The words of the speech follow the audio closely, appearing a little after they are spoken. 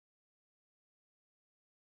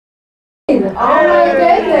Oh my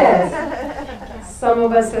goodness! Some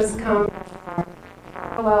of us has come.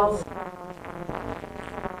 Well,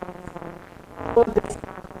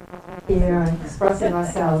 here expressing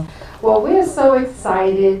ourselves. Well, we are so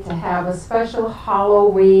excited to have a special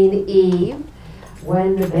Halloween Eve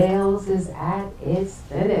when the Veils is at its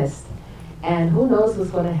thinnest. And who knows what's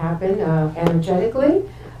going to happen energetically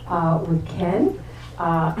with Ken.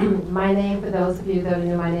 My name, for those of you that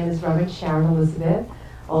know, my name is Reverend Sharon Elizabeth,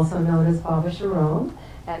 also known as Barbara Sharon,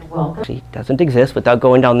 and welcome. It doesn't exist without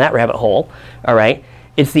going down that rabbit hole, all right?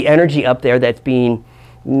 It's the energy up there that's being,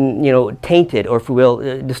 you know, tainted, or if you will,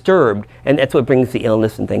 disturbed, and that's what brings the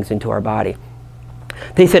illness and things into our body.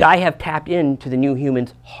 They said, I have tapped into the new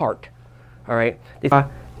human's heart, all right? Yes.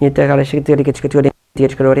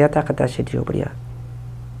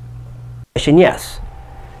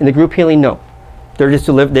 In the group healing, no. They're just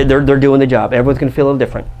they're doing the job. Everyone's going to feel a little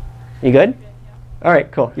different. You good? All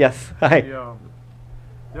right, cool. Yes. Hi.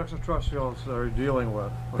 The extraterrestrials that are dealing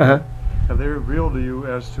with, have they revealed to you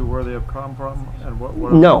as to where they have come from and what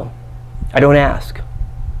No. I don't ask.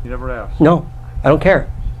 You never ask? No. I don't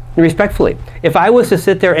care. Respectfully. If I was to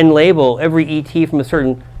sit there and label every ET from a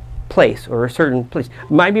certain place or a certain place,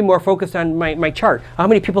 might be more focused on my chart. How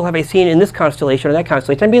many people have I seen in this constellation or that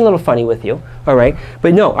constellation? I'm being a little funny with you, all right?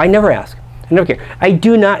 But no, I never ask. I never care. I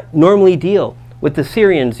do not normally deal with the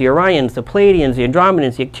Sirians, the Orions, the Pleiadians, the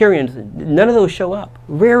Andromedans, the Icturians. None of those show up.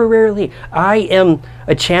 Very rarely. I am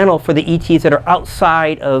a channel for the ETs that are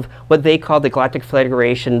outside of what they call the Galactic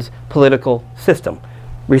Federation's political system.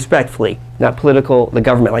 Respectfully, not political, the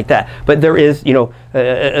government like that. But there is, you know,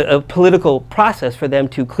 a political process for them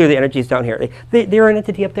to clear the energies down here. They're an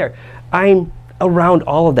entity up there. I'm around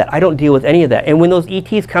all of that. I don't deal with any of that. And when those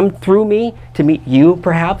ETs come through me to meet you,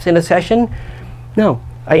 perhaps, in a session, no.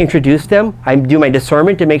 I introduce them, I do my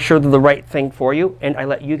discernment to make sure they're the right thing for you, and I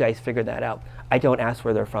let you guys figure that out. I don't ask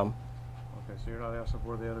where they're from. Okay, so you're not asking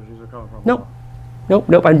where the energies are coming from? Nope. Nope,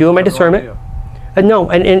 nope, I'm doing my discernment. No,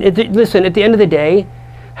 listen, at the end of the day,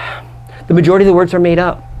 the majority of the words are made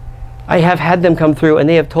up. I have had them come through, and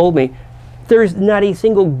they have told me there's not a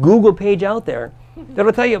single Google page out there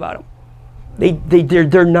that'll tell you about them.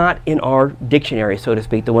 They're not in our dictionary, so to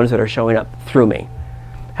speak, the ones that are showing up through me.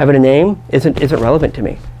 Having a name isn't relevant to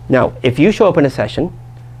me. Now, if you show up in a session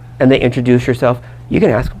and they introduce yourself, you can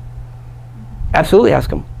ask them. Absolutely ask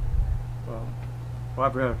them. Well,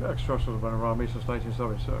 I've had extraterrestrials have been around me since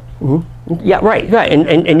 1976. Mm-hmm. Yeah, right,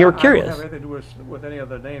 and you're curious. I don't have anything to do with any of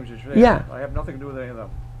the names you should Yeah. I have nothing to do with any of them.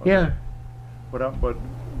 Okay? Yeah. But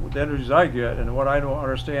the energies I get and what I don't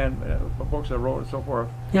understand, the books I wrote and so forth,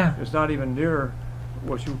 yeah, it's not even near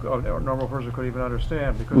what a normal person could even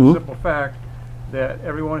understand, because the simple fact that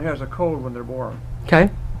everyone has a code when they're born. Okay.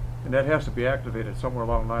 And that has to be activated somewhere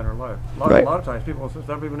along the line of life. A lot of times people, it's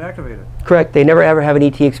never even activated. Correct. They never ever have an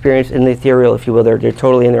ET experience in the ethereal, if you will. They're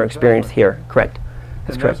totally in their experience here. Correct.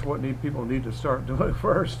 That's correct. That's what people need to start doing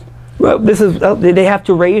first. Well, this is they have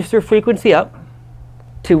to raise their frequency up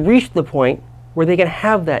to reach the point where they can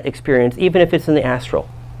have that experience, even if it's in the astral.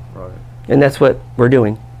 Right. And that's what we're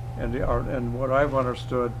doing. And what I've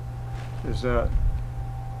understood is that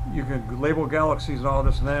you can label galaxies and all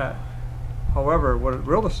this and that. However, what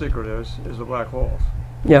the secret is the black holes.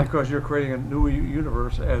 Yeah. Because you're creating a new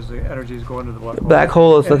universe as the energies go into the black hole. Black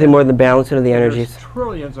hole is nothing more than the balancing of the energies. There's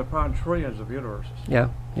trillions upon trillions of universes. Yeah,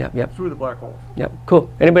 yeah, yeah. Through the black hole. Yeah, cool.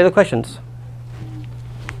 Anybody other questions?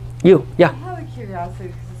 You, yeah. I have a curiosity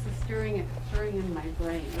because this is stirring in my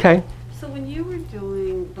brain. Okay. So when you were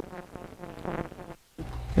doing,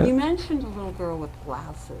 you mentioned a little girl with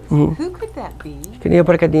glasses. Who could that be?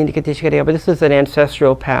 But this is an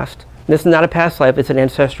ancestral past. This is not a past life, it's an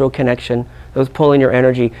ancestral connection that was pulling your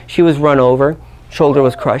energy. She was run over, shoulder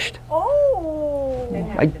was crushed.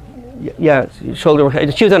 Yeah,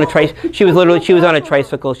 shoulder. She was on a she was on a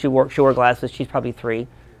tricycle. She wore glasses. She's probably 3,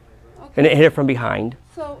 and it hit her from behind.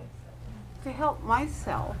 So, to help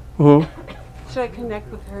myself, should I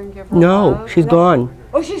connect with her and give her? No, she's gone.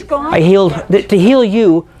 Oh, she's gone. I healed to heal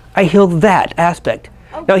you. I healed that aspect.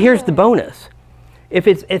 Okay. Now here's the bonus. If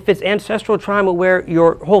it's ancestral trauma where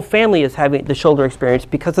your whole family is having the shoulder experience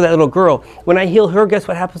because of that little girl, when I heal her, guess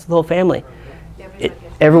what happens to the whole family?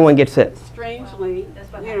 Everyone gets it. Strangely,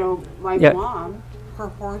 you know, my mom, her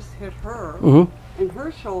horse hit her, and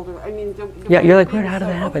her shoulder. I mean, you're like, how did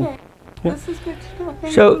that happen? Okay. Yeah. This is good to know.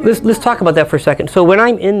 So let's talk about that for a second. So when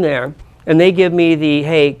I'm in there and they give me the,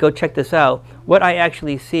 hey, go check this out, what I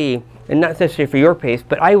actually see, and not necessarily for your pace,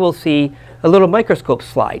 but I will see a little microscope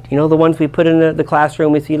slide. You know, the ones we put in the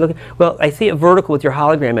classroom, we see, well, I see it vertical with your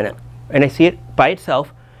hologram in it. And I see it by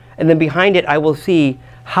itself. And then behind it, I will see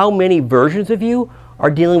how many versions of you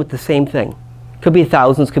are dealing with the same thing. Could be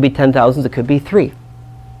thousands, could be 10,000s, it could be 3.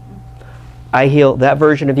 I heal that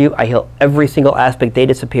version of you, I heal every single aspect, they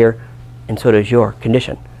disappear, and so does your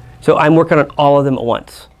condition. So I'm working on all of them at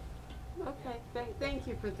once. Okay, thank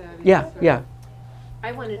you for that. Yeah, yeah.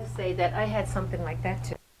 I wanted to say that I had something like that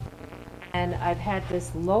too. And I've had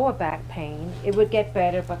this lower back pain. It would get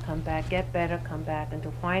better, but come back, get better, come back,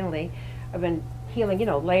 until finally I've been healing, you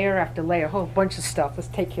know, layer after layer, a whole bunch of stuff. Let's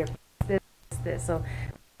take care of this. So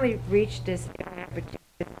I reached this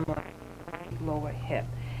lower hip.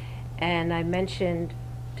 And I mentioned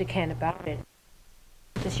to Ken about it.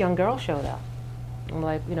 This young girl showed up. I'm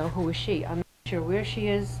like, you know, who is she? I'm not sure where she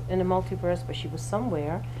is in the multiverse, but she was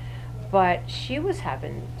somewhere. But she was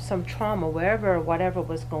having some trauma wherever, whatever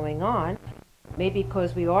was going on. Maybe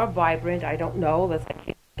because we are vibrant, I don't know. Let's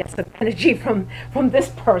get some energy from this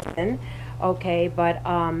person, okay? But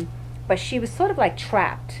she was sort of like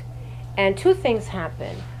trapped. And 2 things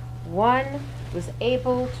happened. One, was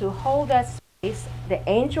able to hold that space. The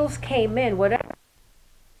angels came in, what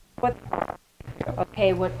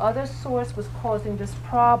other source was causing this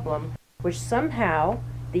problem, which somehow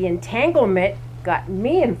the entanglement got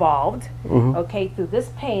me involved, okay, through this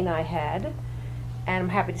pain I had, and I'm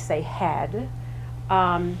happy to say had,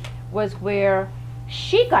 was where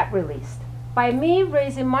she got released. By me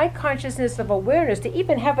raising my consciousness of awareness to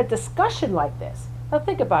even have a discussion like this. Now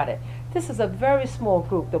think about it. This is a very small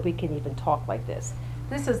group that we can even talk like this.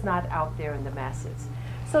 This is not out there in the masses.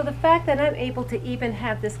 So the fact that I'm able to even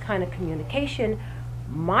have this kind of communication,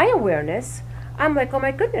 my awareness, I'm like, oh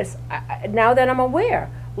my goodness, now that I'm aware,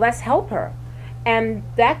 let's help her. And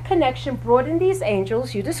that connection brought in these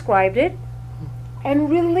angels, you described it, and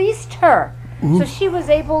released her. So she was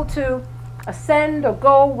able to ascend or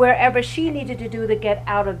go wherever she needed to do to get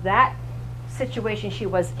out of that situation she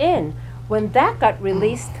was in. When that got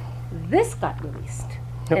released, this got released.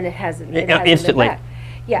 And it hasn't instantly. Been back.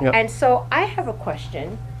 Yeah, and so I have a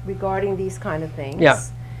question regarding these kind of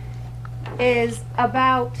things. Is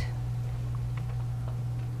about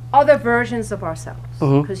other versions of ourselves.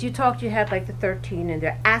 Because you had like the 13 and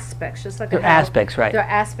their aspects, just like they're aspects, right? They're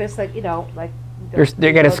aspects, like, you know, like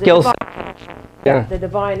they got a skill set. The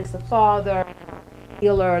divine is the Father,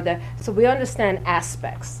 healer. So we understand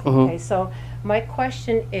aspects. Okay, so my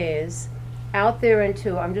question is, out there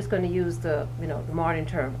into, I'm just going to use the modern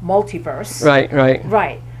term, multiverse.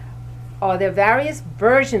 Right. Are there various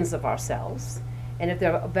versions of ourselves? And if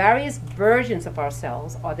there are various versions of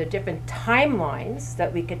ourselves, are there different timelines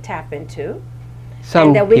that we could tap into? Some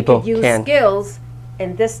and that we people could use can. skills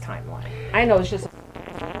in this timeline. I know it's just.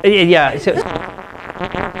 Yeah. So,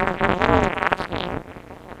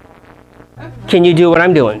 can you do what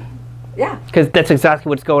I'm doing? Yeah. Because that's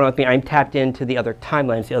exactly what's going on with me. I'm tapped into the other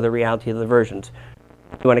timelines, the other reality, the other versions.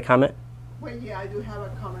 You want to comment? Well, yeah, I do have a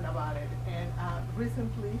comment about it. And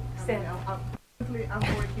recently,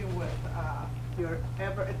 I'm working with your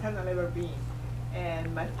eternal ever being, and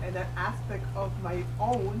an aspect of my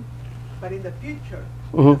own, but in the future,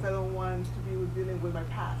 because I don't want to be dealing with my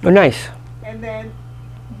past. Oh, nice. And then,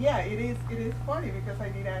 yeah, it is funny because I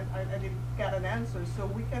didn't get an answer. So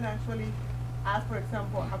we can actually ask, for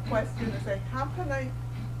example, a question and say, how can I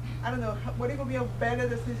don't know, what it would be a better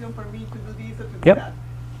decision for me to do this or to do that?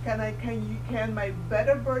 Can my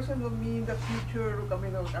better version of me in the future,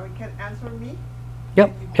 can answer me?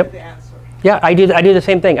 Yep. The answer. Yeah, I do the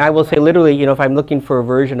same thing. I will say literally, if I'm looking for a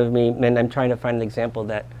version of me, and I'm trying to find an example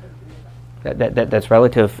that's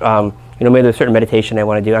relative. Maybe there's a certain meditation I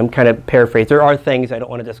want to do. I'm kind of paraphrased. There are things I don't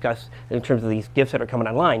want to discuss in terms of these gifts that are coming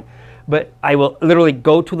online, but I will literally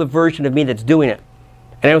go to the version of me that's doing it,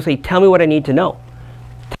 and I will say, tell me what I need to know.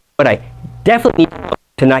 What I definitely need to know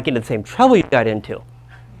to not get into the same trouble you got into.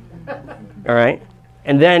 All right?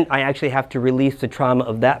 And then I actually have to release the trauma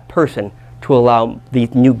of that person to allow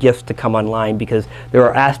these new gifts to come online, because there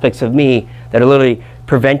are aspects of me that are literally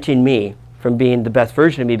preventing me from being the best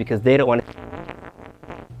version of me because they don't want to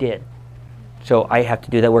did. So I have to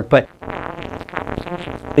do that work. But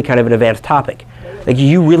it's kind of an advanced topic. Like,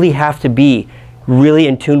 you really have to be really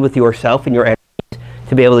in tune with yourself and your energies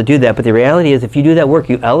to be able to do that. But the reality is, if you do that work,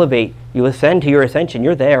 you elevate, you ascend to your ascension.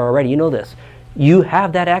 You're there already. You know this. You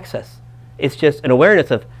have that access. It's just an awareness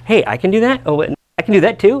of, hey, I can do that. Oh, I can do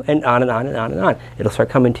that too, and on and on and on and on. It'll start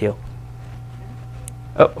coming to you.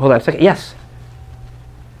 Oh, hold on a second. Yes?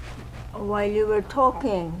 While you were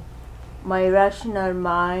talking, my rational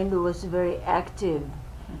mind was very active,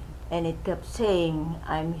 and it kept saying,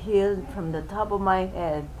 I'm healed from the top of my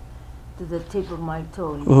head to the tip of my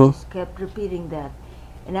toe. It just kept repeating that.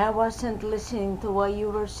 And I wasn't listening to what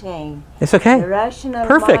you were saying. It's okay. The rational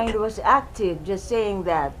Perfect. mind was active, just saying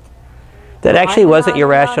that. That actually wasn't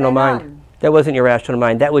your on and rational on and mind. on. That wasn't your rational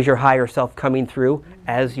mind. That was your higher self coming through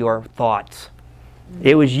as your thoughts.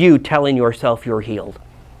 It was you telling yourself you're healed.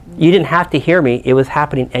 You didn't have to hear me. It was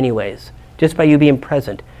happening anyways. Just by you being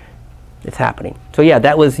present, it's happening. So yeah,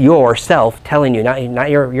 that was your self telling you, not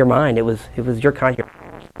your mind. It was your conscious.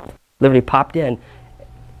 Literally popped in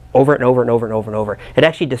over and over and over and over and over. It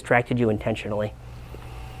actually distracted you intentionally.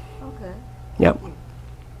 Okay. Yep.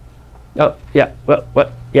 Oh, yeah.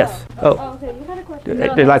 What? Yes. Oh. Okay. You had a question.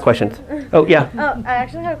 There's a lot of questions. Oh, yeah. Oh, I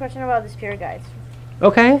actually had a question about the spirit guides.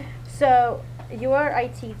 Okay. So, your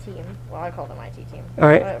IT team, well, I call them IT team. All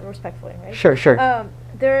right. Respectfully, right? Sure.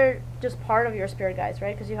 They're just part of your spirit guides,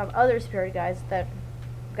 right? Because you have other spirit guides that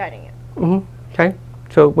guiding it. Mm-hmm. Okay.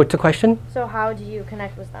 So, what's the question? So, how do you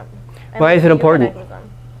connect with them? And Why is it do you important? connect with them?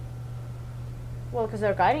 Well, because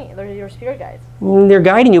they're guiding you. They're your spirit guides. They're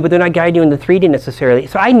guiding you, but they're not guiding you in the 3D necessarily.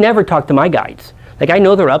 So I never talk to my guides. Like, I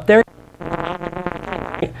know they're up there,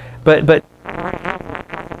 but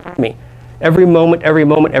me. Every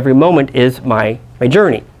moment is my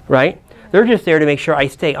journey, right? They're just there to make sure I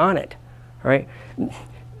stay on it, right?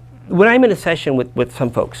 When I'm in a session with some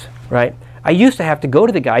folks, right, I used to have to go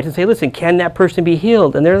to the guides and say, listen, can that person be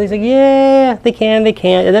healed? And they're like, yeah, they can.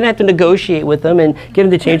 And then I have to negotiate with them and get them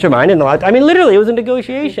to change their mind. And literally, it was a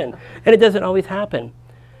negotiation. And it doesn't always happen.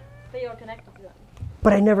 But you're connected to them.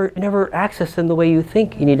 But I never access them the way you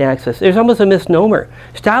think you need to access. There's almost a misnomer.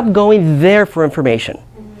 Stop going there for information.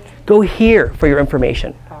 Go here for your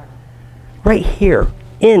information. Right here.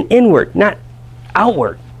 Inward, not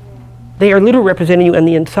outward. They are literally representing you on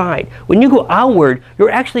the inside. When you go outward, you're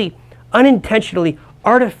actually unintentionally,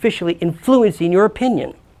 artificially influencing your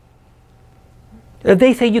opinion. If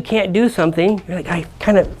they say you can't do something, you're like, I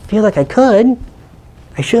kind of feel like I could.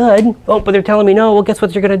 I should. Oh, but they're telling me no. Well, guess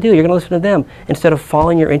what you're going to do? You're going to listen to them instead of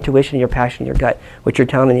following your intuition, your passion, your gut, what you're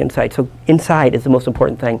telling on the inside. So inside is the most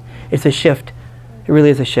important thing. It's a shift. It really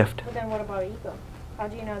is a shift. But then what about ego? How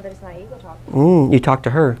do you know that it's not ego talking? You talk to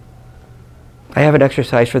her. I have an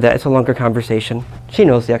exercise for that. It's a longer conversation. She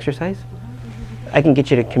knows the exercise. I can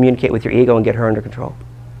get you to communicate with your ego and get her under control.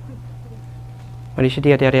 What is your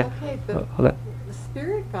Okay, hold on. the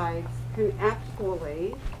spirit guides can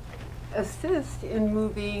actually assist in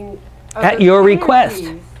moving At other your request.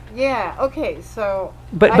 energies. Yeah, okay, so...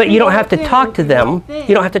 But you don't have to talk to them.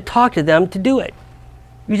 You don't have to talk to them to do it.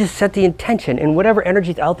 You just set the intention, and whatever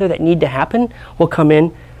energies out there that need to happen will come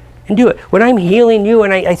in and do it. When I'm healing you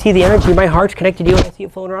and I see the energy, my heart's connected to you, and I see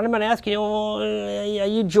it flowing around, I'm not asking you, are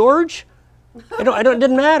you George? It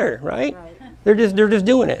doesn't matter, right? They're just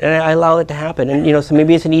doing it, and I allow it to happen. And so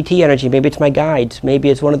maybe it's an ET energy, maybe it's my guides, maybe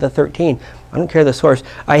it's one of the 13. I don't care the source.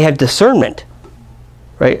 I have discernment,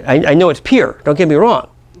 right? I know it's pure. Don't get me wrong,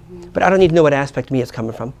 but I don't need to know what aspect of me it's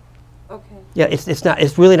coming from. Okay. Yeah,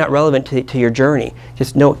 it's really not relevant to your journey.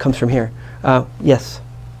 Just know it comes from here. Yes.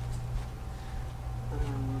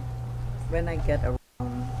 When I get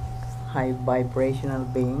around high vibrational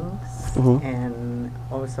beings, and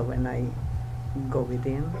also when I go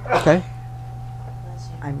within, Okay.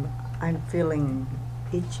 I'm feeling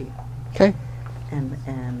itchy, Okay.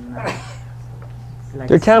 and like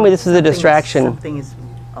They're telling me this is a distraction. Something is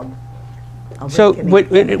So,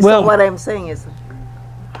 awakening. well, So what I'm saying is,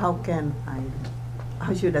 how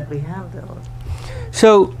should that be handled?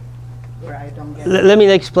 So Where I don't get let me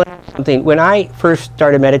explain something. When I first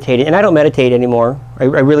started meditating, and I don't meditate anymore, I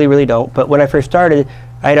really, really don't, but when I first started,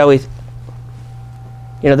 I'd always,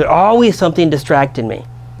 there's always something distracting me.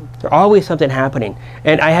 There's always something happening.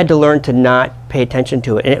 And I had to learn to not pay attention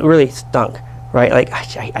to it, and it really stunk, right? Like,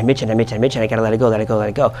 I'm itching, I gotta let it go.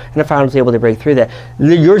 And I finally was able to break through that.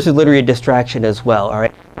 Yours is literally a distraction as well, all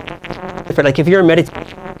right? Like, if you're in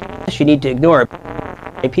meditation, you need to ignore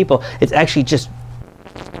it. People, it's actually just,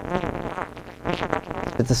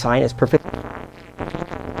 it's a sign, it's perfect.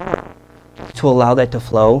 To allow that to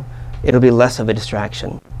flow, it'll be less of a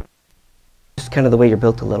distraction. Just kind of the way you're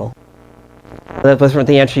built a little. That wasn't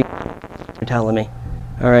the answer you're telling me.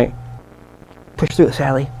 All right. Push through it,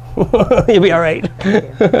 Sally. You'll be all right.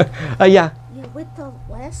 Yeah. Yeah, with the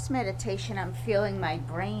last meditation, I'm feeling my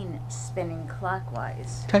brain spinning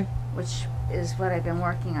clockwise. Okay. Which is what I've been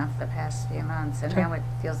working on for the past few months, and now it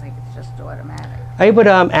feels like it's just automatic. I would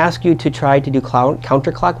ask you to try to do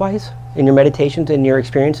counterclockwise in your meditations and your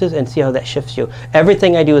experiences and see how that shifts you.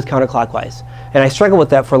 Everything I do is counterclockwise. And I struggled with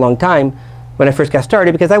that for a long time when I first got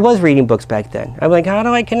started because I was reading books back then. I'm like, how do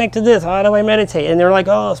I connect to this? How do I meditate? And they're like,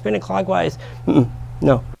 oh, spinning clockwise.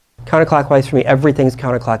 No. Counterclockwise for me, everything's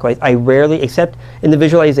counterclockwise. I rarely, except in the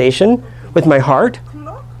visualization with my heart,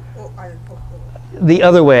 the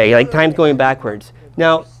other way, like time's going backwards.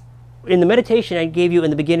 Now, in the meditation I gave you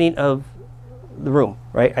in the beginning of the room,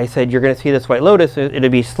 right? I said, you're going to see this white lotus. It'll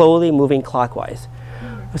be slowly moving clockwise.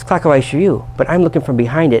 It's clockwise for you, but I'm looking from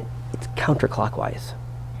behind it. It's counterclockwise.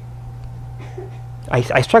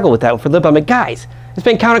 I struggle with that for a little bit. I'm like, guys, it's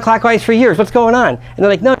been counterclockwise for years. What's going on? And they're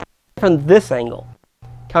like, no, from this angle,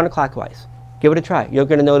 counterclockwise. Give it a try. You're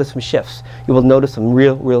going to notice some shifts. You will notice some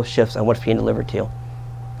real shifts on what's being delivered to you.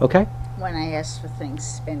 Okay? When I ask for things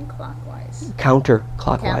spin clockwise.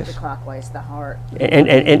 Counterclockwise. Counterclockwise, the heart.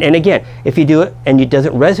 And again, if you do it and it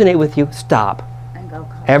doesn't resonate with you, stop. And go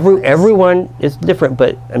clockwise. Everyone is different,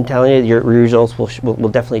 but I'm telling you, your results will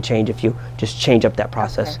definitely change if you just change up that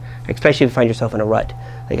process. Okay. Especially if you find yourself in a rut.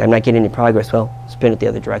 Like, I'm not getting any progress. Well, spin it the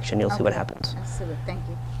other direction. You'll see what happens. I see it. Thank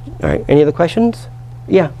you. All right. Any other questions?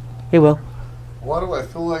 Yeah. Hey, Will. Why do I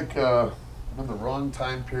feel like I'm in the wrong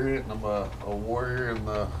time period and I'm a warrior and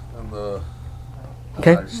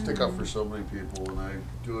okay. I stick up for so many people and I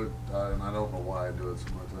do it and I don't know why I do it so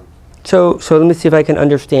much times. So let me see if I can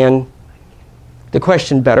understand the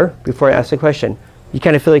question better before I ask the question. You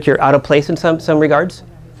kind of feel like you're out of place in some regards?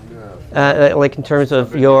 Yeah. Like in terms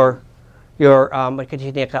of your it's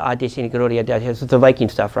the Viking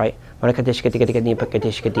stuff, right? And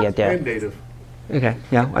native. Okay,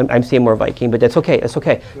 yeah, I'm seeing more Viking, but that's okay, that's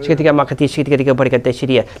okay. This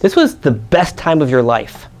was the best time of your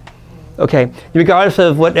life, okay? Regardless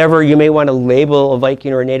of whatever you may want to label a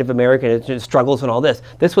Viking or a Native American, struggles and all this,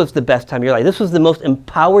 this was the best time of your life. This was the most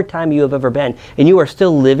empowered time you have ever been, and you are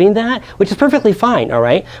still living that, which is perfectly fine, all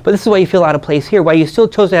right? But this is why you feel out of place here, why you still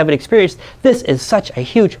chose to have an experience. This is such a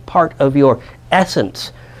huge part of your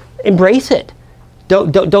essence. Embrace it.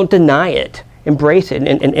 Don't deny it. Embrace it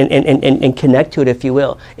and connect to it, if you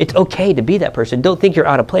will. It's okay to be that person. Don't think you're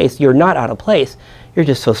out of place. You're not out of place. You're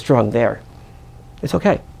just so strong there. It's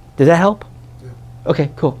okay. Does that help? Yeah.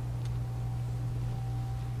 Okay, cool.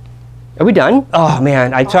 Are we done? Oh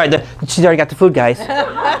man, I'm sorry. She's already got the food, guys.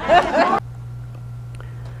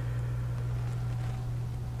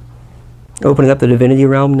 Opening up the divinity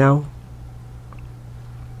realm now.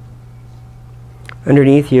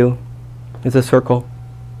 Underneath you is a circle.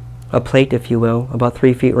 A plate, if you will, about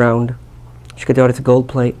 3 feet round. It's a gold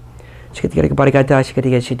plate. This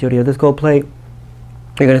gold plate,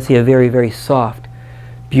 you're going to see a very, very soft,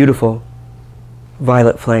 beautiful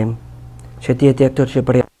violet flame.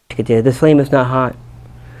 This flame is not hot.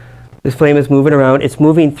 This flame is moving around. It's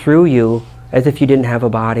moving through you as if you didn't have a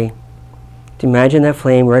body. Imagine that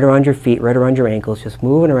flame right around your feet, right around your ankles, just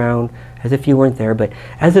moving around as if you weren't there. But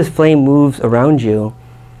as this flame moves around you,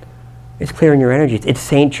 it's clearing your energies. It's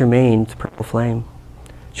Saint Germain's purple flame.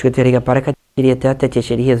 He has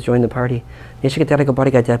joined the party.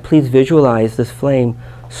 Please visualize this flame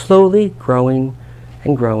slowly growing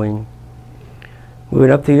and growing.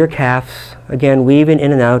 Moving up through your calves. Again, weaving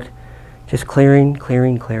in and out. Just clearing.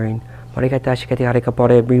 Removing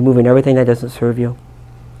everything that doesn't serve you.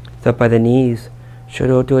 It's up by the knees.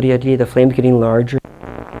 The flame's getting larger.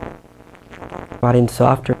 Body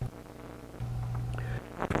softer.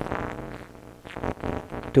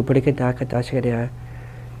 It's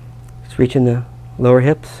reaching the lower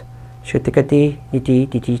hips. A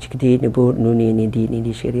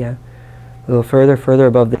little further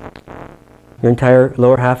above your entire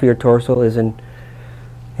lower half of your torso is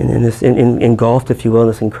engulfed, if you will, in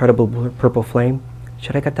this incredible purple flame.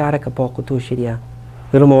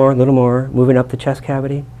 Little more, moving up the chest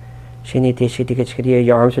cavity.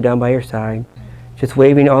 Your arms are down by your side. Just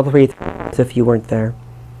waving all the way through as if you weren't there.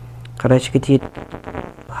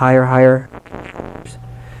 Higher.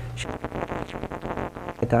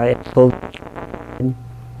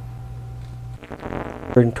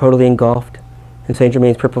 You're totally engulfed in Saint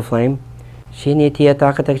Germain's purple flame.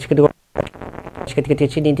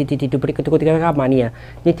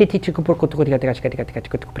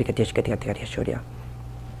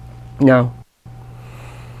 Now,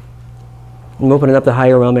 I'm opening up the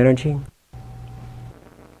higher realm energy.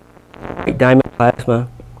 Diamond plasma.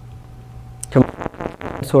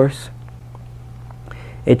 Source.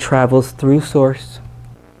 It travels through source,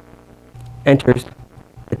 enters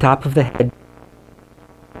the top of the head,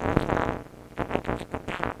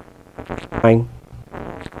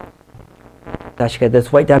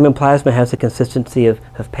 this white diamond plasma has the consistency of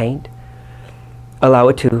paint. Allow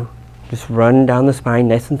it to just run down the spine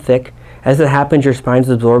nice and thick. As it happens, your spine's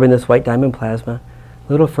absorbing this white diamond plasma.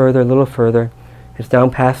 A little further. It's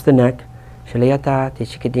down past the neck. Down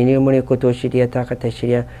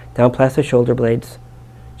past the shoulder blades.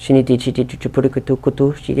 A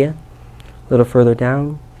little further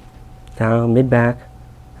down, mid-back.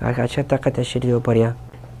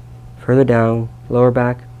 Further down, lower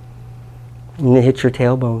back. And it hits your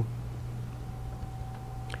tailbone.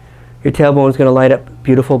 Your tailbone is going to light up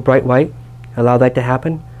beautiful, bright white. Allow that to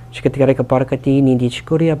happen.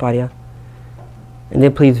 And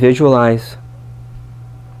then please visualize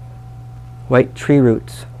white tree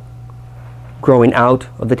roots growing out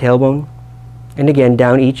of the tailbone. And again,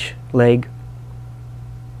 down each leg.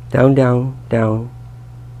 Down, down, down.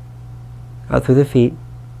 Out through the feet.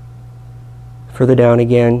 Further down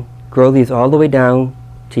again. Grow these all the way down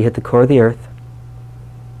till you hit the core of the earth.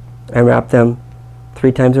 And wrap them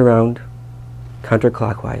 3 times around,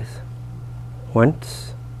 counterclockwise.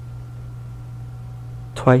 Once,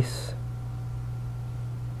 twice,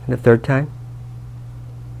 and the 3rd time.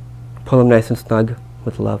 Pull them nice and snug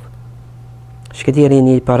with love. On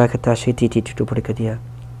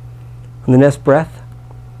the next breath,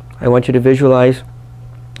 I want you to visualize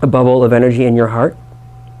a bubble of energy in your heart.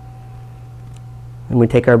 When we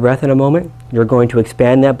take our breath in a moment, you're going to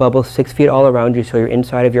expand that bubble 6 feet all around you so you're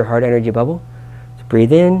inside of your heart energy bubble. So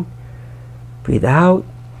breathe in, breathe out,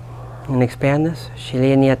 and expand this.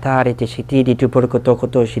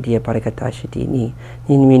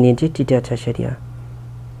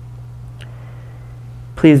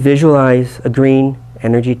 Please visualize a green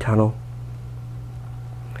energy tunnel.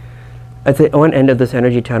 At the one end of this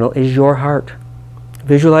energy tunnel is your heart.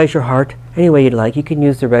 Visualize your heart any way you'd like. You can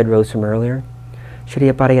use the red rose from earlier.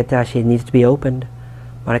 It needs to be opened.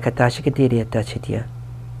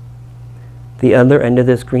 The other end of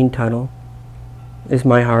this green tunnel is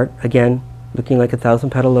my heart, again, looking like a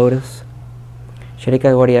 1,000-petal lotus.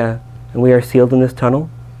 And we are sealed in this tunnel.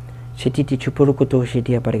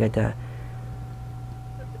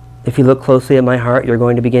 If you look closely at my heart, you're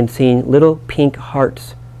going to begin seeing little pink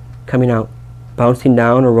hearts coming out, bouncing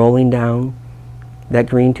down or rolling down that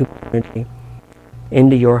green tube energy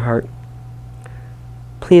into your heart.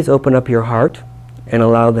 Please open up your heart and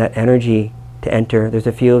allow that energy to enter. There's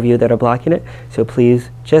a few of you that are blocking it, so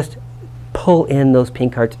please just pull in those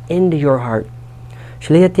pink hearts into your heart.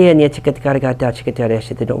 Don't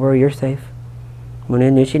worry, you're safe.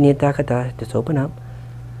 Just open up.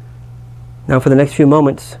 Now for the next few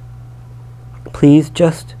moments, please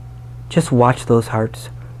just watch those hearts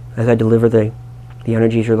as I deliver the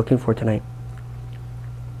energies you're looking for tonight.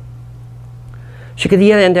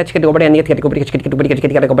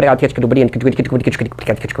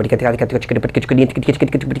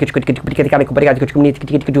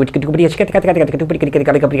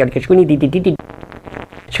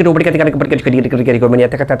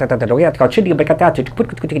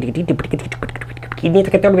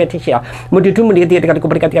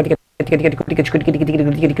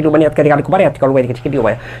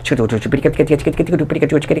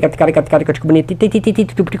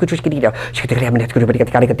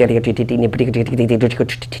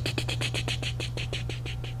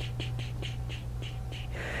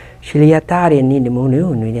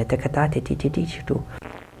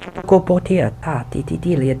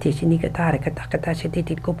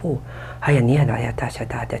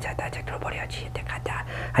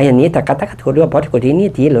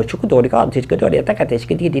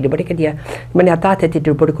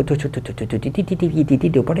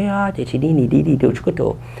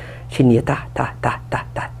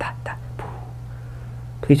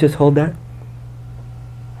 Please just hold that.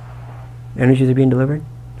 Energies are being delivered.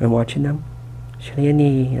 I'm watching them.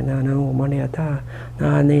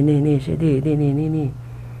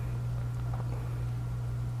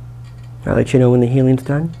 I'll let you know when the healing's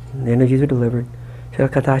done. The energies are delivered.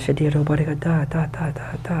 Keep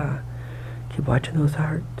watching those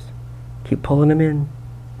hearts. Keep pulling them in.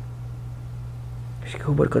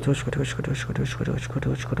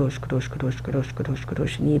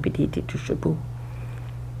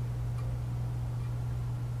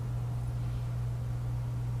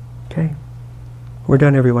 Okay. We're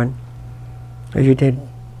done, everyone. As you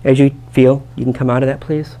feel, you can come out of that,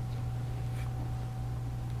 please.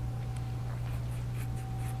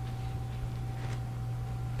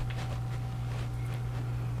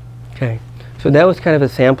 Okay, so that was kind of a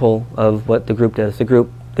sample of what the group does.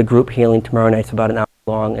 The group healing tomorrow night's about an hour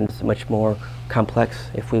long, and it's much more complex,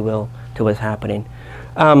 if we will, to what's happening.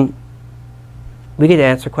 We get to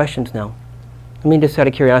answer questions now. I mean, just out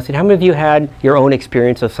of curiosity, how many of you had your own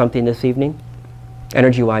experience of something this evening?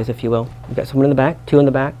 Energy-wise, if you will. We've got someone in the back, 2 in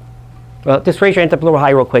the back. Well, just raise your hand up a little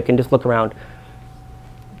high real quick and just look around.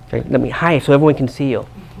 Okay, let me, hi, so everyone can see you.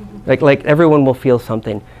 Like everyone will feel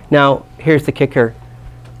something. Now, here's the kicker.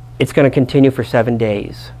 It's going to continue for 7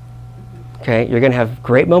 days. Okay, you're going to have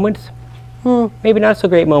great moments, maybe not so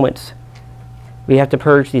great moments. We have to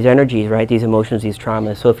purge these energies, right? These emotions, these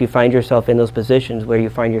traumas. So if you find yourself in those positions where you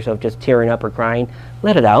find yourself just tearing up or crying,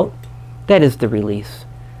 let it out. That is the release.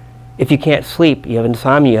 If you can't sleep, you have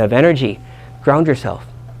insomnia, you have energy, ground yourself.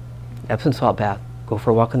 Epsom salt bath. Go for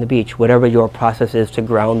a walk on the beach. Whatever your process is to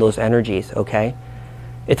ground those energies, okay?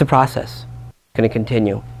 It's a process. It's going to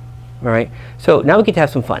continue. All right? So now we get to have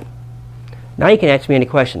some fun. Now you can ask me any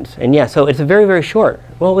questions. And yeah, so it's a very, very short.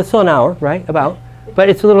 Well, it's still an hour, right? About. But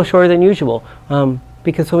it's a little shorter than usual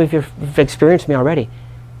because some of you have experienced me already.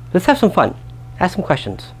 Let's have some fun. Ask some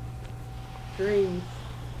questions. Dreams.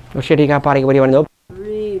 What shit do you got, body? What do you want to know?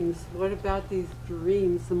 Dreams. What about these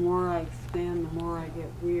dreams? The more I expand, the more I get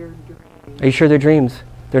weird dreams. Are you sure they're dreams?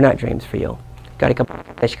 They're not dreams for you. Got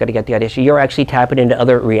to get the idea. You're actually tapping into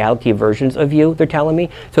other reality versions of you, they're telling me.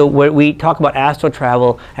 So when we talk about astral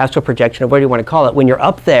travel, astral projection, or whatever you want to call it, when you're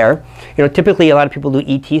up there, you know, typically a lot of people do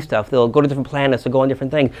ET stuff. They'll go to different planets, they'll go on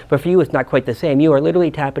different things. But for you, it's not quite the same. You are literally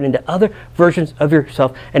tapping into other versions of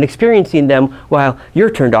yourself and experiencing them while you're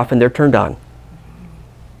turned off and they're turned on.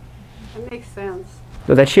 That makes sense.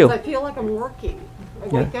 So that's you. I feel like I'm working. I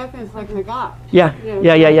wake up and it's like, oh my God. Yeah, you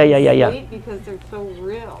know, yeah. Because they're so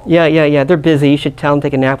real. Yeah. They're busy. You should tell them to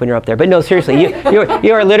take a nap when you're up there. But no, seriously,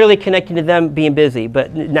 you are literally connecting to them being busy,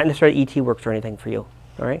 but not necessarily ET works or anything for you.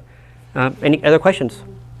 All right? Any other questions?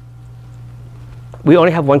 We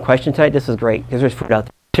only have one question tonight. This is great because there's food out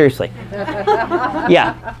there. Seriously.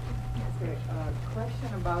 Yeah. Okay,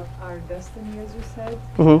 question about our destiny, as you said.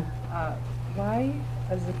 Why,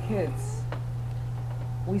 as the kids,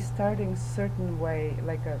 we starting certain way,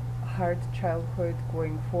 like a hard childhood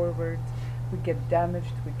going forward, we get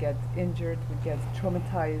damaged, we get injured, we get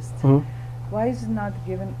traumatized. Why is it not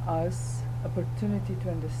given us opportunity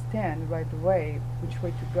to understand right away which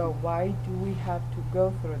way to go? Why do we have to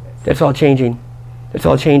go through this? That's all changing. It's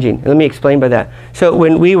all changing. And let me explain by that. So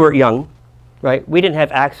when we were young, right, we didn't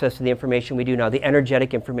have access to the information we do now, the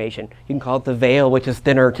energetic information. You can call it the veil, which is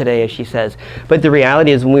thinner today, as she says. But the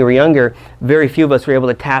reality is when we were younger, very few of us were able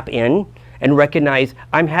to tap in and recognize,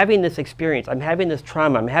 I'm having this experience, I'm having this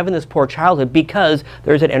trauma, I'm having this poor childhood because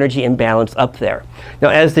there's an energy imbalance up there. Now,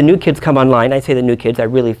 as the new kids come online, I say the new kids, I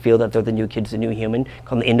really feel that they're the new kids, the new human,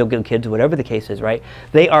 call them the Indigo kids, whatever the case is, right?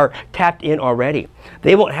 They are tapped in already.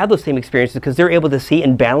 They won't have those same experiences because they're able to see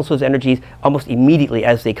and balance those energies almost immediately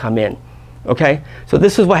as they come in. Okay, so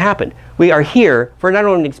this is what happened. We are here for not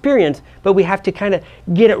only an experience, but we have to kind of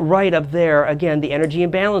get it right up there, again, the energy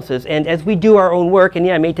imbalances. And as we do our own work, and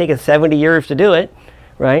yeah, it may take us 70 years to do it,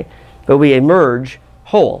 right? But we emerge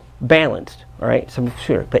whole, balanced, all right? So,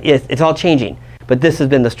 sure, but it's all changing. But this has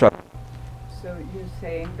been the struggle. So you're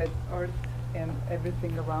saying that Earth and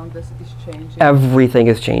everything around us is changing? Everything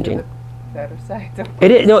is changing. Better side of it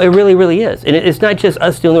is. No, it really, really is. And it's not just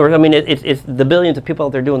us doing the work. I mean, it's the billions of people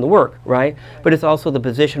out there doing the work, right? But it's also the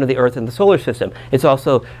position of the Earth in the solar system. It's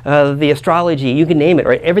also the astrology. You can name it,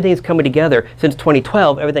 right? Everything is coming together. Since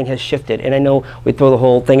 2012, everything has shifted. And I know we throw the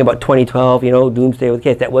whole thing about 2012, you know, doomsday with the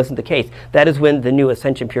case. That wasn't the case. That is when the new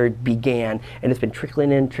ascension period began. And it's been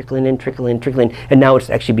trickling in, trickling in, trickling in, trickling in. And now it's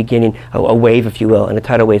actually beginning a wave, if you will, and a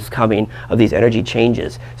tidal wave is coming of these energy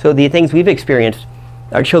changes. So the things we've experienced,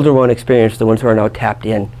 our children won't experience, the ones who are now tapped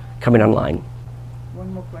in, coming online.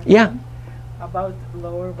 One more question. Yeah. About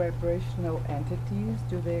lower vibrational entities,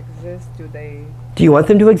 do they exist? Do you want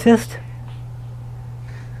them to exist?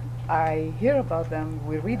 I hear about them,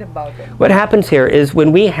 we read about them. What happens here is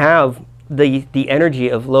when we have the energy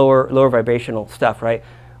of lower vibrational stuff, right,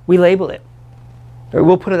 we label it. Or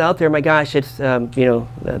we'll put it out there, my gosh, it's you know,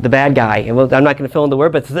 the bad guy. And I'm not going to fill in the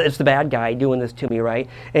word, but it's the bad guy doing this to me, right?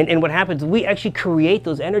 And what happens, we actually create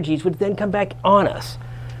those energies which then come back on us.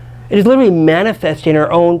 It is literally manifesting our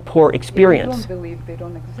own poor experience. If you don't believe they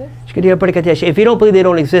don't exist. If you don't believe they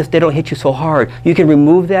don't exist, they don't hit you so hard. You can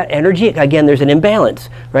remove that energy. Again, there's an imbalance,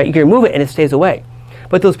 right? You can remove it and it stays away.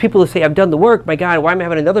 But those people who say, I've done the work, my God, why am I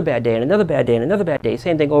having another bad day and another bad day and another bad day,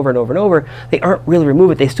 same thing over and over and over, they aren't really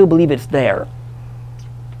remove it. They still believe it's there.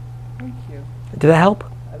 Did that help?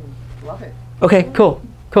 I love it. Okay, cool.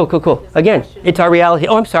 Again, it's our reality.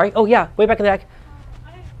 Oh, I'm sorry. Oh, yeah, way back in the back.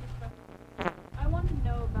 I want to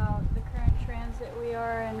know about the current transit we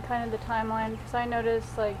are and kind of the timeline, because I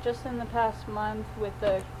noticed, like, just in the past month with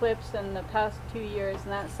the eclipse and the past 2 years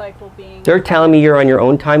and that cycle being... They're telling me you're on your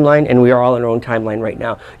own timeline, and we are all on our own timeline right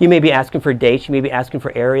now. You may be asking for dates, you may be asking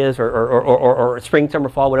for areas, or spring, summer,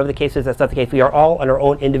 fall, whatever the case is, that's not the case. We are all on our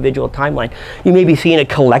own individual timeline. You may be seeing it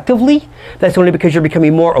collectively. That's only because you're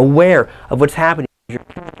becoming more aware of what's happening.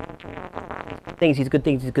 These good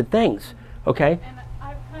things, okay? And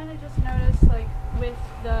I've kind of just noticed, like, with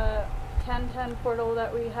the 10/10 portal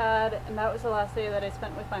that we had, and that was the last day that I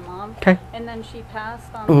spent with my mom. Okay. And then she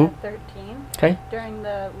passed on the 13th during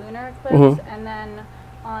the lunar eclipse, and then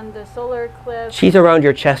on the solar eclipse. She's around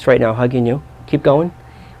your chest right now, hugging you. Keep going.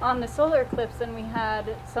 on the solar eclipse, then we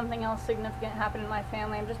had something else significant happen in my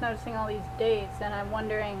family. I'm just noticing all these dates, and I'm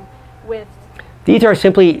wondering with... These are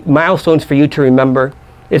simply milestones for you to remember.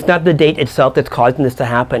 It's not the date itself that's causing this to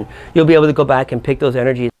happen. You'll be able to go back and pick those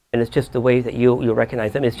energies, and it's just the way that you'll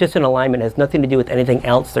recognize them. It's just an alignment. It has nothing to do with anything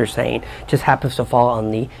else they're saying. It just happens to fall on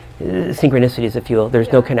the synchronicities, if you will.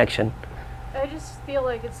 There's no connection. I just feel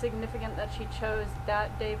like it's significant that she chose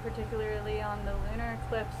that day, particularly on the lunar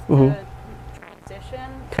eclipse, to transition.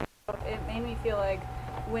 So it made me feel like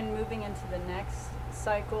when moving into the next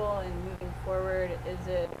cycle and moving forward, is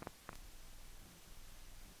it...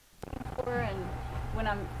 And when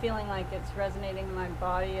I'm feeling like it's resonating in my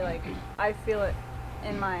body, like I feel it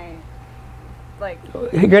in my, like...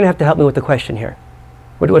 You're going to have to help me with the question here.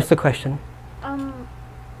 What's the question?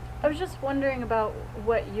 I was just wondering about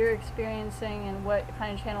what you're experiencing and what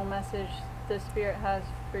kind of channel message the Spirit has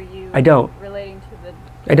for you. I don't. Relating to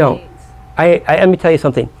the I don't. dates. Let me tell you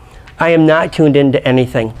something. I am not tuned into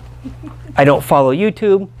anything. I don't follow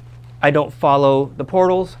YouTube. I don't follow the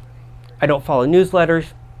portals. I don't follow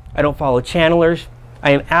newsletters. I don't follow channelers.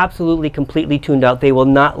 I am absolutely completely tuned out. They will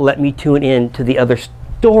not let me tune in to the other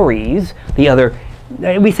stories,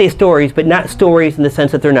 we say stories, but not stories in the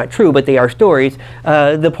sense that they're not true, but they are stories,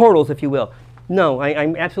 the portals, if you will. No,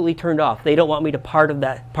 I'm absolutely turned off. They don't want me to part of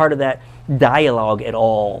that dialogue at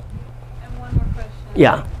all. And one more question.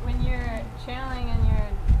 Yeah. When you're channeling and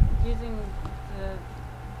you're using the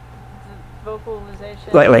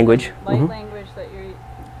vocalization, Light language. language that you're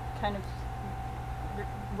kind of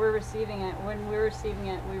we're receiving it. When we're receiving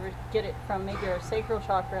it, we get it from maybe our sacral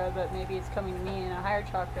chakra, but maybe it's coming to me in a higher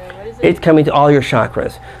chakra. What is it? It's coming to all your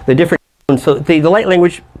chakras. The different. So the light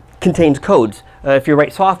language contains codes. If you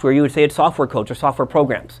write software, you would say it's software codes or software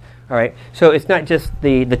programs. All right. So it's not just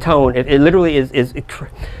the tone. It literally is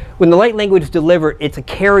when the light language is delivered, it's a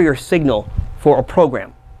carrier signal for a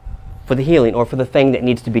program, for the healing or for the thing that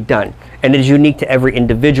needs to be done, and it is unique to every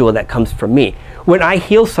individual that comes from me. When I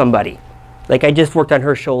heal somebody, like I just worked on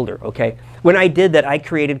her shoulder, okay? When I did that, I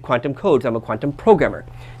created quantum codes. I'm a quantum programmer.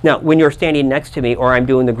 Now, when you're standing next to me or I'm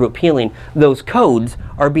doing the group healing, those codes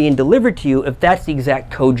are being delivered to you if that's the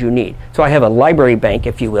exact code you need. So I have a library bank,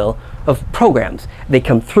 if you will, of programs. They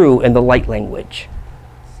come through in the light language.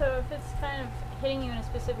 So if it's kind of hitting you in a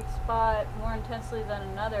specific spot more intensely than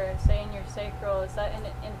another, say in your sacral, is that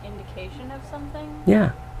an indication of something?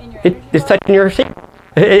 Yeah. In your It's touching your sacral.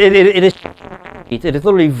 It is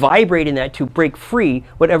literally vibrating that to break free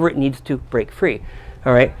whatever it needs to break free.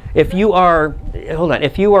 All right. If you are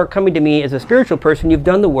coming to me as a spiritual person, you've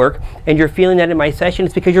done the work, and you're feeling that in my session,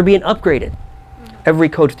 it's because you're being upgraded. Every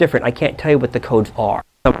code's different. I can't tell you what the codes are.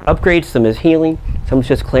 Some upgrades, some is healing, some is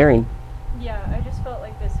just clearing. Yeah, I just felt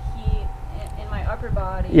like this heat in my upper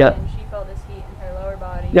body, Yeah. and she felt this heat in her lower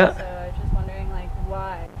body. Yeah. So I was just wondering, like,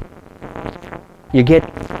 why? You get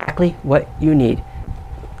exactly what you need.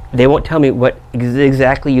 They won't tell me what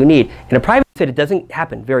exactly you need. In a private set, it doesn't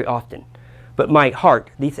happen very often. But my heart,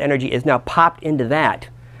 this energy, is now popped into that,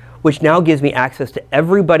 which now gives me access to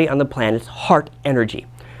everybody on the planet's heart energy.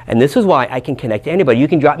 And this is why I can connect to anybody. You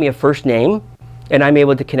can drop me a first name, and I'm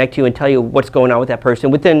able to connect you and tell you what's going on with that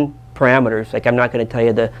person within parameters. Like, I'm not going to tell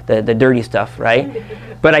you the dirty stuff, right?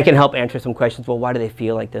 But I can help answer some questions. Well, why do they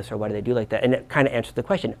feel like this, or why do they do like that? And it kind of answers the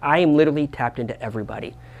question. I am literally tapped into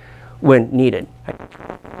everybody when needed.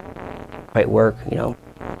 Right, work,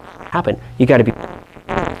 happen. You got to be.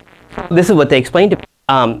 This is what they explained to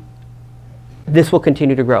me. This will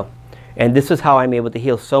continue to grow, and this is how I'm able to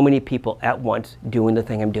heal so many people at once doing the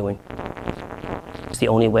thing I'm doing. It's the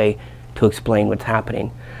only way to explain what's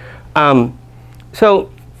happening. So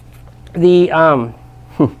the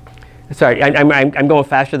sorry, I'm going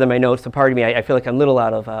faster than my notes. So pardon me. I feel like I'm a little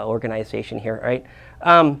out of organization here, right?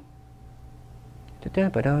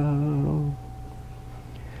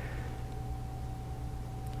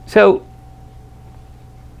 So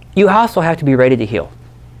you also have to be ready to heal.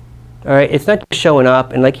 All right, it's not just showing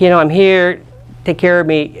up and like, I'm here, take care of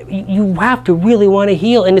me. You have to really want to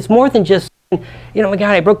heal, and it's more than just, my God,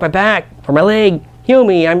 I broke my back or my leg. Heal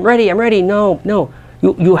me. I'm ready. No.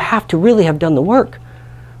 You have to really have done the work.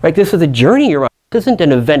 Right? This is a journey you're on. This isn't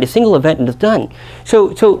an event, a single event, and it's done. So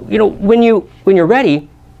when you're ready,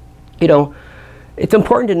 it's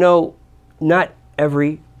important to know not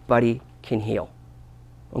everybody can heal.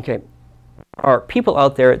 Okay, there are people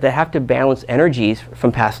out there that have to balance energies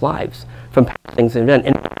from past lives, from past things they've done,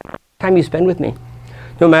 and the time you spend with me.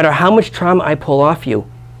 No matter how much trauma I pull off you,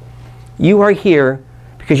 you are here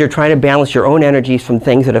because you're trying to balance your own energies from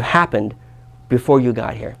things that have happened before you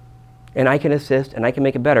got here. And I can assist and I can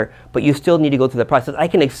make it better, but you still need to go through the process. I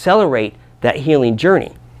can accelerate that healing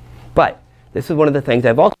journey, but This is one of the things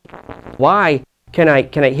I've also, why can I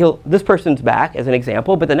heal this person's back as an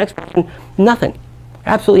example, but the next person, nothing.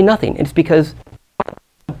 Absolutely nothing. It's because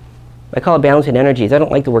I call it balancing energies. I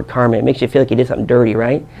don't like the word karma. It makes you feel like you did something dirty,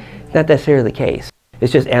 right? It's not necessarily the case.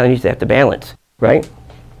 It's just energies that have to balance, right?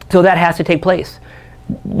 So that has to take place.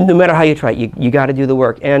 No matter how you try it, you got to do the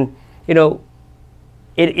work. And, you know,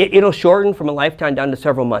 it'll shorten from a lifetime down to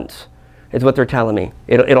several months, is what they're telling me.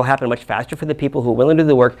 It'll happen much faster for the people who are willing to do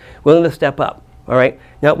the work, willing to step up, all right?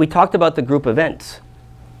 Now, we talked about the group events,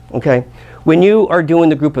 okay? When you are doing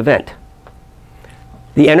the group event,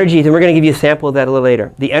 the energies, and we're going to give you a sample of that a little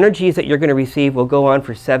later, the energies that you're going to receive will go on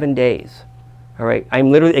for 7 days, all right?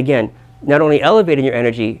 I'm literally, again, not only elevating your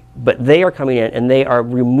energy, but they are coming in and they are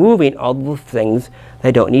removing all the things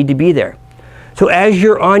that don't need to be there. So as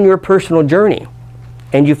you're on your personal journey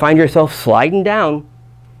and you find yourself sliding down,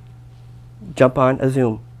 jump on a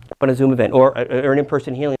Zoom event or an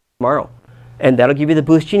in-person healing tomorrow. And that'll give you the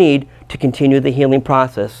boost you need to continue the healing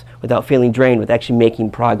process without feeling drained, with actually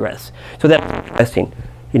making progress. So that's interesting.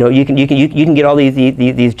 You know, you can get all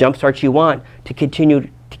these jump starts you want to continue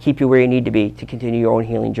to keep you where you need to be to continue your own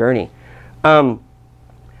healing journey.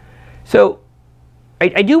 So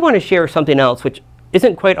I do want to share something else, which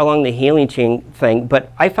isn't quite along the healing chain thing,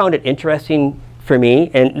 but I found it interesting for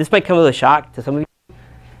me, and this might come as a shock to some of you.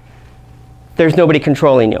 There's nobody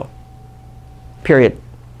controlling you. Period.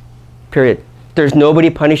 Period. There's nobody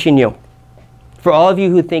punishing you. For all of you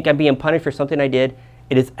who think I'm being punished for something I did,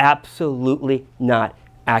 it is absolutely not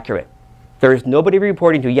accurate. There is nobody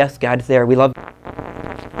reporting to, yes, God's there, we love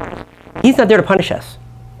God. He's not there to punish us.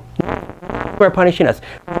 Who are punishing us?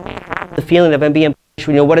 The feeling of I'm being punished,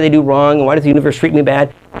 you know, what did they do wrong, and why does the universe treat me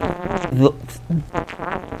bad? The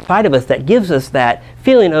side of us that gives us that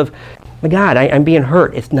feeling of, my God, I'm being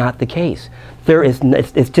hurt. It's not the case.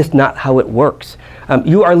 It's just not how it works.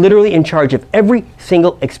 You are literally in charge of every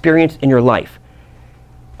single experience in your life.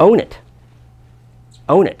 Own it.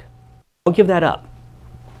 Own it. Don't give that up.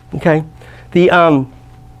 Okay?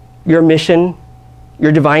 Your mission,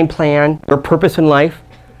 your divine plan, your purpose in life,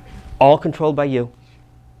 all controlled by you.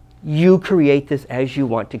 You create this as you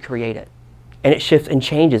want to create it. And it shifts and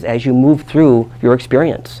changes as you move through your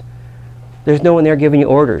experience. There's no one there giving you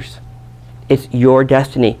orders. It's your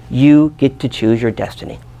destiny. You get to choose your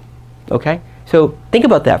destiny. Okay? So think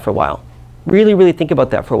about that for a while. Really, really think about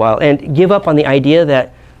that for a while. And give up on the idea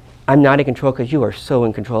that I'm not in control, because you are so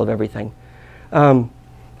in control of everything.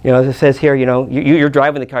 You know, as it says here, you know, you're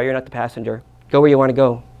driving the car, you're not the passenger. Go where you want to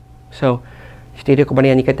go. So I've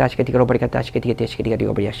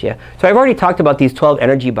already talked about these 12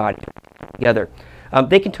 energy bodies together.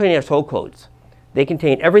 They contain our soul codes. They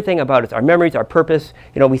contain everything about us, our memories, our purpose.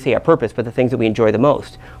 You know, we say our purpose, but the things that we enjoy the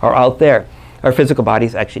most are out there. Our physical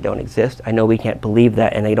bodies actually don't exist. I know we can't believe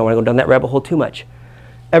that, and I don't want to go down that rabbit hole too much.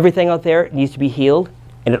 Everything out there needs to be healed,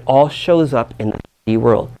 and it all shows up in the 3D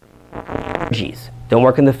world. Energies. Don't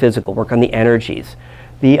work on the physical, work on the energies.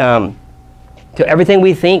 So everything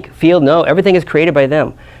we think, feel, know, everything is created by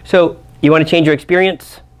them. So you want to change your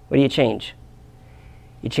experience? What do you change?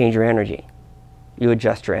 You change your energy. You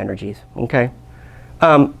adjust your energies, okay?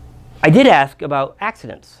 I did ask about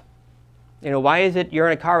accidents. You know, why is it you're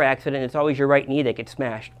in a car accident and it's always your right knee that gets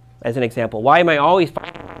smashed, as an example? Why am I always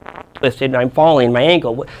twisted and I'm falling, my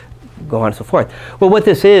ankle, go on and so forth? Well, what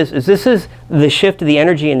this is this is the shift of the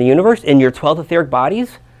energy in the universe, in your 12 etheric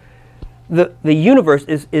bodies. The universe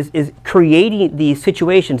is creating these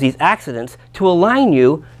situations, these accidents, to align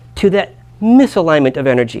you to that misalignment of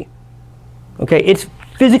energy. Okay, it's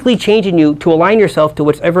physically changing you to align yourself to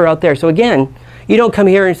whatever out there. So again, you don't come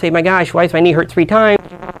here and say, my gosh, why does my knee hurt 3 times?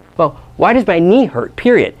 Well, why does my knee hurt,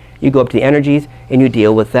 period? You go up to the energies and you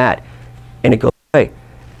deal with that. And it goes away.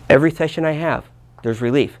 Every session I have, there's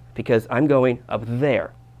relief, because I'm going up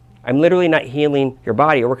there. I'm literally not healing your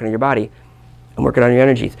body or working on your body. I'm working on your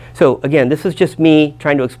energies. So again, this is just me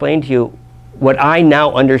trying to explain to you what I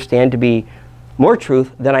now understand to be more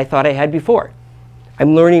truth than I thought I had before.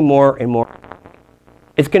 I'm learning more and more.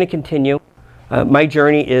 It's going to continue. My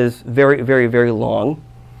journey is very, very, very long.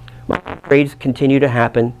 My upgrades continue to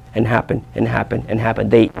happen and happen and happen and happen.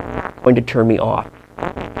 They are going to turn me off.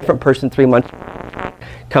 Different person 3 months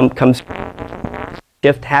comes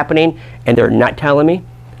shift happening and they're not telling me.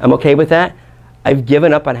 I'm okay with that. I've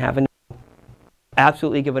given up on having,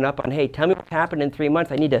 absolutely given up on, hey, tell me what's happened in 3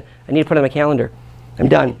 months. I need to put it on my calendar. I'm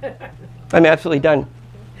done. I'm absolutely done.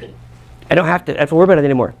 I don't have to worry about it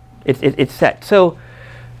anymore. It's set. So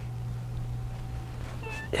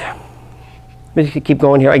let me keep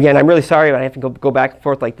going here. Again, I'm really sorry, but I have to go back and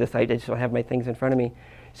forth like this. I just don't have my things in front of me.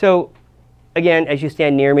 So again, as you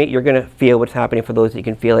stand near me, you're going to feel what's happening for those that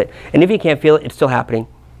can feel it. And if you can't feel it, it's still happening.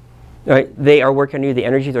 All right? They are working on you. The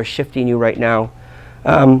energies are shifting you right now.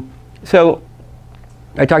 So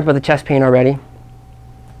I talked about the chest pain already.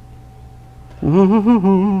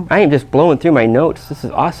 I am just blowing through my notes. This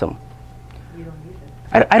is awesome. You don't need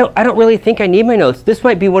it. I don't really think I need my notes. This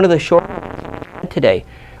might be one of the short today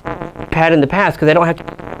I've had in the past because I don't have to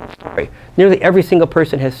story. Nearly every single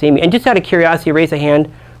person has seen me. And just out of curiosity, raise a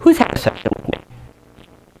hand. Who's had a session with me?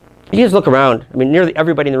 You just look around. I mean, nearly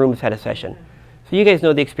everybody in the room has had a session. So you guys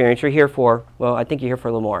know the experience. You're here for, well, I think you're here for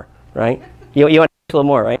a little more, right? You want a little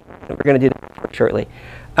more, right? We're going to do that shortly.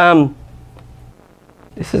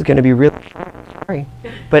 This is going to be really sorry,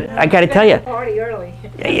 but I got to tell you. Party early.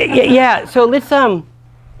 Yeah. So let's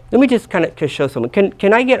let me just kind of show someone.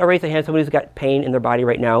 Can I get a raise of hand? Somebody who's got pain in their body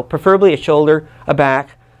right now, preferably a shoulder, a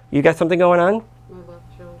back. You got something going on? My left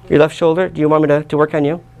shoulder. Your left shoulder. Do you want me to work on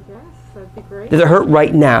you? Yes, that'd be great. Does it hurt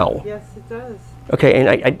right now? Yes, it does. Okay, and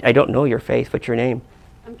I don't know your face. What's your name?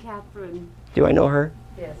 I'm Catherine. Do I know her?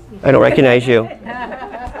 Yes. I don't recognize you.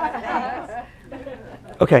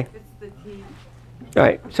 Okay. It's the T. All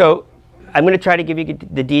right. So I'm going to try to give you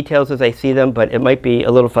the details as I see them, but it might be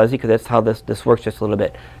a little fuzzy because that's how this works just a little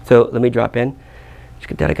bit. So let me drop in.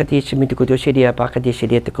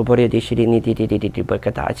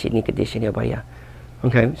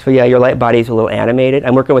 Okay, so yeah, your light body is a little animated.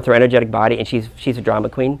 I'm working with her energetic body, and she's a drama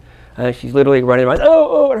queen. She's literally running around,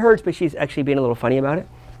 oh, it hurts, but she's actually being a little funny about it.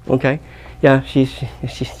 Okay, yeah, she's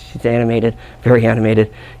animated, very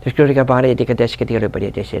animated. I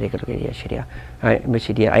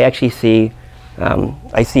actually see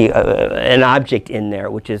an object in there,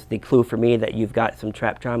 which is the clue for me that you've got some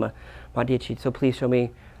trapped trauma. So please show me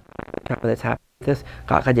the trauma that's happened with this.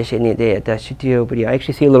 I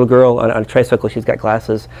actually see a little girl on a tricycle. She's got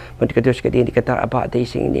glasses.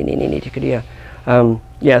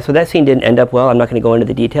 Yeah, so that scene didn't end up well. I'm not going to go into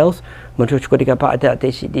the details. Bring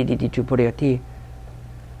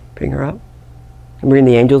her up. I'm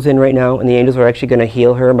bringing the angels in right now, and the angels are actually going to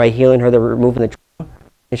heal her. By healing her, they're removing the trauma.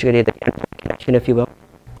 She's going to get the connection, if you will.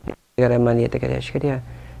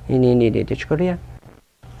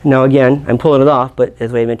 Now again, I'm pulling it off, but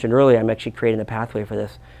as I mentioned earlier, I'm actually creating a pathway for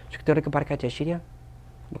this.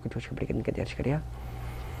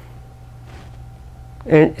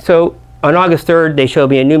 And so on August 3rd, they showed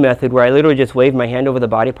me a new method where I literally just wave my hand over the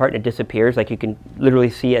body part and it disappears, like you can literally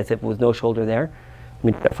see as if it was no shoulder there. Let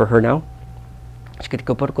me do that for her now. And a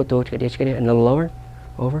little lower,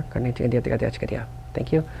 over.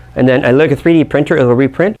 Thank you. And then I look at a 3D printer, it'll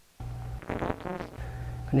reprint.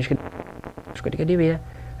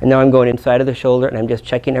 And now I'm going inside of the shoulder and I'm just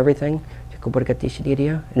checking everything.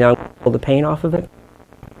 And now I'm pull the pain off of it.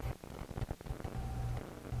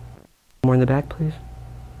 More in the back, please.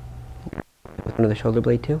 Under the shoulder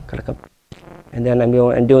blade too. And then I'm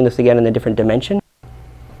doing this again in a different dimension.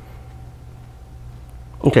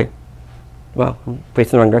 Okay. Well, I'm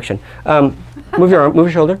facing the wrong direction. Move your arm. Move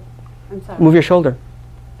your shoulder. I'm sorry. Move your shoulder.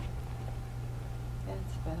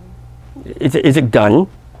 It's better. Is it done?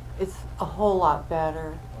 It's a whole lot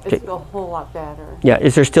better. Okay. It's a whole lot better. Yeah.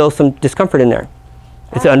 Is there still some discomfort in there?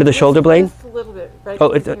 Is it under the shoulder blade? Just a little bit. Right.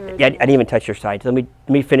 Oh, yeah, I didn't even touch your side. So let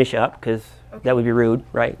me finish up because that would be rude,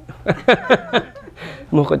 right?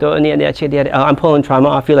 I'm pulling trauma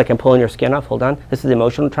off you like I'm pulling your skin off. Hold on. This is the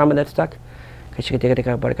emotional trauma that's stuck. All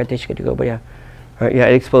right, yeah,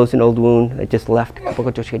 it exposed an old wound that just left.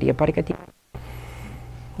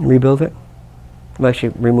 Rebuild it. Well, actually,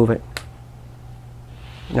 remove it.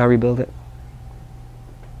 Now rebuild it.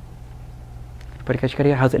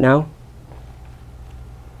 How's it now?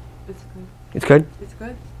 It's good. It's good? It's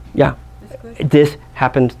good. Yeah. It's good. This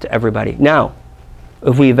happens to everybody. Now,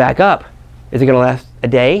 if we back up, is it going to last a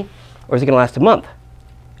day or is it going to last a month?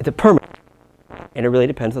 Is it permanent? And it really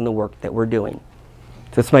depends on the work that we're doing.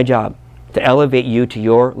 So it's my job to elevate you to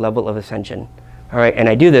your level of ascension. All right, and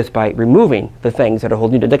I do this by removing the things that are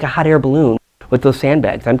holding you, like a hot air balloon with those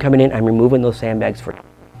sandbags. I'm coming in, I'm removing those sandbags for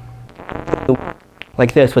you.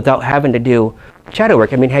 Like this, without having to do shadow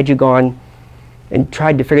work. I mean, had you gone and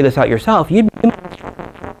tried to figure this out yourself, you'd be,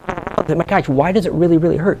 my gosh, why does it really,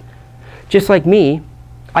 really hurt? Just like me,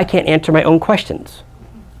 I can't answer my own questions.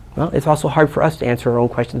 Well, it's also hard for us to answer our own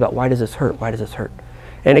questions about why does this hurt? Why does this hurt?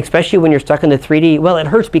 And especially when you're stuck in the 3D, well, it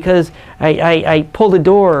hurts because I pulled a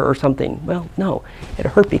door or something. Well, no, it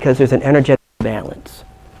hurt because there's an energetic balance.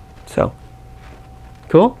 So,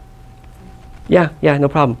 cool? Yeah, no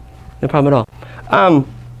problem. No problem at all. I'm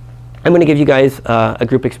going to give you guys a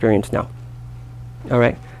group experience now. All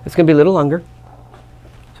right, it's going to be a little longer.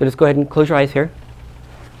 So just go ahead and close your eyes here.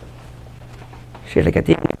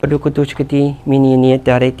 Shilakati padukutu shikati mini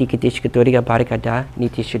niatare tikiti shikatoriga barikada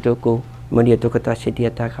niti shidoku munia dokata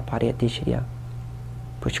shidiata kapariati shidia.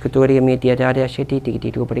 Pushkatoria mediadada shiti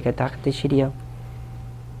tikiti dubarikatakati shidia.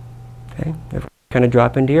 Okay, kind of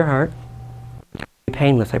drop into your heart.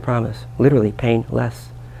 Painless, I promise. Literally painless.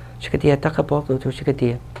 Shikatia takapoto to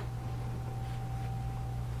shikatia.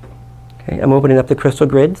 Okay, I'm opening up the crystal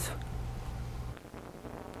grids.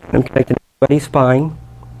 I'm connecting everybody's spine.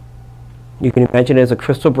 You can imagine it as a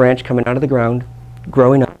crystal branch coming out of the ground,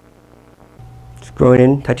 growing up. Just growing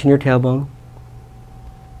in, touching your tailbone.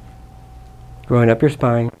 Growing up your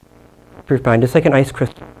spine. Just like an ice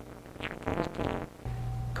crystal.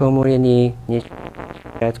 It's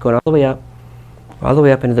going all the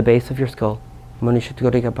way up into the base of your skull.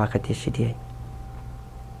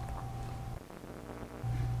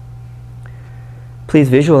 Please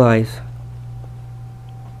visualize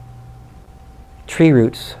tree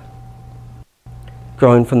roots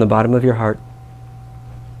growing from the bottom of your heart.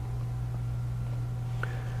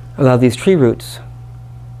 Allow these tree roots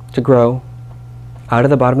to grow out of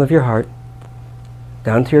the bottom of your heart,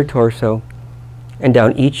 down to your torso, and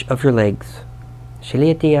down each of your legs.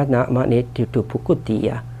 Continue to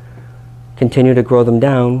grow them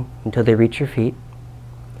down until they reach your feet.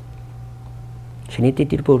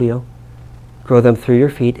 Grow them through your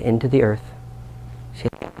feet into the earth.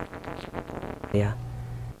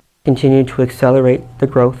 Continue to accelerate the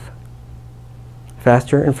growth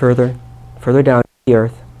faster and further down the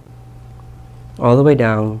earth, all the way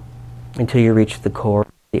down until you reach the core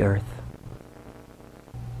of the earth.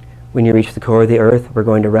 When you reach the core of the earth, we're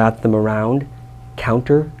going to wrap them around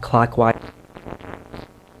counterclockwise.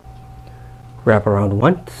 Wrap around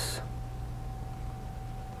once,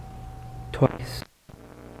 twice,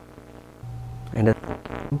 and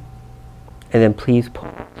then please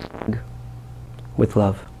pull with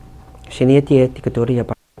love.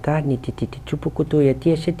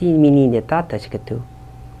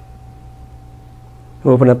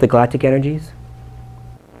 Open up the galactic energies.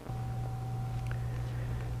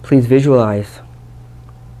 Please visualize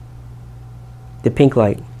the pink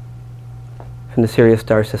light from the Sirius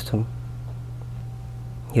star system.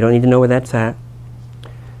 You don't need to know where that's at.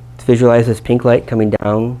 Just visualize this pink light coming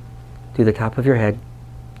down through the top of your head,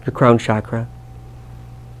 your crown chakra,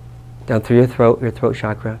 down through your throat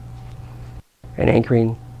chakra, and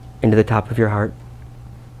anchoring into the top of your heart.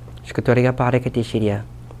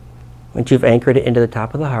 Once you've anchored it into the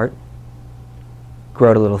top of the heart,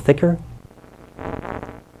 grow it a little thicker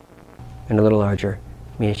and a little larger.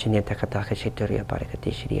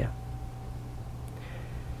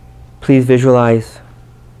 Please visualize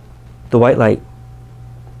the white light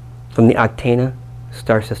from the Octana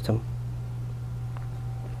star system.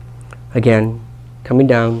 Again, coming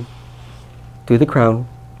down through the crown,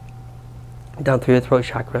 down through your throat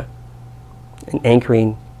chakra, and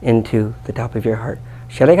anchoring into the top of your heart.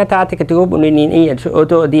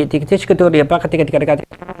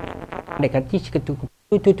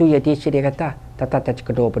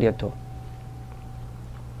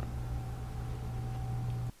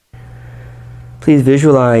 Please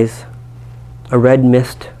visualize a red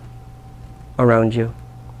mist around you.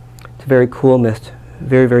 It's a very cool mist,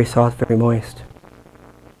 very, very soft, very moist.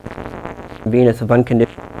 Venus of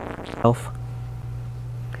unconditional self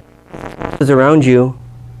is around you.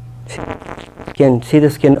 Again, see the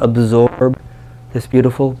skin absorb this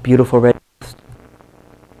beautiful, beautiful red mist.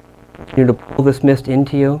 Continue to pull this mist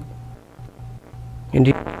into you.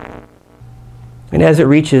 And as it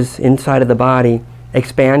reaches inside of the body,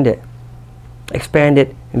 expand it. Expand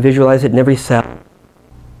it and visualize it in every cell,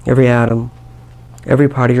 every atom, every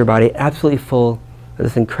part of your body, absolutely full of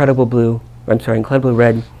this incredible incredible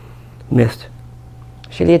red mist.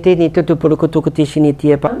 To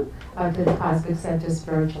the Cosmic Center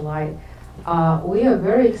Spiritual Light. We are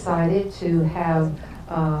very excited to have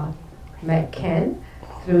met Ken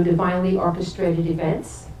through divinely orchestrated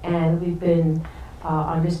events, and we've been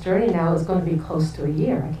on this journey now. It's going to be close to a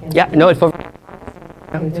year. I can't. Yeah, no, it's over.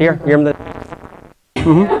 It's here. You're in the.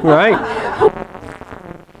 Right.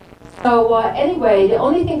 So anyway, the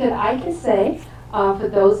only thing that I can say for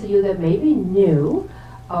those of you that may be new,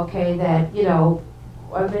 okay, that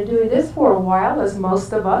I've been doing this for a while, as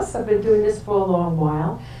most of us have been doing this for a long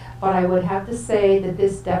while. But I would have to say that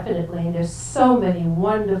this definitely, and there's so many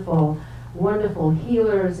wonderful, wonderful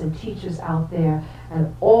healers and teachers out there,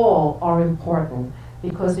 and all are important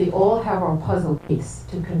because we all have our puzzle piece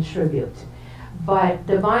to contribute. But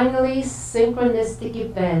divinely synchronistic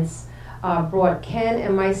events brought Ken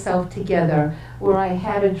and myself together where I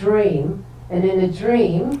had a dream, and in the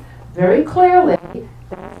dream, very clearly,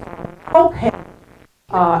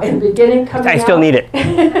 in the beginning coming I still out. need it.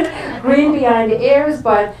 Green behind the ears,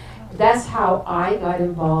 but that's how I got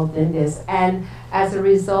involved in this. And as a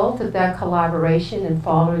result of that collaboration and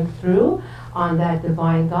following through on that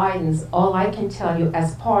divine guidance, all I can tell you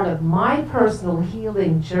as part of my personal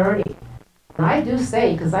healing journey, and I do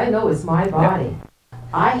say, because I know it's my body,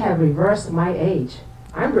 I have reversed my age.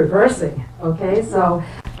 I'm reversing, okay? So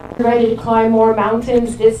I'm ready to climb more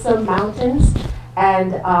mountains, did some mountains,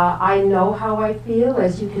 and I know how I feel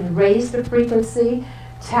as you can raise the frequency,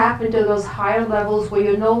 tap into those higher levels where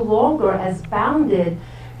you're no longer as bounded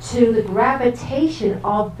to the gravitation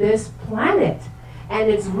of this planet and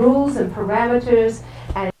its rules and parameters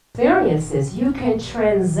and experiences. You can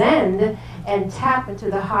transcend and tap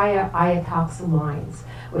into the higher Ayatoksa lines,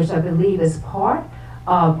 which I believe is part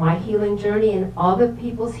of my healing journey and other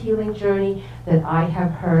people's healing journey that I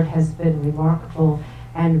have heard has been remarkable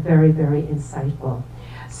and very, very insightful.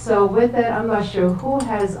 So with that, I'm not sure who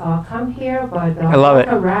has come here, but I love it.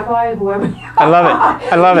 Rabbi, whoever. I love it.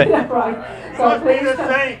 I love it. Right. So please.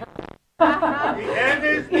 The end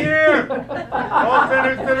is near. All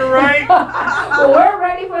centers to the right. Well, we're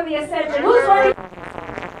ready for the ascension. Who's ready?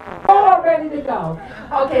 All ready to go.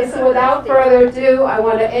 Okay, so without further ado, I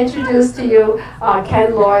want to introduce to you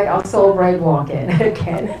Ken Lloyd, our Soul Brain Walk-In.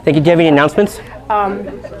 Ken. Thank you. Do you have any announcements? Do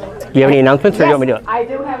you have any announcements, or do you want me to do it? I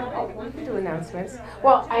do have. Oh, we can do announcements.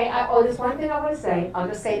 Well, there's one thing I want to say. I'll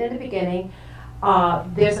just say it in the beginning.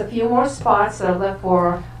 There's a few more spots that are left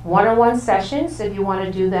for one-on-one sessions. If you want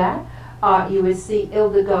to do that, you would see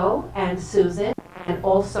Ildigo and Susan, and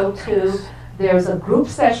also too, there's a group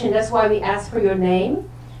session. That's why we ask for your name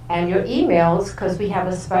and your emails, because we have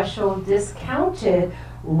a special discounted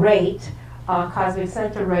rate, Cosmic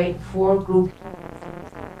Center rate for group.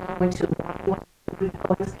 I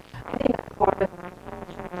think part of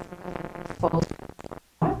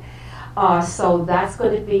so that's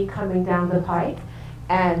going to be coming down the pike.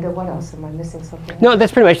 And what else? Am I missing something? No,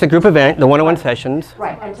 that's pretty much the group event, the one-on-one sessions.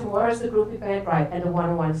 Right, and tomorrow's the group event, right, and the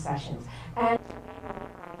one-on-one sessions. And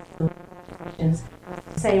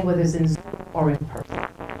same whether it's in Zoom or in person.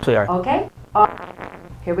 Actually are. Okay?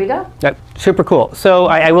 Here we go. Yep, super cool. So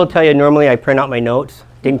I will tell you, normally I print out my notes.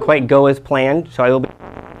 Didn't quite go as planned, so I will be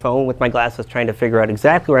on the phone with my glasses trying to figure out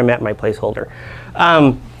exactly where I'm at in my placeholder.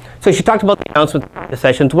 So she talked about the announcements, the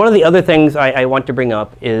sessions. One of the other things I want to bring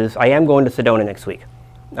up is I am going to Sedona next week.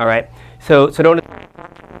 All right, so Sedona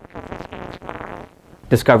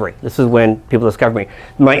discovery. This is when people discover me.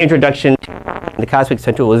 My introduction to the Cosmic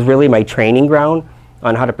Center was really my training ground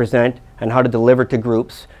on how to present and how to deliver to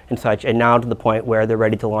groups and such, and now to the point where they're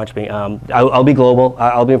ready to launch me. I'll be global.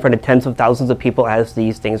 I'll be in front of tens of thousands of people as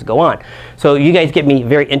these things go on. So you guys get me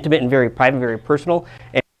very intimate and very private, very personal,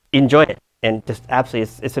 and enjoy it. And just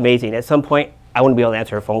absolutely, it's amazing. At some point, I wouldn't be able to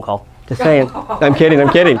answer a phone call. Just saying. I'm kidding.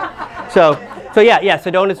 So yeah,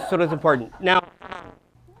 Sedona's important. Now,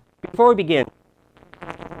 before we begin,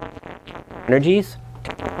 energies,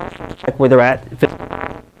 check where they're at.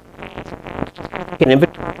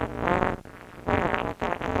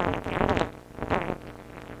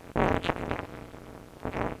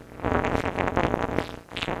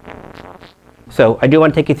 So I do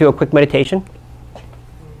want to take you through a quick meditation.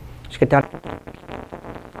 Just get down.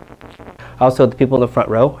 Also, the people in the front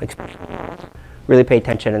row, really pay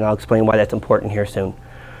attention, and I'll explain why that's important here soon.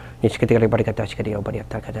 I'd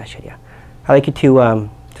like you to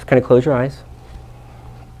just kind of close your eyes.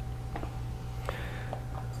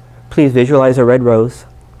 Please visualize a red rose.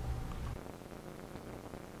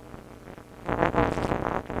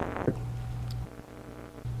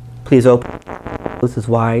 Please open this as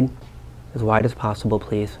wide as possible,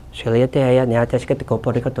 please.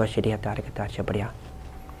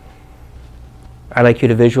 I'd like you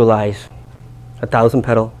to visualize a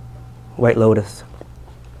 1,000-petal white lotus,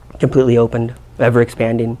 completely opened, ever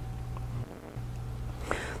expanding.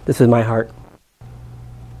 This is my heart.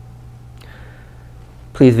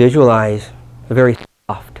 Please visualize a very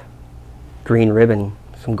soft green ribbon,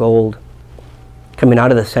 some gold, coming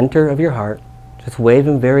out of the center of your heart, just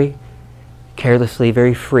waving very carelessly,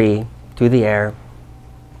 very free through the air,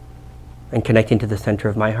 and connecting to the center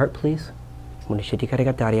of my heart, please. I'm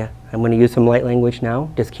going to use some light language now.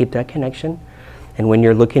 Just keep that connection. And when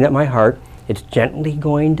you're looking at my heart, it's gently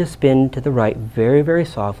going to spin to the right, very, very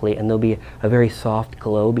softly, and there'll be a very soft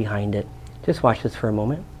glow behind it. Just watch this for a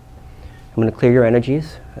moment. I'm going to clear your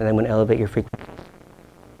energies, and I'm going to elevate your frequency.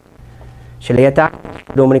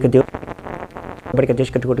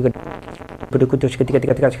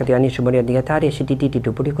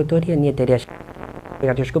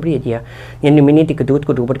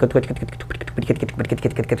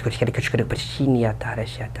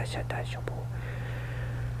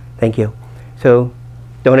 Thank you. So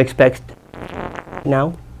don't expect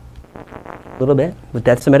now, a little bit, but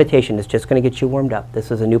that's the meditation. It's just going to get you warmed up.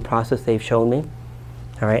 This is a new process they've shown me.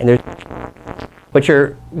 All right, and there's, what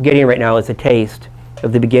you're getting right now is a taste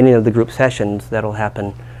of the beginning of the group sessions that'll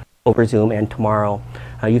happen over Zoom and tomorrow.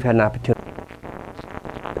 You've had an opportunity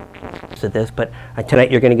to this, but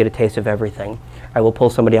tonight you're going to get a taste of everything. I will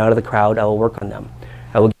pull somebody out of the crowd. I will work on them.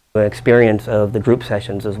 I will give you an experience of the group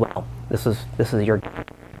sessions as well. This is your.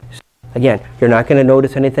 Again, you're not going to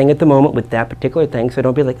notice anything at the moment with that particular thing, so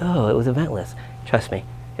don't be like, oh, it was eventless. Trust me,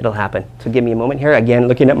 it'll happen. So give me a moment here. Again,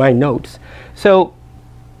 looking at my notes. So,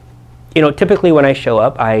 you know, typically when I show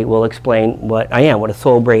up, I will explain what I am, what a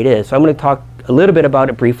soul braid is. So I'm going to talk a little bit about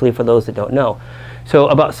it briefly for those that don't know. So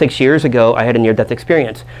about 6 years ago, I had a near-death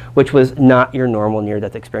experience, which was not your normal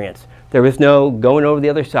near-death experience. There was no going over the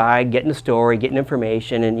other side, getting a story, getting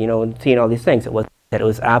information, and, you know, and seeing all these things. It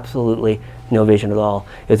was absolutely no vision at all.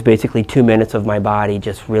 It was basically 2 minutes of my body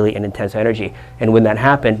just really in intense energy. And when that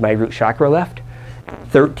happened, my root chakra left.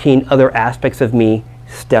 13 other aspects of me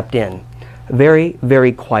stepped in, very,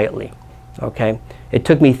 very quietly. Okay? It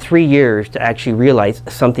took me 3 years to actually realize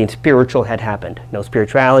something spiritual had happened. No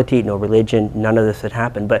spirituality, no religion, none of this had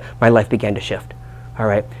happened, but my life began to shift. All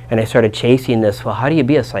right? And I started chasing this, well, how do you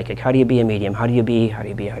be a psychic? How do you be a medium? How do you be?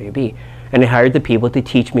 And I hired the people to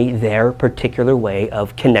teach me their particular way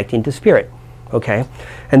of connecting to spirit. Okay?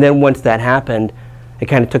 And then once that happened, it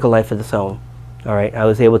kind of took a life of its own. All right, I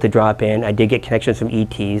was able to drop in. I did get connections from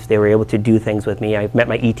ETs. They were able to do things with me. I've met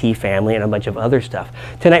my ET family and a bunch of other stuff.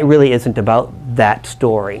 Tonight really isn't about that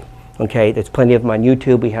story. Okay, there's plenty of them on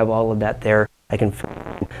YouTube. We have all of that there. I can,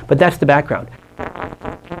 but that's the background.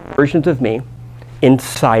 Versions of me,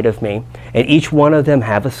 inside of me, and each one of them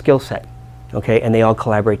have a skill set. Okay, and they all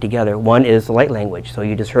collaborate together. One is light language, so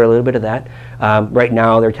you just heard a little bit of that. Right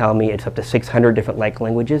now they're telling me it's up to 600 different light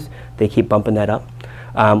languages. They keep bumping that up.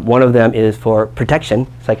 One of them is for protection,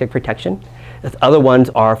 psychic protection. The other ones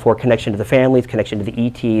are for connection to the families, connection to the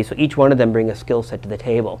ETs. So each one of them bring a skill set to the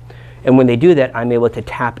table. And when they do that, I'm able to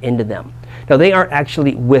tap into them. Now they aren't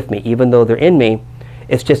actually with me, even though they're in me.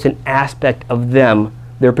 It's just an aspect of them,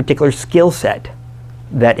 their particular skill set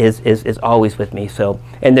that is always with me. So,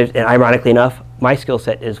 and ironically enough, my skill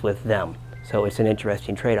set is with them. So it's an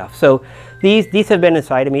interesting trade-off. So these have been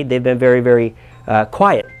inside of me. They've been very, very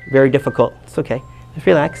quiet, very difficult. It's okay. Just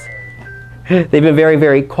relax. They've been very,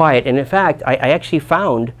 very quiet. And in fact, I actually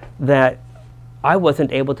found that I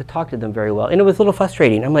wasn't able to talk to them very well. And it was a little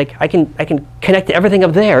frustrating. I'm like, I can connect to everything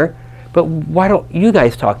up there, but why don't you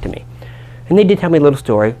guys talk to me? And they did tell me a little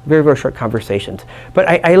story, very, very short conversations. But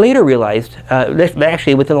I later realized,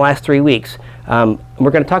 actually within the last 3 weeks,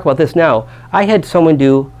 we're going to talk about this now, I had someone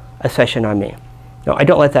do a session on me. Now, I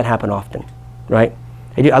don't let that happen often, right?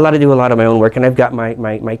 I do a lot of my own work, and I've got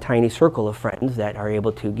my tiny circle of friends that are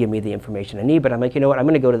able to give me the information I need, but I'm like, you know what, I'm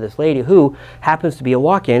going to go to this lady who happens to be a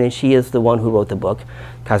walk-in, and she is the one who wrote the book,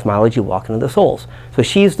 Cosmology, Walk-in of the Souls. So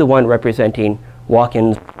she's the one representing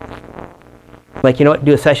walk-ins. I'm like, you know what,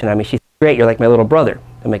 do a session on me. She's great, you're like my little brother.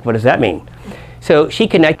 I'm like, what does that mean? So she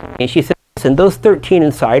connected me, and she said, listen, those 13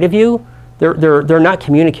 inside of you, they're not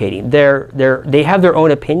communicating. They have their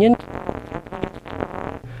own opinion,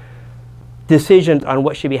 decisions on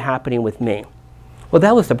what should be happening with me. Well,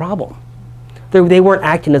 that was the problem. They weren't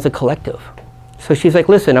acting as a collective. So she's like,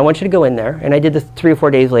 listen, I want you to go in there. And I did this 3 or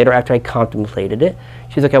 4 days later after I contemplated it.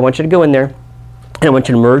 She's like, I want you to go in there, and I want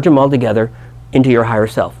you to merge them all together into your higher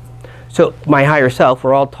self. So my higher self,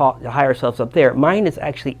 we're all taught the higher self's up there. Mine is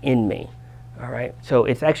actually in me. All right? So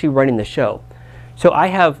it's actually running the show. So I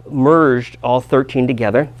have merged all 13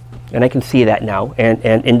 together, and I can see that now, and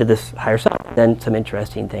into this higher self. Then some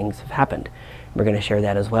interesting things have happened. We're going to share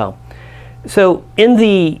that as well. So in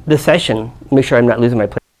the session, make sure I'm not losing my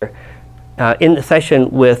place here. In the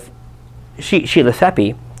session with Sheila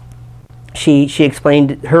Seppi, she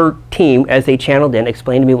explained, her team, as they channeled in,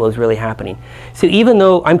 explained to me what was really happening. So even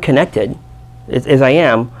though I'm connected, as I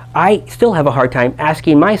am, I still have a hard time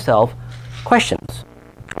asking myself questions.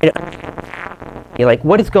 You're like,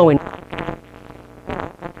 what is going on?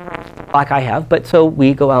 Like I have, but so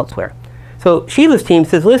we go elsewhere. So Sheila's team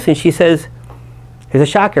says, listen, she says, here's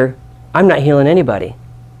a shocker, I'm not healing anybody.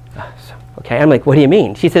 Okay, I'm like, what do you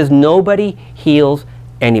mean? She says, nobody heals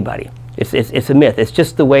anybody. It's a myth. It's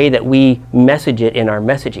just the way that we message it in our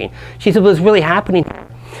messaging. She said, what's really happening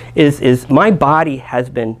is my body has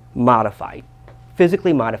been modified,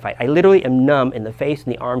 physically modified. I literally am numb in the face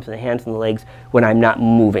and the arms and the hands and the legs when I'm not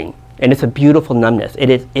moving. And it's a beautiful numbness. It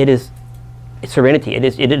is serenity. It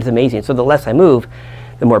is amazing. So the less I move,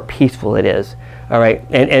 the more peaceful it is. All right,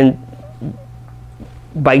 and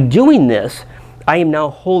by doing this, I am now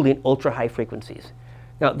holding ultra high frequencies.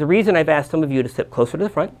 Now, the reason I've asked some of you to sit closer to the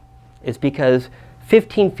front is because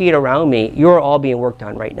 15 feet around me, you're all being worked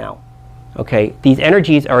on right now. Okay, these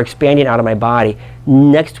energies are expanding out of my body.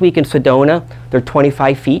 Next week in Sedona, they're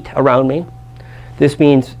 25 feet around me. This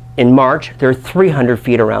means in March, they're 300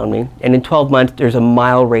 feet around me. And in 12 months, there's a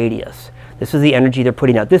mile radius. This is the energy they're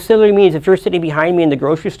putting out. This literally means if you're sitting behind me in the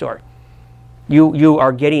grocery store, you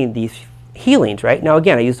are getting these healings, right? Now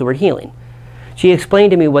again, I use the word healing. She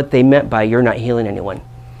explained to me what they meant by you're not healing anyone.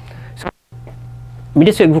 So, I mean,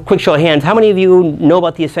 just a quick show of hands. How many of you know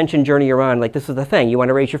about the ascension journey you're on? Like, this is the thing. You want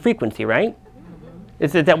to raise your frequency, right?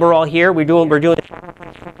 Is it that we're all here? We're doing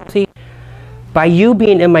See, by you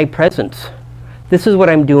being in my presence, this is what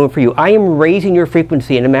I'm doing for you. I am raising your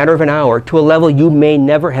frequency in a matter of an hour to a level you may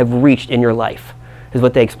never have reached in your life, is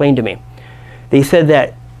what they explained to me. They said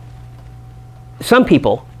that some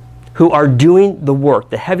people who are doing the work,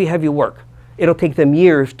 the heavy, heavy work, it'll take them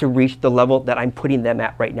years to reach the level that I'm putting them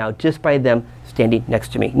at right now, just by them standing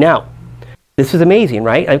next to me. Now, this is amazing,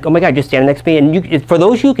 right? Like, oh my God, just standing next to me. And for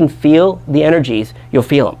those who can feel the energies, you'll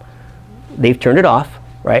feel them. They've turned it off,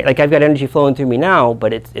 right? Like I've got energy flowing through me now,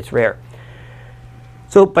 but it's rare.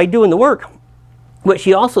 So by doing the work, what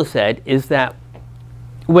she also said is that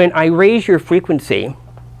when I raise your frequency,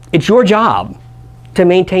 it's your job to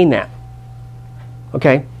maintain that.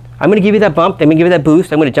 Okay? I'm going to give you that bump, I'm going to give you that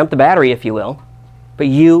boost, I'm going to jump the battery, if you will. But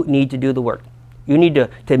you need to do the work. You need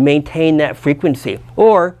to maintain that frequency.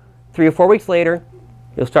 Or 3 or 4 weeks later,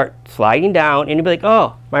 you'll start sliding down and you'll be like,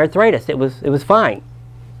 oh, my arthritis, it was fine.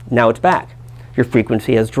 Now it's back. Your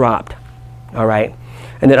frequency has dropped. All right?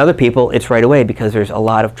 And then other people, it's right away because there's a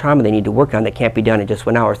lot of trauma they need to work on that can't be done in just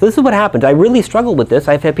 1 hour. So this is what happens. I really struggle with this.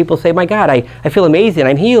 I've had people say, my God, I feel amazing,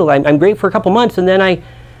 I'm healed, I'm great for a couple months, and then I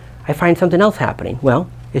find something else happening. Well,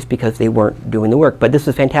 it's because they weren't doing the work. But this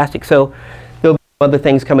is fantastic. So there'll be other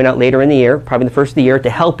things coming out later in the year, probably the first of the year, to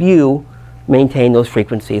help you maintain those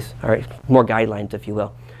frequencies. All right, more guidelines, if you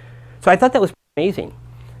will. So I thought that was amazing.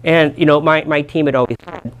 And you know, my team had always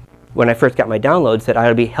said, when I first got my downloads, that I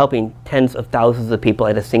would be helping tens of thousands of people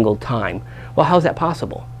at a single time. Well, how is that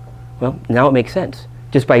possible? Well, now it makes sense.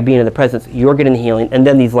 Just by being in the presence, you're getting the healing, and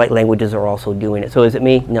then these light languages are also doing it. So is it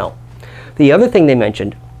me? No. The other thing they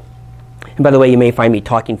mentioned, and by the way, you may find me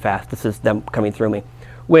talking fast. This is them coming through me.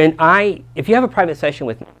 If you have a private session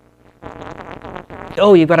with me,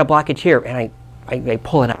 oh, you've got a blockage here, and I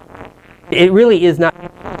pull it up. It really is not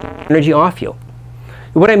energy off you.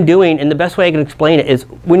 What I'm doing, and the best way I can explain it, is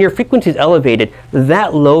when your frequency is elevated,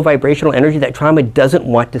 that low vibrational energy, that trauma, doesn't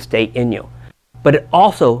want to stay in you. But it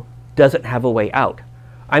also doesn't have a way out.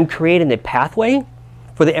 I'm creating a pathway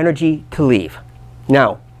for the energy to leave.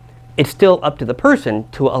 Now, it's still up to the person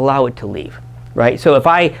to allow it to leave, right? So if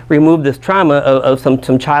I remove this trauma of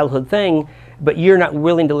some childhood thing, but you're not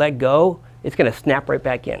willing to let go, it's going to snap right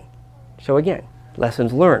back in. So again,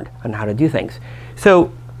 lessons learned on how to do things.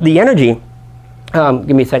 So the energy, give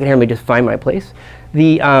me a second here, let me just find my place.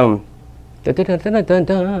 So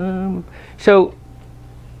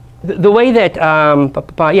the way that,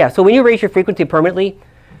 so when you raise your frequency permanently,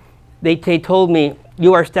 they told me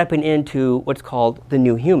you are stepping into what's called the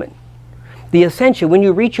new human. The ascension, when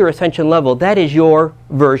you reach your ascension level, that is your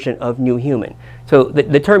version of new human. So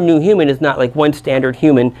the term new human is not like one standard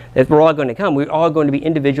human that we're all going to come. We're all going to be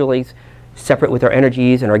individuals separate with our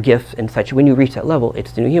energies and our gifts and such. When you reach that level,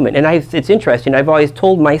 it's the new human. And it's interesting, I've always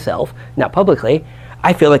told myself, not publicly,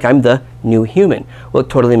 I feel like I'm the new human. Well, it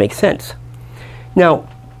totally makes sense. Now,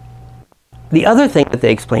 the other thing that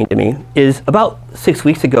they explained to me is about 6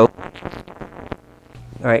 weeks ago,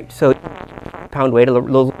 all right, so pound weight, a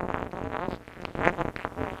little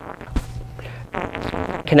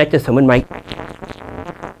connect to someone,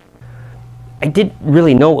 I didn't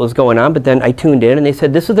really know what was going on, but then I tuned in and they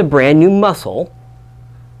said, this is a brand new muscle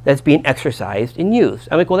that's being exercised and used.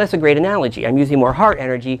 I'm like, well, that's a great analogy. I'm using more heart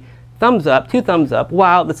energy, thumbs up, 2 thumbs up,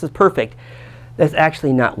 wow, this is perfect. That's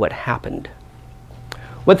actually not what happened.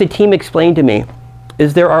 What the team explained to me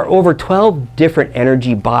is there are over 12 different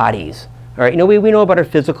energy bodies. All right, you know, we know about our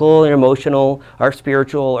physical and emotional, our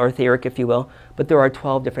spiritual, our etheric, if you will, but there are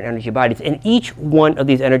 12 different energy bodies. And each one of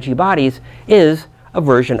these energy bodies is a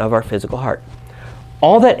version of our physical heart.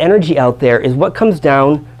 All that energy out there is what comes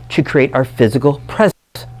down to create our physical presence.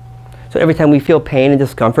 So every time we feel pain and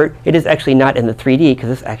discomfort, it is actually not in the 3D, because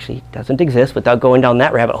this actually doesn't exist without going down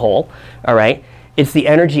that rabbit hole. All right, it's the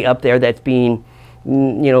energy up there that's being,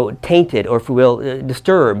 you know, tainted, or if we will,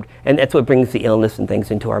 disturbed, and that's what brings the illness and things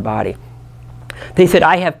into our body. They said,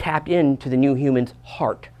 I have tapped into the new human's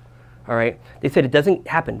heart. All right, they said it doesn't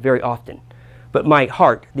happen very often, but my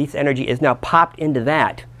heart, this energy, is now popped into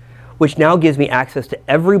that. which now gives me access to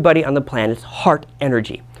everybody on the planet's heart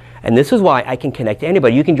energy. And this is why I can connect to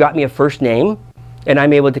anybody. You can drop me a first name, and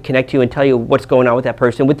I'm able to connect you and tell you what's going on with that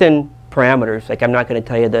person within parameters. Like, I'm not going to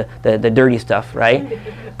tell you the dirty stuff, right?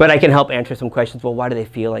 But I can help answer some questions. Well, why do they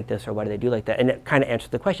feel like this, or why do they do like that? And it kind of answers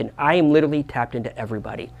the question. I am literally tapped into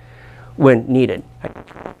everybody when needed.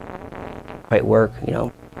 Right, work, you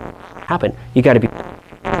know, happen. You got to be.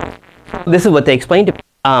 This is what they explained to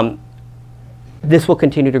me. This will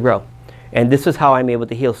continue to grow. And this is how I'm able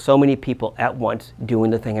to heal so many people at once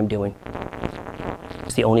doing the thing I'm doing.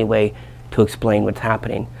 It's the only way to explain what's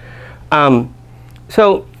happening.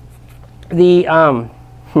 So the,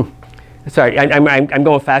 sorry, I'm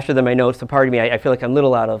going faster than my notes, so pardon me, I feel like I'm a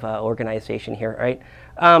little out of organization here, right?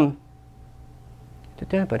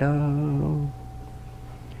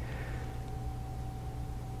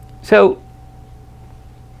 So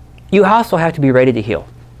you also have to be ready to heal.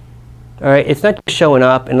 All right, it's not just showing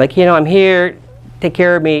up and like, you know, I'm here, take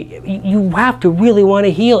care of me. You have to really want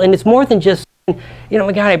to heal, and it's more than just, you know,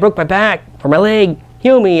 my God, I broke my back or my leg,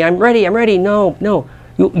 heal me, I'm ready. No.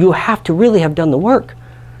 You have to really have done the work,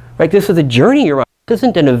 right? This is a journey you're on. This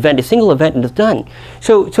isn't an event, a single event and it's done.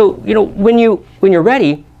 So you know, when you're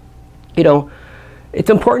ready, you know,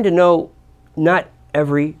 it's important to know not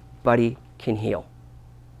everybody can heal,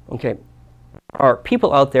 okay? There are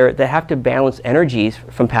people out there that have to balance energies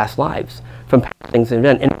from past lives, from past things and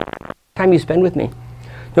events. And the time you spend with me,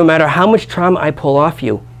 no matter how much trauma I pull off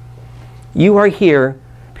you, you are here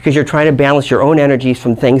because you're trying to balance your own energies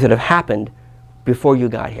from things that have happened before you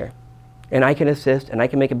got here. And I can assist and I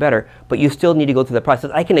can make it better, but you still need to go through the process.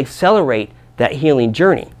 I can accelerate that healing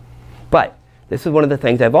journey. But this is one of the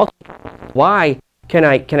things I've also, why can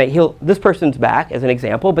I heal this person's back as an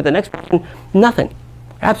example, but the next person, nothing.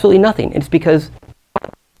 Absolutely nothing. It's because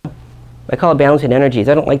I call it balancing energies.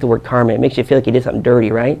 I don't like the word karma. It makes you feel like you did something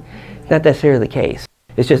dirty, right? It's not necessarily the case.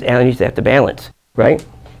 It's just energies that have to balance, right?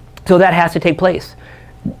 So that has to take place.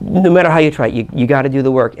 No matter how you try it, you got to do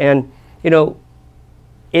the work. And, you know,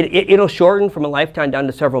 it'll shorten from a lifetime down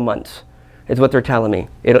to several months, is what they're telling me.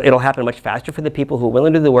 It'll happen much faster for the people who are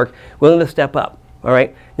willing to do the work, willing to step up, all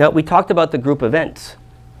right? Now, we talked about the group events,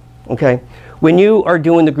 okay? When you are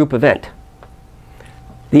doing the group event,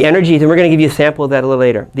 the energies, and we're going to give you a sample of that a little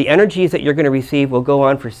later, the energies that you're going to receive will go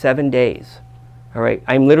on for 7 days. All right?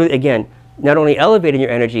 I'm literally, again, not only elevating your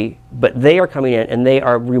energy, but they are coming in and they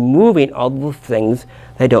are removing all the things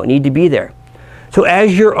that don't need to be there. So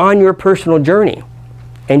as you're on your personal journey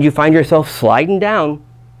and you find yourself sliding down,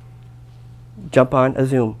 jump on a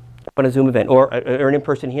Zoom event or an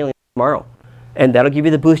in-person healing tomorrow. And that'll give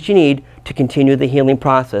you the boost you need to continue the healing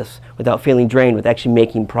process without feeling drained, with actually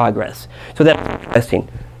making progress. So that's interesting.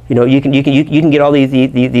 You know, you can get all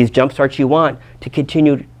these jump starts you want to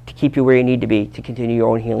continue to keep you where you need to be to continue your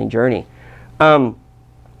own healing journey.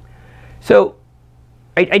 So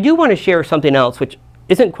I do want to share something else, which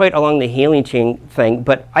isn't quite along the healing chain thing,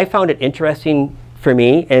 but I found it interesting for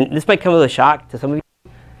me, and this might come as a shock to some of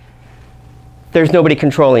you. There's nobody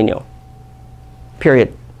controlling you.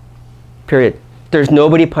 Period. There's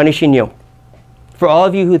nobody punishing you. For all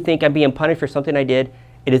of you who think I'm being punished for something I did,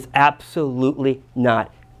 it is absolutely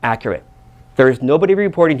not accurate. There is nobody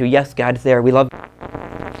reporting to, yes, God's there, we love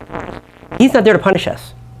God. He's not there to punish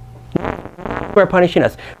us. We're punishing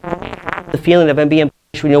us. The feeling of I'm being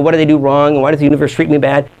punished, you know, what do they do wrong, and why does the universe treat me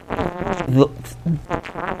bad? The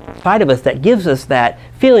side of us that gives us that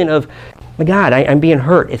feeling of, my God, I'm being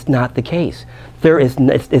hurt. It's not the case.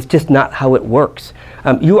 It's just not how it works.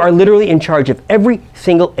 You are literally in charge of every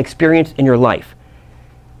single experience in your life.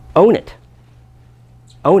 Own it.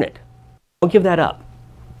 Own it. Don't give that up.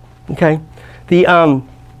 Okay?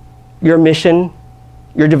 Your mission,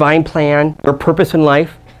 your divine plan, your purpose in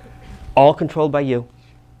life, all controlled by you.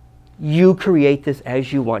 You create this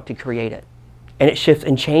as you want to create it. And it shifts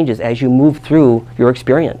and changes as you move through your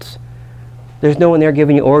experience. There's no one there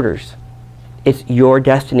giving you orders. It's your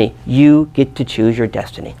destiny. You get to choose your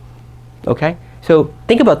destiny. Okay? So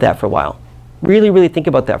think about that for a while. Really, really think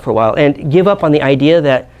about that for a while. And give up on the idea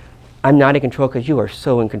that I'm not in control, because you are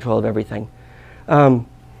so in control of everything. You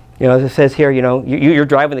know, as it says here, you know, you're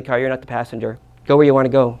driving the car, you're not the passenger. Go where you want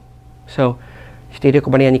to go. So I've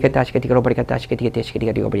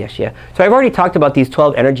already talked about these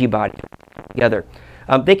 12 energy bodies together.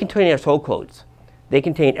 They contain our soul codes. They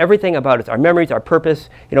contain everything about us, our memories, our purpose.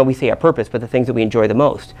 You know, we say our purpose, but the things that we enjoy the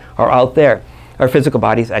most are out there. Our physical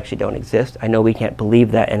bodies actually don't exist. I know we can't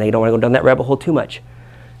believe that, and I don't want to go down that rabbit hole too much.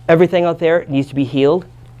 Everything out there needs to be healed,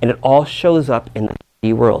 and it all shows up in the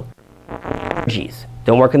 3D world. Energies.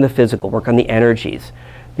 Don't work on the physical, work on the energies.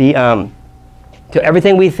 So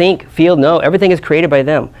everything we think, feel, know, everything is created by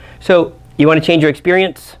them. So you want to change your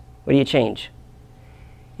experience? What do you change?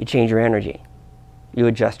 You change your energy. You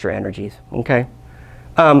adjust your energies, okay?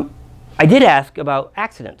 I did ask about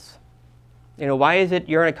accidents. You know, why is it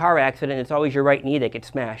you're in a car accident and it's always your right knee that gets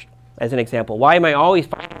smashed, as an example? Why am I always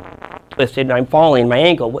twisted and I'm falling, my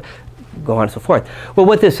ankle, go on and so forth? Well,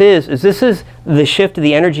 what this is this is the shift of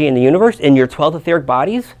the energy in the universe, in your 12 etheric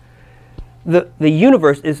bodies. The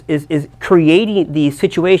universe is creating these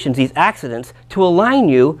situations, these accidents, to align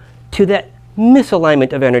you to that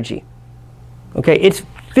misalignment of energy. Okay, it's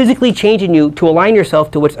physically changing you to align yourself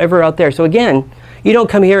to what's ever out there. So again, you don't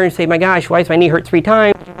come here and say, my gosh, why does my knee hurt 3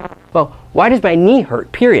 times? Well, why does my knee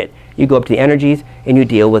hurt, period? You go up to the energies and you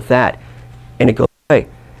deal with that. And it goes away.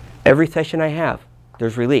 Every session I have,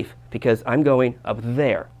 there's relief because I'm going up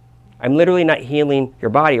there. I'm literally not healing your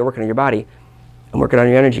body or working on your body. I'm working on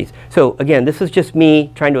your energies. So again, this is just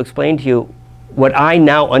me trying to explain to you what I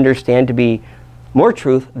now understand to be more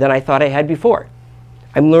truth than I thought I had before.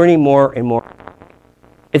 I'm learning more and more.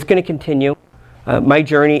 It's going to continue. My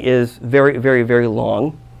journey is very, very, very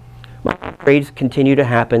long. My upgrades continue to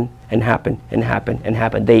happen and happen and happen and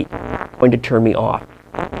happen. They are going to turn me off.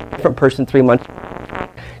 Different person 3 months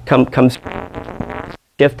comes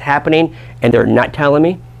shift happening and they're not telling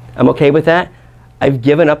me. I'm okay with that. I've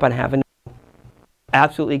given up on having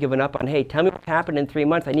absolutely given up on, hey, tell me what's happened in 3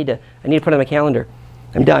 months. I need to put it on my calendar.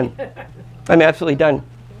 I'm done. I'm absolutely done.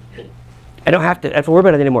 I don't have to worry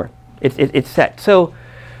about it anymore. It's set. So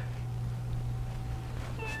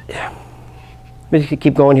let me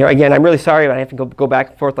keep going here. Again, I'm really sorry but I have to go back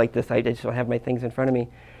and forth like this. I just don't have my things in front of me.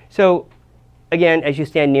 So again, as you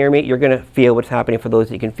stand near me, you're going to feel what's happening for those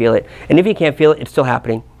that you can feel it. And if you can't feel it, it's still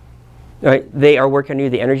happening. All right? They are working on you.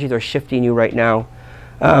 The energies are shifting you right now.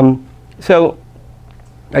 So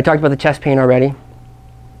I talked about the chest pain already.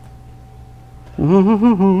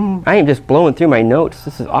 I am just blowing through my notes.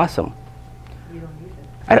 This is awesome.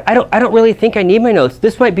 I don't really think I need my notes.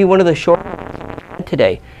 This might be one of the short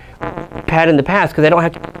today I've had in the past because I don't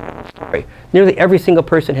have to story. Nearly every single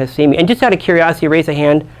person has seen me. And just out of curiosity, raise a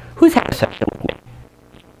hand. Who's had a session with me?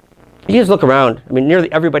 You just look around. I mean,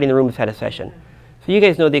 nearly everybody in the room has had a session. So you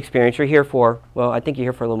guys know the experience. You're here for, well, I think you're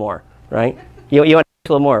here for a little more, right? You want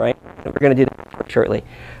a little more, right? We're going to do that shortly.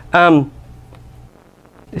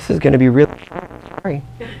 This is going to be really sorry,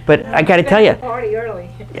 but I got to tell you. Party early.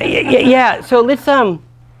 Yeah. So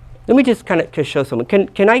let me just kind of show someone.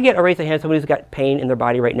 Can I get a raise of hand? Someone who's got pain in their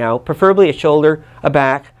body right now, preferably a shoulder, a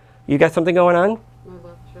back. You got something going on? My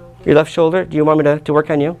left shoulder. Your left shoulder. Do you want me to work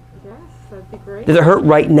on you? Yes, that'd be great. Does it hurt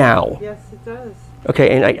right now? Yes, it does.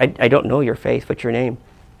 Okay, and I don't know your face. What's your name?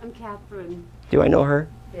 I'm Catherine. Do I know her?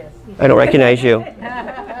 Yes. I don't recognize you.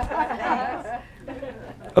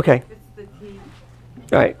 Okay. It's the T.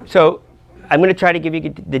 All right. So I'm going to try to give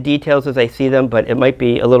you the details as I see them, but it might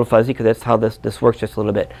be a little fuzzy because that's how this works just a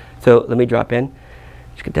little bit. So let me drop in.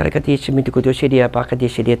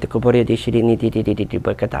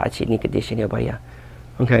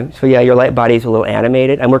 Okay, so yeah, your light body is a little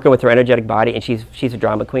animated. I'm working with her energetic body, and she's a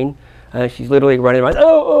drama queen. She's literally running around,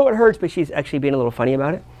 oh, it hurts, but she's actually being a little funny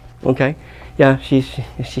about it. Okay, yeah, she's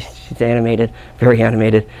animated, very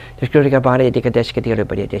animated. I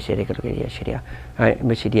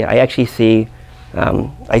actually see,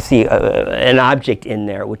 I see an object in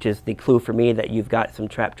there, which is the clue for me that you've got some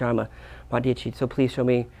trapped trauma. So please show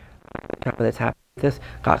me the trauma that's happened. This.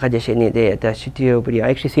 I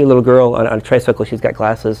actually see a little girl on a tricycle. She's got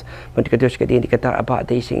glasses.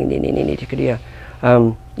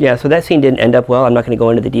 Yeah, so that scene didn't end up well. I'm not going to go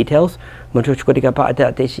into the details. Bring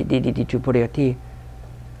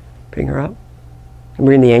her up. I'm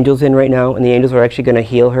bringing the angels in right now, and the angels are actually going to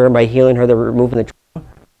heal her. By healing her, they're removing the trauma.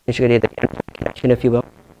 She's going to get the connection, if you will.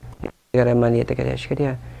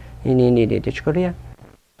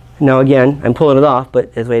 Now again, I'm pulling it off,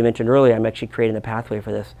 but as I mentioned earlier, I'm actually creating a pathway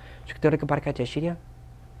for this.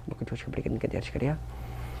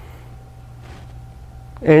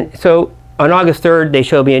 And so on August 3rd, they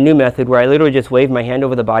showed me a new method where I literally just wave my hand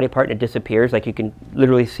over the body part and it disappears, like you can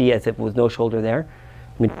literally see as if there was no shoulder there.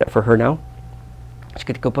 Let me do that for her now. And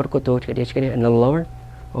a little lower,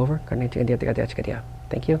 over.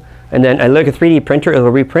 Thank you. And then I look at a 3D printer, it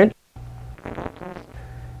will reprint.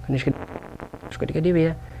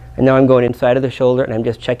 And now I'm going inside of the shoulder and I'm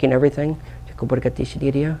just checking everything. And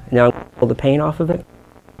now I'm going to pull the pain off of it.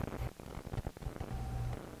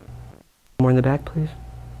 More in the back, please.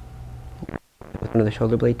 Under the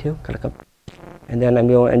shoulder blade too. And then I'm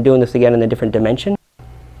doing this again in a different dimension.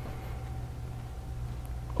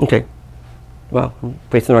 Okay. Well, I'm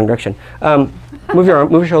facing the wrong direction. Move your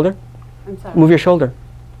arm, move your shoulder. I'm sorry. Move your shoulder.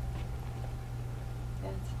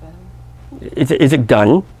 better. Is it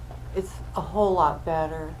done? It's a whole lot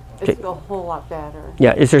better. It's a whole lot better.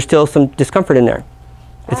 Yeah, is there still some discomfort in there?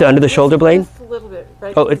 Is it under the shoulder blade? Just a little bit.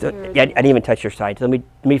 Right Oh, it's here. yeah, I didn't even touch your side. So let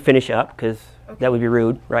me finish up, because that would be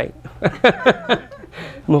rude, right?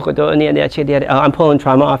 I'm pulling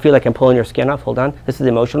trauma off you like I'm pulling your skin off. Hold on. This is the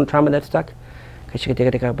emotional trauma that's stuck.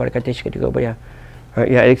 Yeah. All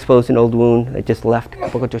right, yeah, it exposed an old wound that just left.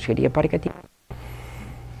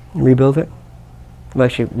 Rebuild it. Well,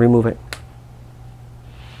 actually, remove it.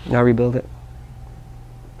 Now rebuild it.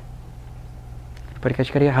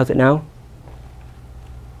 How's it now?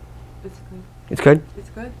 It's good. It's good? It's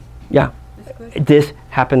good. Yeah. It's good. This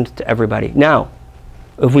happens to everybody. Now,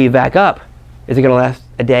 if we back up, is it going to last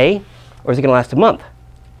a day or is it going to last a month?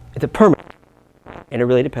 It's a permanent. And it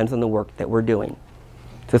really depends on the work that we're doing.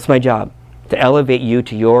 So it's my job to elevate you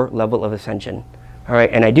to your level of ascension. All right,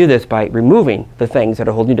 and I do this by removing the things that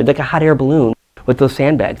are holding you, like a hot air balloon with those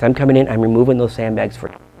sandbags. I'm coming in, I'm removing those sandbags for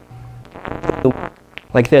you.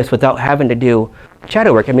 Like this, without having to do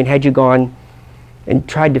shadow work. I mean, had you gone and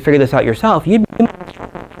tried to figure this out yourself, you'd be,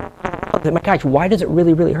 my gosh, why does it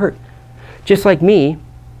really, really hurt? Just like me,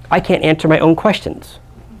 I can't answer my own questions.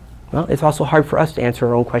 Well, it's also hard for us to answer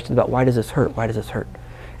our own questions about why does this hurt? Why does this hurt?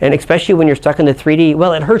 And especially when you're stuck in the 3D,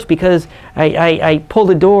 well, it hurts because I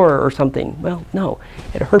pulled a door or something. Well, no,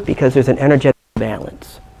 it hurt because there's an energetic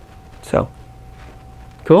balance. So,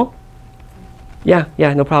 cool? Yeah,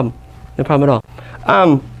 no problem. No problem at all.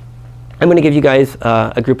 I'm going to give you guys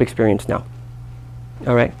a group experience now.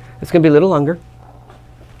 All right, it's going to be a little longer.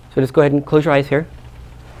 So just go ahead and close your eyes here.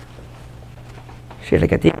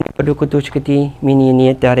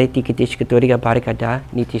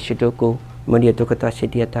 Maria Dokata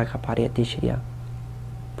Shidia Taka Paria Tishidia.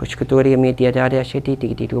 Pushkatoria Media Dada Shiti,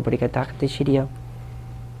 Tikiti Barika Taka Tishidia.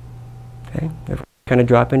 Okay, kind of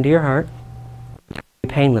drop into your heart.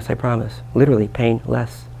 Painless, I promise. Literally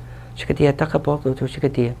painless. Shikatia Taka Poto to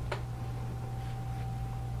Shikatia.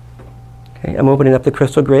 Okay, I'm opening up the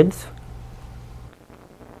crystal grids.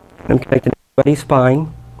 I'm connecting everybody's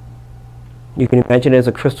spine. You can imagine it as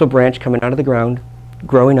a crystal branch coming out of the ground,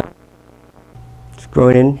 growing up.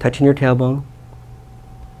 Growing in, touching your tailbone.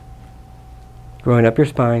 Growing up your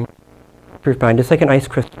spine. Just like an ice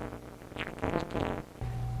crystal.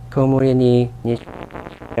 It's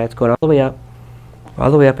going all the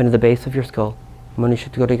way up into the base of your skull.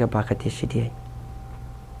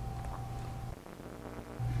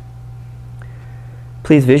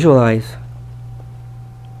 Please visualize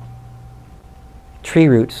tree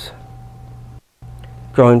roots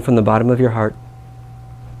growing from the bottom of your heart.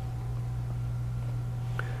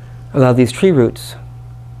 Allow these tree roots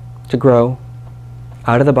to grow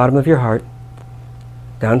out of the bottom of your heart,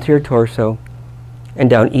 down to your torso, and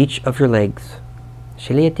down each of your legs.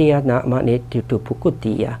 Continue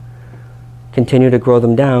to grow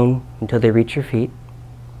them down until they reach your feet.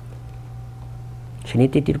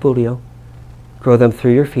 Grow them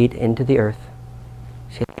through your feet into the earth.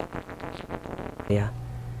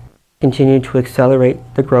 Continue to accelerate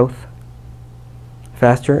the growth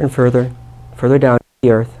faster and further down to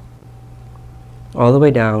the earth, all the way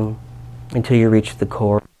down until you reach the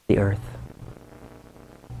core of the earth.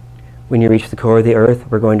 When you reach the core of the earth,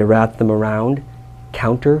 we're going to wrap them around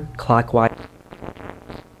counterclockwise.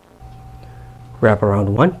 Wrap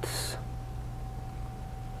around once,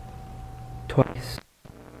 twice,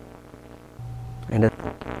 and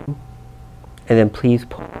then please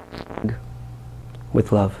pull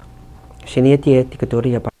with love.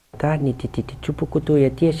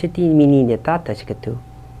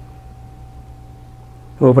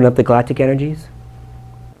 Open up the galactic energies.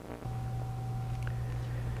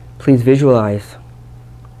 Please visualize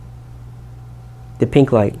the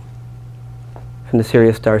pink light from the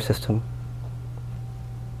Sirius star system.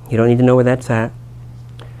 You don't need to know where that's at.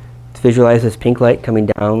 Just visualize this pink light coming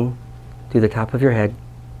down through the top of your head,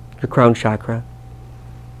 your crown chakra,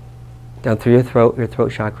 down through your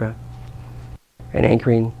throat chakra, and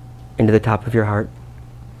anchoring into the top of your heart.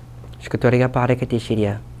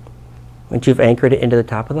 Once you've anchored it into the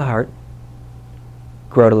top of the heart,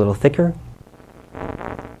 grow it a little thicker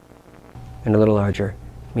and a little larger.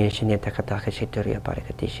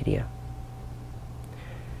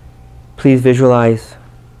 Please visualize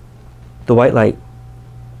the white light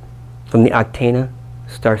from the Octana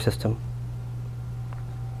star system.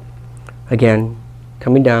 Again,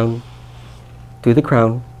 coming down through the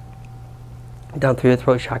crown, down through your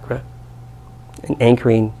throat chakra, and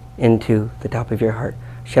anchoring into the top of your heart.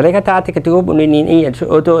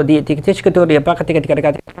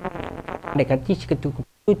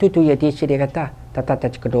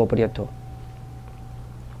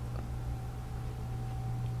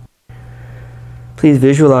 Please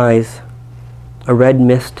visualize a red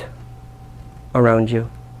mist around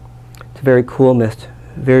you. It's a very cool mist,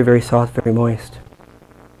 very, very soft, very moist.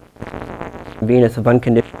 Venus of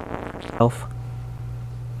unconditional self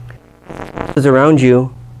is around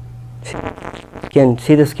you. Again,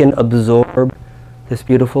 see the skin absorb this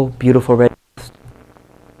beautiful, beautiful red mist.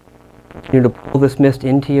 You need to pull this mist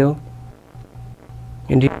into you.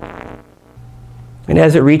 And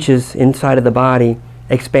as it reaches inside of the body,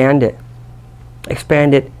 expand it.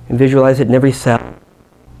 Expand it and visualize it in every cell,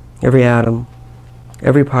 every atom,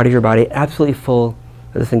 every part of your body, absolutely full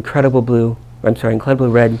of this incredible incredible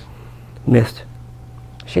red mist.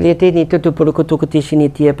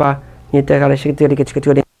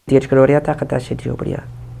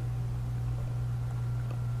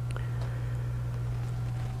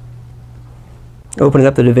 Opening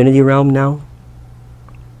up the divinity realm now.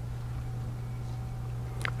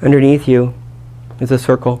 Underneath you is a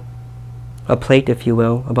circle, a plate, if you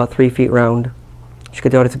will, about 3 feet round. It's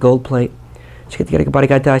a gold plate.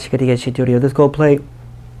 This gold plate,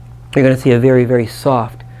 you're going to see a very, very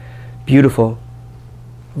soft, beautiful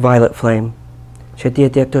violet flame.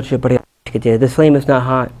 This flame is not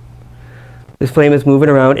hot. This flame is moving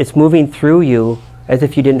around. It's moving through you as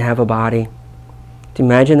if you didn't have a body.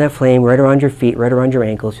 Imagine that flame right around your feet, right around your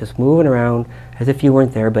ankles, just moving around as if you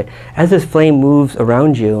weren't there. But as this flame moves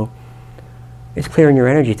around you, it's clearing your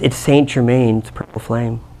energy. It's Saint Germain's purple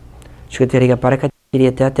flame. He has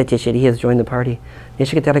joined the party.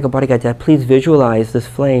 Please visualize this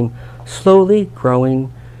flame slowly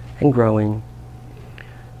growing and growing.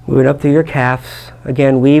 Moving up through your calves.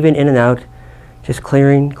 Again, weaving in and out. Just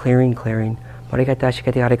clearing, clearing, clearing.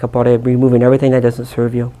 Removing everything that doesn't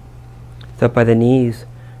serve you. It's up by the knees.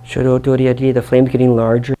 The flame's getting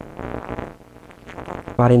larger.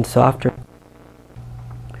 Body softer.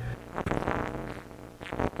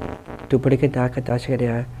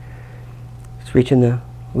 It's reaching the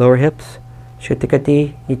lower hips. A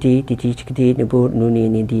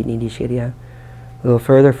little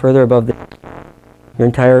further above your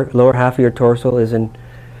entire lower half of your torso is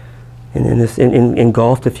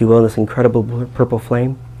engulfed, if you will, in this incredible purple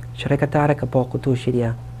flame.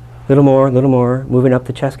 Little more, moving up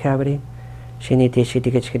the chest cavity.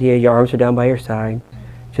 Your arms are down by your side.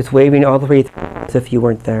 Just waving all the way through as if you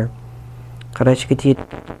weren't there.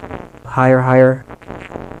 Higher.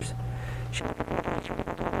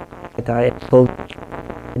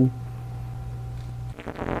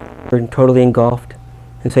 You're totally engulfed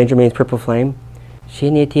in Saint Germain's purple flame.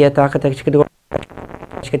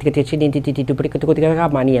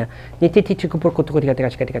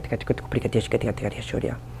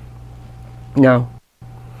 Now,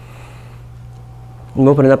 I'm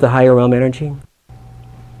opening up the higher realm energy.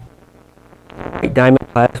 Diamond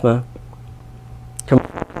plasma from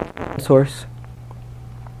source.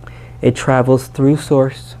 It travels through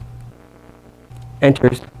source,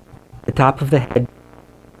 enters the top of the head,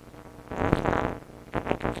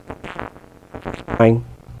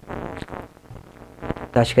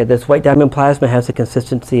 this white diamond plasma has the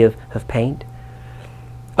consistency of paint.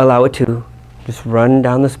 Allow it to just run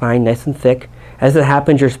down the spine nice and thick. As it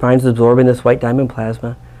happens, your spine is absorbing this white diamond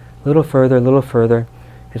plasma. A little further.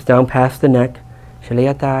 It's down past the neck. Down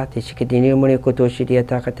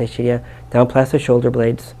past the shoulder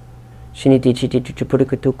blades. A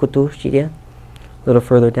little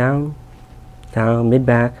further down,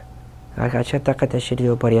 mid-back.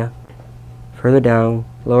 Further down,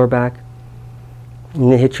 lower back.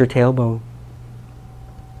 And it hits your tailbone.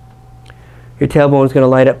 Your tailbone is going to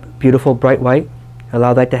light up beautiful, bright white.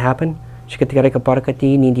 Allow that to happen.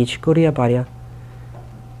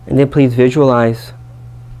 And then please visualize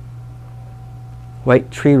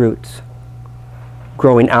white tree roots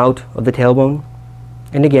growing out of the tailbone.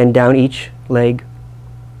 And again, down each leg.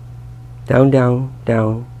 Down.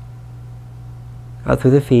 Out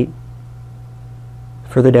through the feet.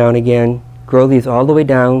 Further down again. Grow these all the way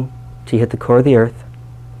down till you hit the core of the earth.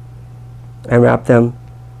 And wrap them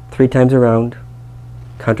 3 times around,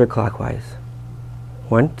 counterclockwise.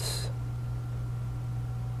 Once,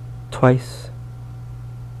 twice,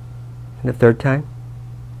 and the 3rd time.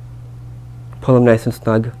 Pull them nice and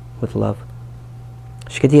snug with love.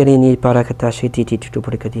 On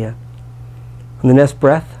the next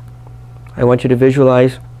breath, I want you to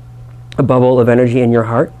visualize a bubble of energy in your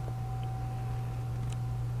heart.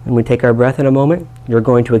 When we take our breath in a moment, you're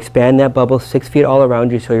going to expand that bubble 6 feet all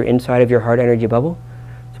around you, so you're inside of your heart energy bubble.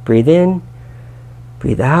 So breathe in,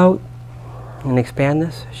 breathe out, and expand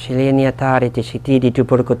this.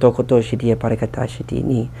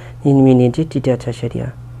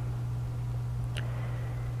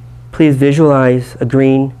 Please visualize a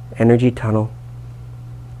green energy tunnel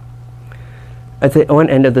at the one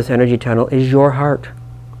end of this energy tunnel is your heart.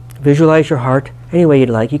 Visualize your heart any way you'd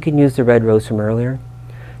like. You can use the red rose from earlier.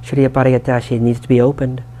 Shriya Parayatashi needs to be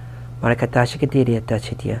opened. Marakatashi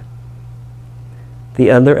Katiriyatashitya. The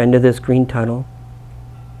other end of this green tunnel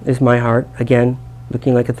is my heart, again,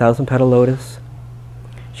 looking like a 1,000-petal lotus.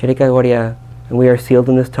 Shirika Warya, and we are sealed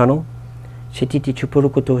in this tunnel. Shititi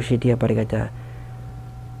Chupurukuto Shitiya Parigata.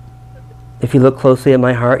 If you look closely at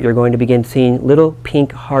my heart, you're going to begin seeing little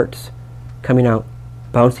pink hearts coming out,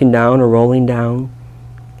 bouncing down or rolling down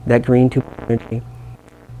that green tube energy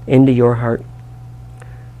into your heart.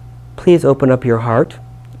 Please open up your heart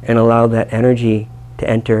and allow that energy to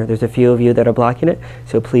enter. There's a few of you that are blocking it,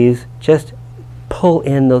 so please just pull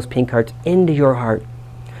in those pink hearts into your heart.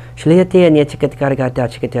 Don't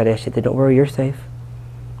worry, you're safe.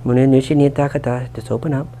 Just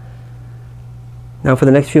open up. Now for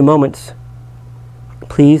the next few moments,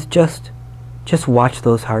 please just watch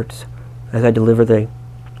those hearts as I deliver the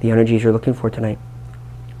energies you're looking for tonight.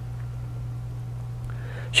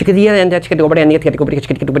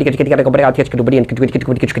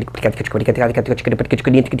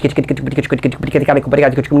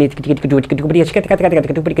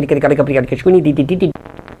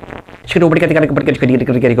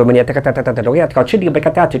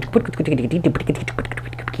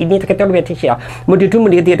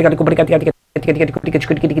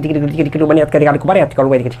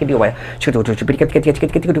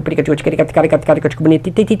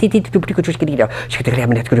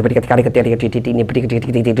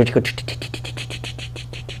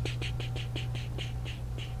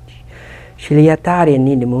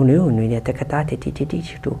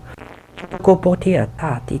 Kopotia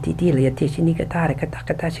ta ti ti ti le ti sini kata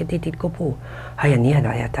kata ti kopo hayani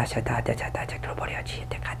na ya ta sa ta gloria chi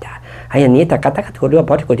te kata hayani ta kata ko do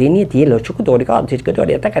pot ko ni ti lo chu ko do ka ti ko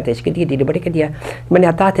do ta kata ski ti bari ka dia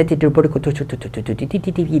mane ta te ti do ko to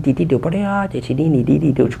ti do bari ya ti sini ni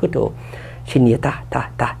di do chu ko to sini ta.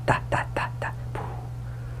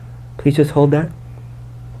 Please just hold that.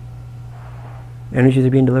 Energies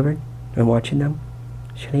are being delivered. I'm watching them.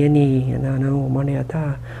 I'll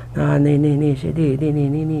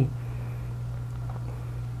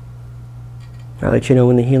let you know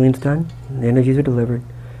when the healing's done and the energies are delivered.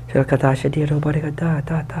 Keep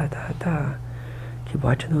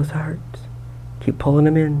watching those hearts. Keep pulling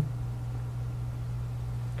them in.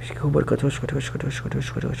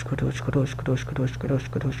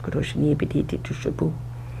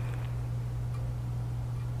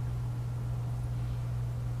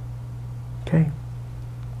 Okay.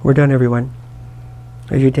 We're done, everyone.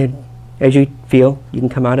 As you feel, you can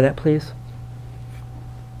come out of that, please.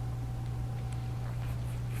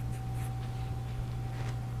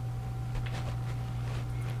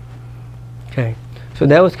 Okay. So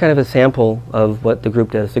that was kind of a sample of what the group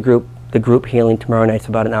does. The group healing tomorrow night's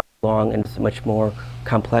about an hour long, and it's much more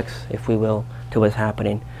complex, if we will, to what's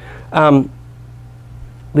happening.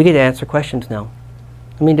 We get to answer questions now.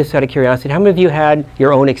 I mean, just out of curiosity, how many of you had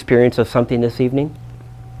your own experience of something this evening?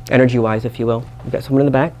 Energy-wise, if you will. We've got someone in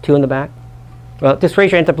the back, two in the back. Well, just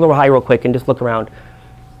raise your hands up a little high real quick and just look around.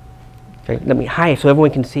 Okay, let me high so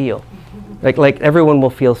everyone can see you. Like everyone will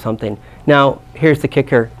feel something. Now, here's the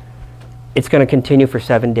kicker. It's going to continue for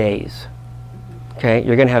 7 days. Okay,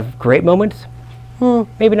 you're going to have great moments,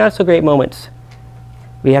 maybe not so great moments.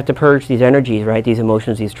 We have to purge these energies, right? These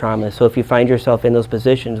emotions, these traumas. So if you find yourself in those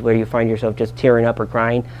positions where you find yourself just tearing up or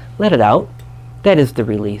crying, let it out. That is the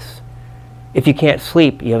release. If you can't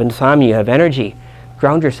sleep, you have insomnia, you have energy,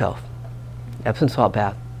 ground yourself. Epsom salt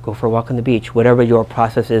bath, go for a walk on the beach, whatever your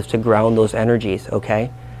process is to ground those energies,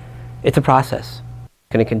 okay? It's a process.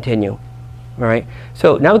 It's going to continue, all right?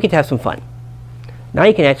 So now we get to have some fun. Now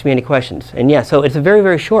you can ask me any questions. And yeah, so it's a very,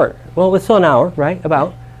 very short. Well, it's still an hour, right,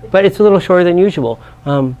 about. But it's a little shorter than usual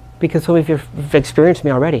because some of you have experienced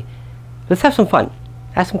me already. Let's have some fun.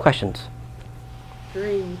 Ask some questions.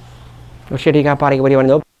 Dreams. What do you want to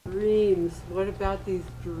know? Dreams. What about these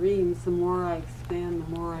dreams? The more I expand, the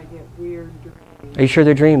more I get weird dreams. Are you sure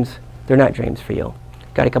they're dreams? They're not dreams for you.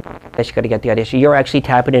 You're actually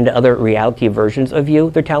tapping into other reality versions of you,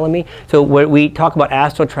 they're telling me. So when we talk about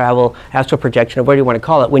astral travel, astral projection, or whatever you want to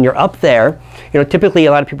call it, when you're up there, typically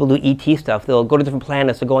a lot of people do ET stuff. They'll go to different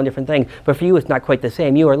planets, they'll go on different things. But for you, it's not quite the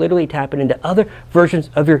same. You are literally tapping into other versions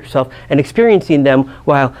of yourself and experiencing them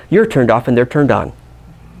while you're turned off and they're turned on.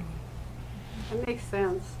 That makes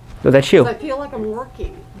sense. So that's you. I feel like I'm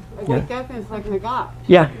working. I wake up and it's like, oh my gosh.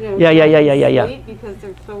 Yeah. Because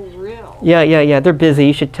they're so real. Yeah. They're busy.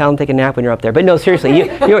 You should tell them to take a nap when you're up there. But no, seriously,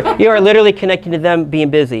 you are literally connecting to them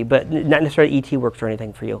being busy, but not necessarily ET works or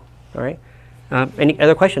anything for you. All right. Any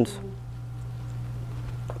other questions?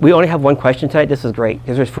 We only have one question tonight. This is great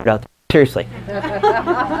because there's food out there. Seriously.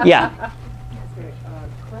 Yeah. Okay,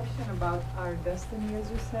 question about our destiny, as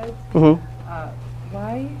you said.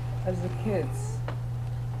 Why, as the kids,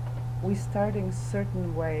 we starting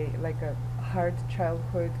certain way, like a hard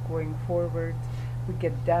childhood going forward, we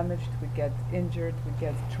get damaged, we get injured, we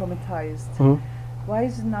get traumatized. Why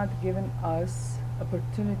is it not given us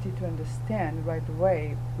opportunity to understand right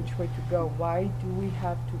away which way to go? Why do we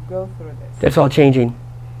have to go through this? That's all changing.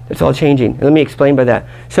 It's all changing. And let me explain by that.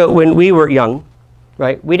 So when we were young,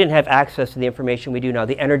 right, we didn't have access to the information we do now,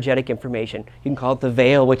 the energetic information. You can call it the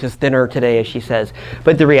veil, which is thinner today, as she says.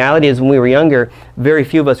 But the reality is when we were younger, very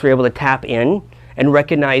few of us were able to tap in and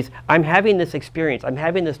recognize, I'm having this experience, I'm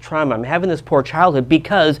having this trauma, I'm having this poor childhood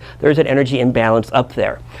because there's an energy imbalance up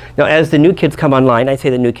there. Now, as the new kids come online, I say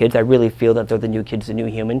the new kids, I really feel that they're the new kids, the new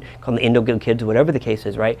human, call them the indigo kids, whatever the case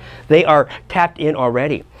is, right? They are tapped in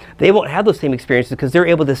already. They won't have those same experiences because they're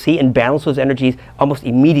able to see and balance those energies almost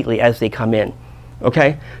immediately as they come in.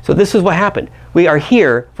 Okay? So this is what happened. We are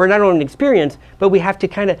here for not only an experience, but we have to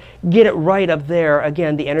kind of get it right up there,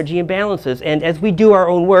 again, the energy imbalances. And as we do our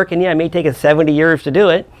own work, and yeah, it may take us 70 years to do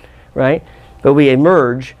it, right? But we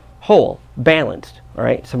emerge whole, balanced, all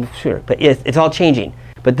right? So, sure, but it's all changing.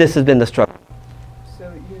 But this has been the struggle.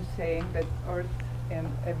 So you're saying that Earth and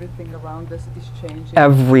everything around us is changing?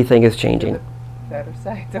 Everything is changing. Better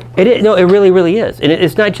side of it is, no, it really, really is. And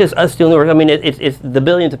it's not just us doing the work. I mean, it's the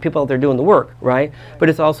billions of people out there doing the work, right? But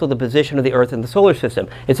it's also the position of the Earth in the solar system.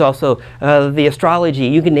 It's also the astrology,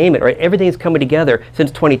 you can name it, right? Everything's coming together.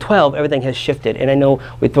 Since 2012, everything has shifted. And I know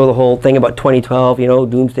we throw the whole thing about 2012, you know,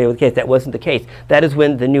 doomsday with the case. That wasn't the case. That is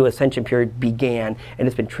when the new ascension period began. And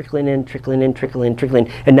it's been trickling in, trickling in, trickling in,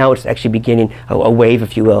 trickling. And now it's actually beginning a wave,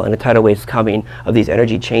 if you will, and a tidal wave is coming of these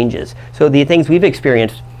energy changes. So the things we've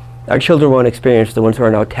experienced, our children won't experience, the ones who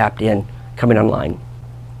are now tapped in, coming online.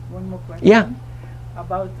 One more question. Yeah.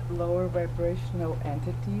 About lower vibrational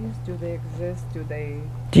entities, do they exist?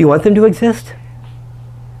 Do you want them to exist?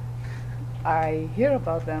 I hear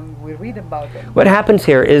about them, we read about them. What happens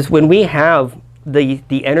here is when we have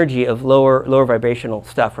the energy of lower vibrational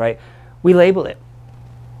stuff, right, we label it.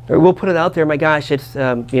 Or we'll put it out there, my gosh, it's,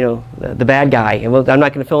 you know, the bad guy. And I'm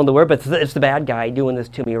not going to fill in the word, but it's the bad guy doing this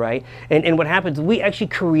to me, right? And what happens, we actually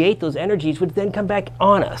create those energies which then come back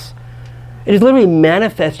on us. It is literally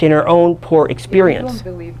manifesting our own poor experience. If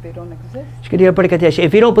you don't believe they don't exist.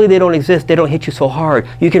 If you don't believe they don't exist, they don't hit you so hard.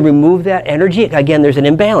 You can remove that energy. Again, there's an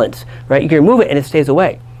imbalance, right? You can remove it and it stays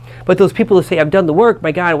away. But those people who say, I've done the work,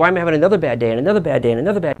 my God, why am I having another bad day and another bad day and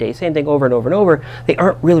another bad day? Same thing over and over and over. They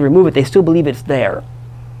aren't really remove it. They still believe it's there.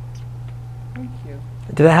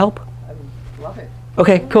 Did that help? I love it.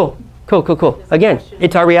 Okay, cool. Cool. Again,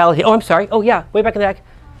 it's our reality. Oh, I'm sorry. Oh, yeah, way back in the back.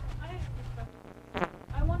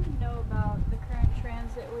 I want to know about the current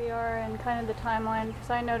transit we are and kind of the timeline, because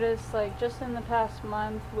I noticed, like, just in the past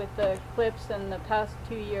month with the eclipse and the past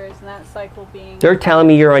 2 years and that cycle being... They're telling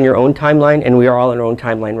me you're on your own timeline, and we are all on our own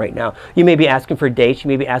timeline right now. You may be asking for dates, you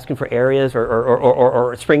may be asking for areas,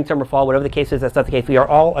 or spring, summer, fall, whatever the case is. That's not the case. We are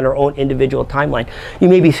all on our own individual timeline. You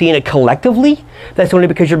may be seeing it collectively. That's only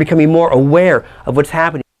because you're becoming more aware of what's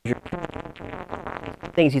happening.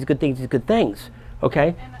 These good things,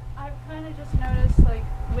 okay? And I've kind of just noticed, like,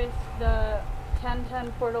 with the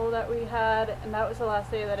 10/10 portal that we had, and that was the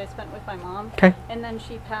last day that I spent with my mom. Okay. And then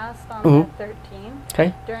she passed on the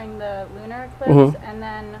 13th during the lunar eclipse, and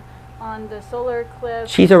then on the solar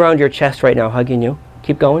eclipse. She's around your chest right now, hugging you.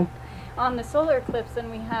 Keep going. On the solar eclipse, then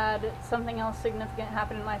we had something else significant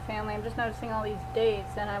happen in my family. I'm just noticing all these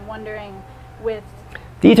dates, and I'm wondering with...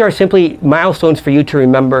 These are simply milestones for you to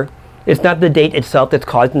remember. It's not the date itself that's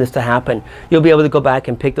causing this to happen. You'll be able to go back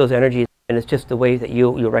and pick those energies, and it's just the way that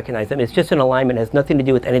you'll recognize them. It's just an alignment. It has nothing to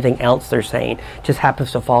do with anything else they're saying. It just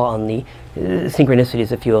happens to fall on the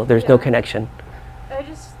synchronicities, if you will. There's no connection. I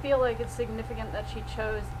just feel like it's significant that she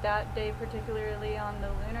chose that day, particularly on the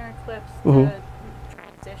lunar eclipse, to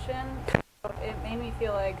transition. So it made me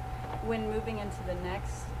feel like when moving into the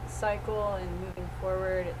next cycle and moving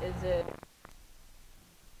forward, is it...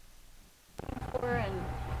 and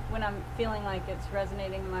when I'm feeling like it's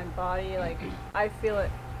resonating in my body, like I feel it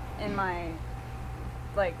in my,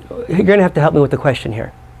 like... You're going to have to help me with the question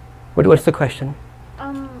here. What's the question?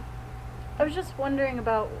 I was just wondering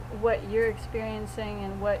about what you're experiencing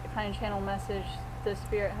and what kind of channel message the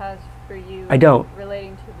Spirit has for you. I don't.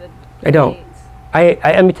 Relating to the I don't. dates.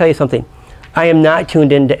 Let me tell you something. I am not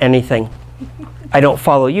tuned into anything. I don't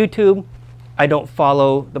follow YouTube. I don't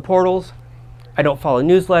follow the portals. I don't follow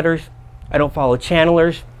newsletters. I don't follow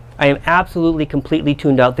channelers. I am absolutely, completely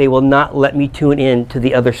tuned out. They will not let me tune in to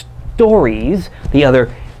the other stories, the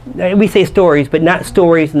other We say stories, but not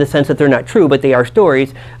stories in the sense that they're not true, but they are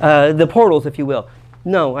stories. The portals, if you will.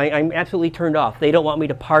 No, I'm absolutely turned off. They don't want me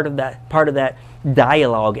to part of that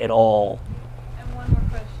dialogue at all. And one more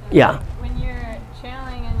question. Yeah. When you're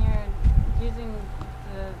channeling and you're using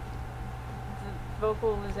the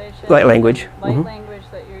vocalization, Light language. language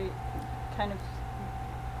that you're kind of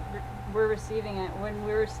we're receiving it. When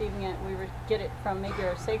we're receiving it, we get it from maybe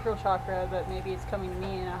our sacral chakra, but maybe it's coming to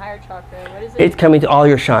me in a higher chakra. What is it? It's coming to all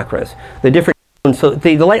your chakras. The different. So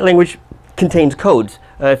the light language contains codes.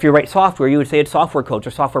 If you write software, you would say it's software codes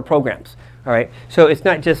or software programs. All right. So it's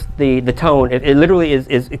not just the tone. It literally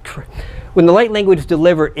is. When the light language is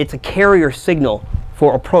delivered, it's a carrier signal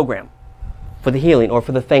for a program, for the healing or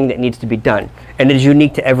for the thing that needs to be done, and it is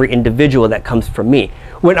unique to every individual that comes from me.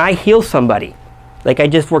 When I heal somebody, like I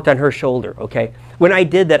just worked on her shoulder, okay? When I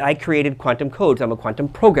did that, I created quantum codes. I'm a quantum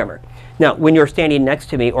programmer. Now, when you're standing next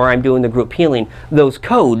to me or I'm doing the group healing, those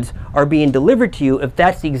codes are being delivered to you if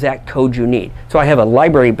that's the exact code you need. So I have a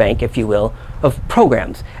library bank, if you will, of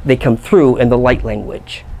programs. They come through in the light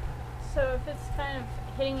language. So if it's kind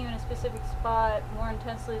of hitting you in a specific spot more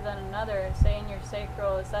intensely than another, say in your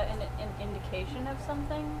sacral, is that an indication of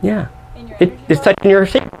something? Yeah. In your energy It's touching your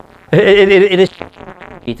sacral.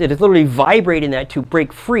 It is literally vibrating that to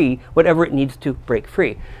break free whatever it needs to break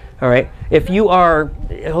free. All right. If you are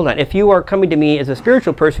coming to me as a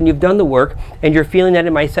spiritual person, you've done the work, and you're feeling that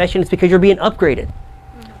in my session, it's because you're being upgraded.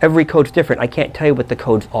 Mm-hmm. Every code's different. I can't tell you what the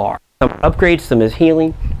codes are. Some are upgrades, some is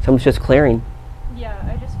healing, some is just clearing. Yeah,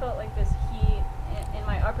 I just felt like this heat in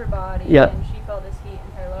my upper body, yeah. And she felt this heat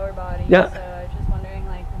in her lower body. Yeah. So I was just wondering,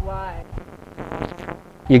 like, why?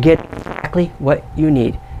 You get exactly what you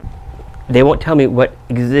need. They won't tell me what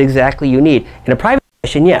exactly you need. In a private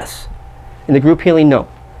session, yes. In the group healing, no.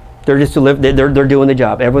 They're just they're doing the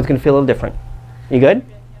job. Everyone's going to feel a little different. You good?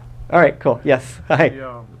 Yeah. All right, cool. Yes. Hi.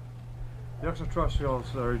 The extraterrestrials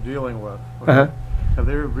that you're dealing with, okay, have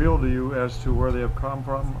they revealed to you as to where they have come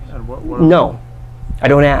from and what No. I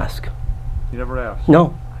don't ask. You never ask?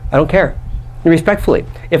 No. I don't care. Respectfully.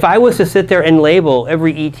 If I was to sit there and label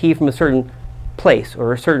every ET from a certain place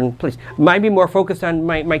or a certain place, might be more focused on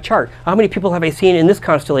my chart. How many people have I seen in this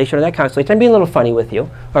constellation or that constellation? I'm being a little funny with you,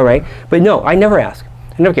 all right? But no, I never ask.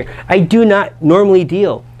 I never care. I do not normally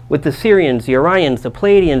deal with the Sirians, the Orions, the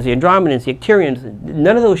Pleiadians, the Andromedans, the Icturians.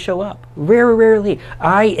 None of those show up. Very rarely.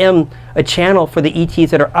 I am a channel for the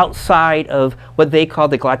ETs that are outside of what they call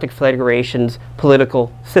the Galactic Federation's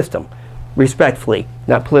political system. Respectfully,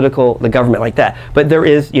 not political, the government like that, but there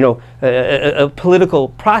is, a political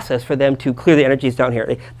process for them to clear the energies down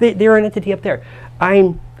here. They're an entity up there.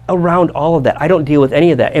 I'm around all of that. I don't deal with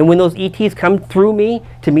any of that. And when those ETs come through me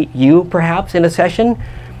to meet you, perhaps in a session,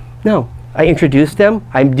 no, I introduce them.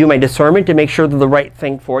 I do my discernment to make sure they're the right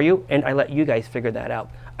thing for you, and I let you guys figure that out.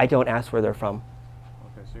 I don't ask where they're from.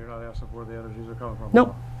 Okay, so you're not asking where the energies are coming from?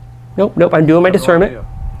 Nope. Nope. I'm doing my discernment.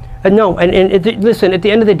 No, listen. At the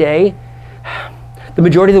end of the day, the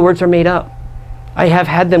majority of the words are made up. I have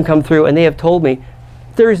had them come through and they have told me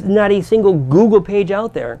there's not a single Google page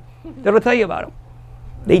out there that'll tell you about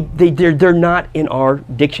them. They're not in our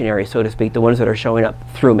dictionary, so to speak, the ones that are showing up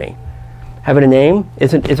through me. Having a name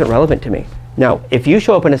isn't relevant to me. Now, if you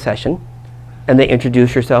show up in a session and they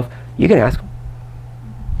introduce yourself, you can ask them.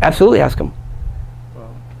 Absolutely ask them.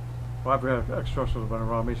 Well, I've had extraterrestrials been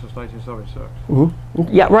around me since 1976.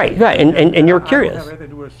 Mm-hmm. Yeah, right. And you're curious. I don't have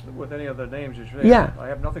anything to do with any of the names you say. Yeah. I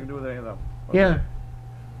have nothing to do with any of them. Okay? Yeah.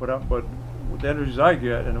 But the energies I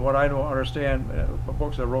get and what I don't understand, the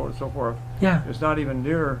books I wrote and so forth, yeah, it's not even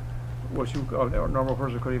near what a normal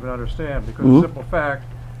person could even understand, because the simple fact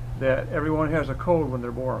that everyone has a code when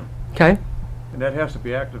they're born. Okay. And that has to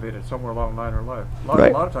be activated somewhere along the line of life. A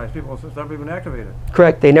lot of times people, it's never even activated.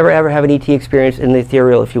 Correct. They never ever have an ET experience in the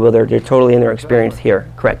ethereal, if you will. They're totally in their experience here.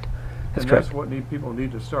 Correct. That's correct. That's what people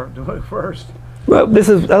need to start doing first. Well, this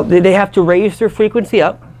is they have to raise their frequency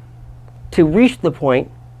up to reach the point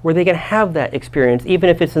where they can have that experience, even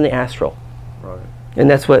if it's in the astral. Right. And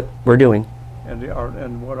that's what we're doing.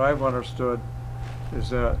 And what I've understood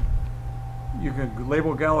is that you can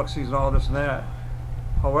label galaxies and all this and that.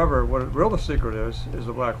 However, the secret is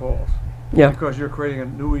the black holes. Yeah. Because you're creating a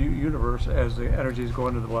new universe as the energies go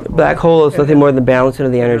into the black hole. Black hole is nothing more than balancing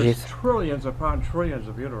of the energies. There's trillions upon trillions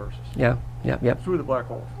of universes. Yeah. Through the black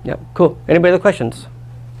hole. Yep. Cool. Anybody other questions?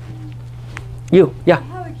 You. Yeah. I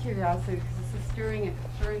have a curiosity because this is stirring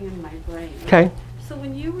in my brain. Okay. So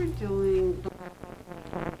when you were doing,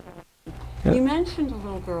 you mentioned a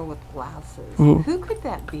little girl with glasses. Mm-hmm. Who could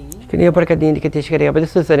that be? But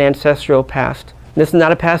this is an ancestral past. This is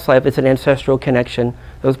not a past life, it's an ancestral connection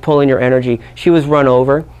that was pulling your energy. She was run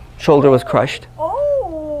over, shoulder was crushed.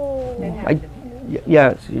 Oh,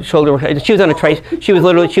 Yeah, shoulder. She was on a She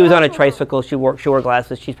was on a tricycle. She wore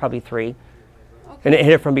glasses. She's probably 3, Okay. and it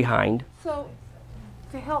hit her from behind. So,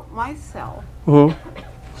 to help myself,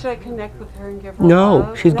 Mm-hmm. should I connect with her and give her No,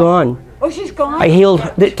 love? she's gone. Oh, she's gone? I healed,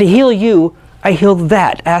 to heal you, I healed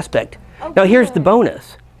that aspect. Now here's the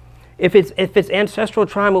bonus. If it's ancestral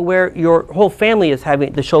trauma where your whole family is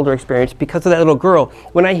having the shoulder experience because of that little girl,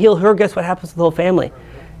 when I heal her, guess what happens to the whole family?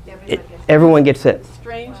 Everyone gets it.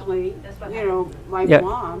 Strangely, my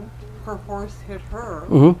mom, her horse hit her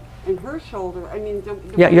in her shoulder. I mean,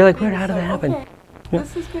 yeah, you're like, how did that happen? Okay. Yeah.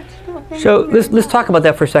 This is good to know. Thank So you. let's talk about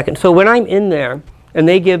that for a second. So when I'm in there and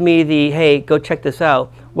they give me the, hey, go check this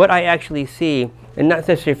out, what I actually see, and not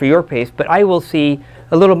necessarily for your pace, but I will see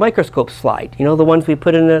a little microscope slide. You know, the ones we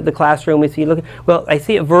put in the classroom, we see, well, I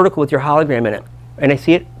see it vertical with your hologram in it. And I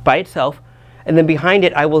see it by itself. And then behind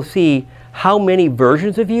it, I will see how many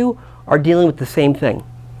versions of you are dealing with the same thing.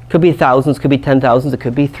 Could be thousands, could be 10,000s, it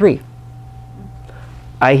could be 3.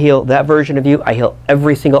 I heal that version of you, I heal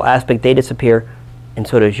every single aspect, they disappear, and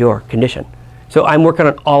so does your condition. So I'm working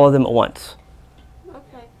on all of them at once.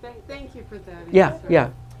 Okay, thank you for that. Yeah, yeah.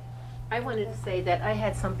 I wanted to say that I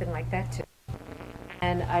had something like that too.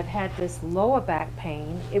 And I've had this lower back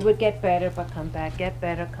pain. It would get better, but come back, get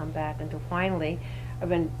better, come back, until finally I've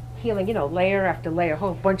been healing, layer after layer, a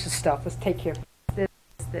whole bunch of stuff. Let's take care of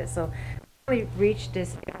this. So I finally reached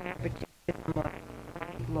this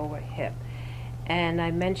lower hip. And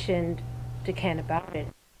I mentioned to Ken about it.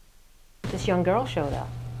 This young girl showed up.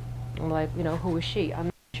 I'm like, who is she? I'm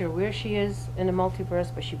not sure where she is in the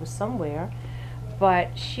multiverse, but she was somewhere.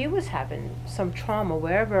 But she was having some trauma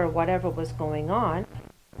wherever, whatever was going on.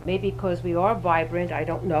 Maybe because we are vibrant, I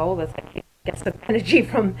don't know. Let's get some energy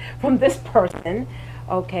from this person,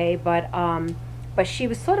 okay? But she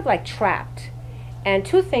was sort of like trapped, and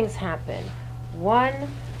 2 things happened.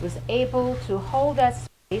 One, was able to hold that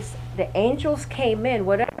space. The angels came in,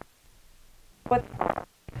 what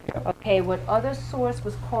other source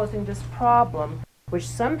was causing this problem, which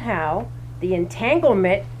somehow the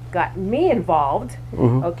entanglement got me involved,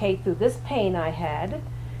 okay, through this pain I had,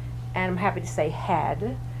 and I'm happy to say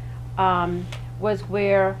had, was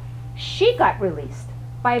where she got released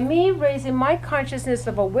by me raising my consciousness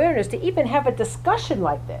of awareness to even have a discussion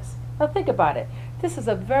like this. Now think about it. This is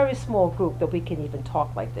a very small group that we can even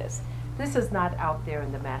talk like this. This is not out there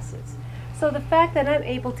in the masses. So the fact that I'm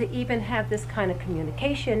able to even have this kind of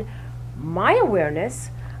communication, my awareness,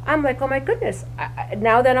 I'm like, oh my goodness,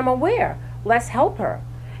 now that I'm aware, let's help her.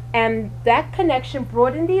 And that connection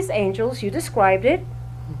brought in these angels, you described it,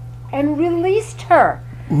 and released her.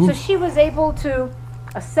 So she was able to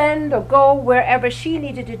ascend or go wherever she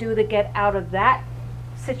needed to do to get out of that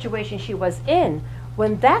situation she was in.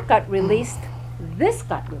 When that got released, this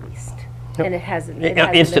got released. And it hasn't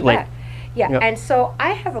instantly. Been back. Yeah, and so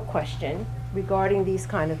I have a question regarding these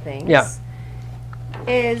kind of things.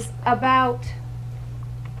 Is about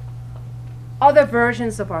other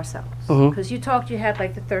versions of ourselves. Because you had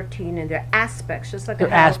like the 13 and their aspects, just like they're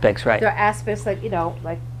aspects, right? They're aspects like,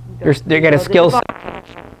 like they got a skill set.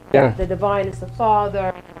 The divine is the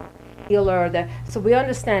father, healer, so we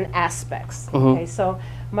understand aspects. Okay, so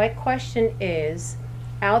my question is,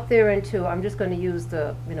 out there into, I'm just going to use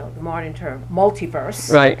the the modern term,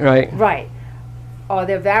 multiverse. Right. Are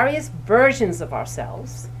there various versions of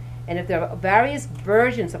ourselves? And if there are various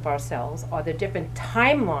versions of ourselves, are there different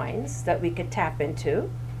timelines that we could tap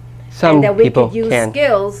into? Some and that we people could use can.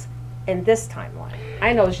 Skills in this timeline.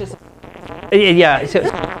 I know it's just. Yeah. So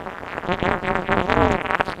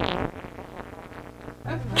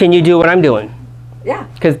can you do what I'm doing? Yeah.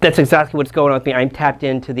 Because that's exactly what's going on with me. I'm tapped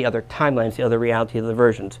into the other timelines, the other reality, the other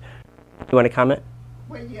versions. You want to comment?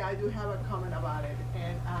 Well, yeah, I do have a comment about it.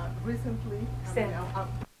 And recently,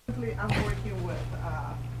 I'm working with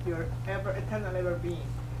your eternal ever being,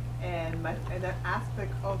 and that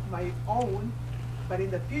aspect of my own, but in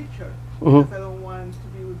the future, because I don't want to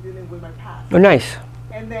be dealing with my past. Oh, nice.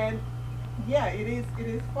 And then, yeah, it is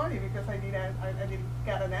funny because I did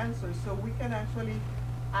get an answer, so we can actually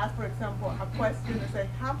ask, for example, a question and say,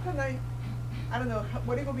 how can I don't know,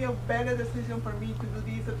 what it would be a better decision for me to do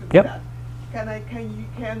this or to do that?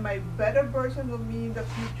 Can my better version of me in the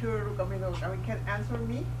future, can answer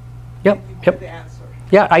me? The answer.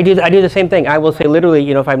 Yeah, I do the same thing. I will say literally,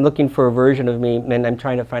 if I'm looking for a version of me and I'm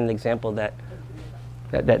trying to find an example that's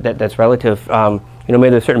relative, maybe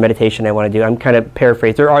there's a certain meditation I want to do. I'm kind of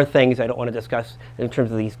paraphrased. There are things I don't want to discuss in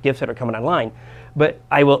terms of these gifts that are coming online, but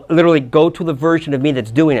I will literally go to the version of me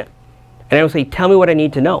that's doing it. And I will say, tell me what I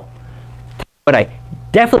need to know. What I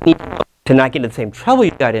definitely need to know to not get into the same trouble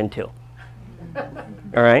you got into.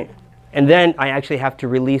 All right? And then I actually have to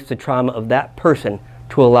release the trauma of that person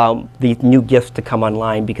to allow these new gifts to come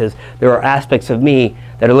online, because there are aspects of me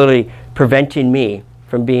that are literally preventing me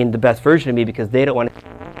from being the best version of me because they don't want to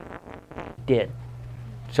did.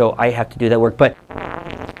 So I have to do that work. But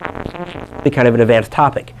it's kind of an advanced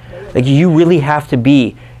topic. Like, you really have to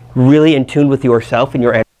be really in tune with yourself and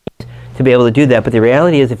your energies to be able to do that. But the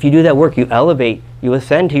reality is, if you do that work, you elevate, you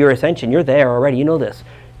ascend to your ascension. You're there already. You know this.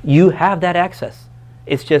 You have that access.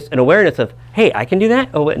 It's just an awareness of, hey, I can do that.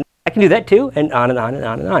 Oh, I can do that too, and on and on and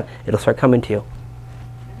on and on. It'll start coming to you.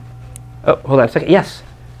 Oh, hold on a second. Yes.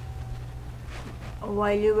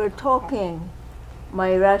 While you were talking,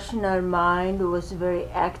 my rational mind was very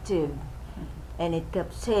active, and it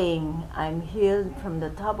kept saying, I'm healed from the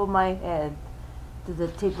top of my head to the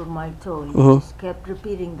tip of my toe. You just kept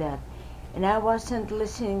repeating that. And I wasn't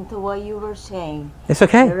listening to what you were saying. It's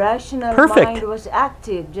okay. The rational Perfect. mind was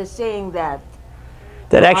active, just saying that.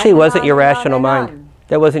 That actually wasn't your rational on. mind.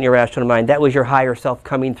 That wasn't your rational mind. That was your higher self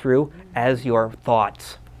coming through as your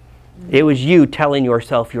thoughts. It was you telling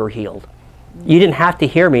yourself you're healed. You didn't have to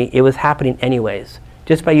hear me. It was happening anyways.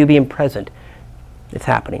 Just by you being present, it's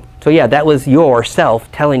happening. So yeah, that was your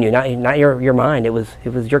self telling you, not your mind. It was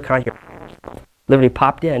your conscious. Literally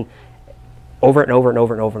popped in over and over and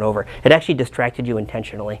over and over and over. It actually distracted you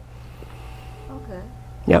intentionally. Okay.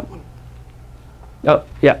 Yep. Oh,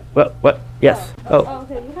 yeah. What? Yes. Oh.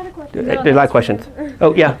 Okay, you had a question. There's a lot of questions.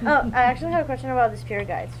 Oh, yeah. Oh, I actually have a question about the spirit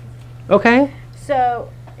guides. Okay.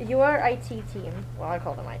 So, your IT team, well, I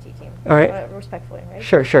call them IT team. All right. Respectfully, right?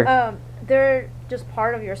 Sure. They're just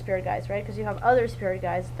part of your spirit guides, right? Because you have other spirit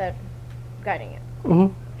guides that are guiding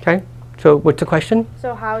you. Okay. So, what's the question?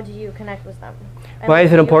 So, how do you connect with them? And Why is it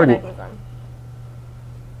do you important? connect with them?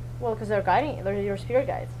 Well, because they're guiding you. They're your spirit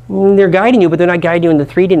guides. They're guiding you, but they're not guiding you in the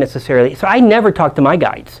 3D necessarily. So I never talk to my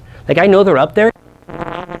guides. Like, I know they're up there,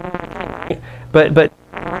 but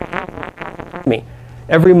me.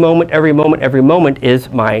 Every moment is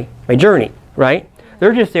my journey, right?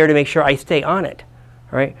 They're just there to make sure I stay on it,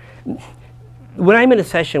 right? When I'm in a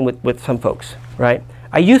session with some folks, right,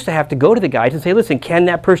 I used to have to go to the guides and say, listen, can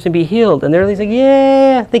that person be healed? And they're like,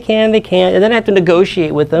 yeah, they can. And then I have to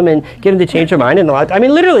negotiate with them and get them to change their mind. And I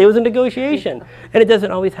mean, literally, it was a negotiation. And it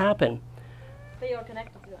doesn't always happen. But you're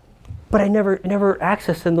connected to them. But I never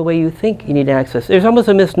access them the way you think you need to access. There's almost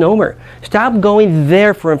a misnomer. Stop going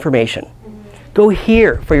there for information. Go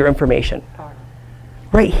here for your information.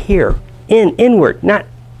 Right here. Inward, not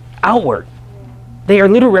outward. They are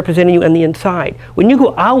literally representing you on the inside. When you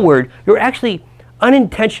go outward, you're actually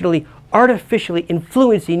unintentionally, artificially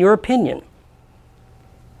influencing your opinion.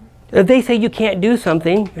 If they say you can't do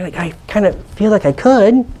something, you're like, I kind of feel like I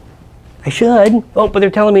could. I should. Oh, but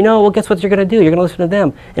they're telling me no. Well, guess what you're going to do? You're going to listen to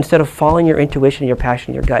them instead of following your intuition, your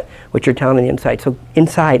passion, your gut, what you're telling on the inside. So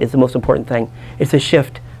inside is the most important thing. It's a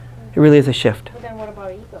shift. It really is a shift. But then what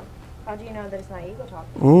about ego? How do you know that it's not ego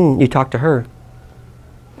talking? You talk to her.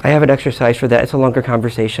 I have an exercise for that. It's a longer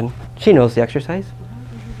conversation. She knows the exercise.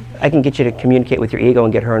 I can get you to communicate with your ego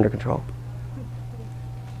and get her under control.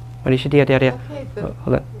 What is your Okay,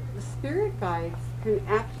 hold on. the spirit guides can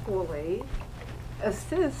actually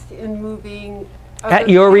assist in moving At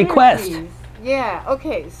your request. Yeah,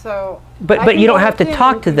 okay, so... But you don't have to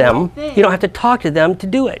talk to them. You don't have to talk to them to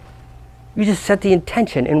do it. You just set the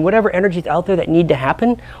intention, and whatever energies out there that need to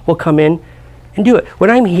happen will come in and do it. When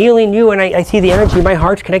I'm healing you and I see the energy, my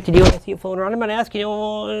heart's connected to you, and I see it flowing around, I'm not asking you,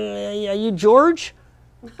 oh, are you George?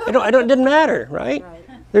 It doesn't matter, right?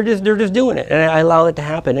 They're just doing it, and I allow it to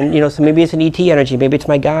happen. And so maybe it's an ET energy, maybe it's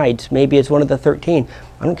my guides, maybe it's one of the 13.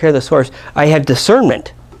 I don't care the source. I have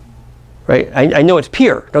discernment, right? I know it's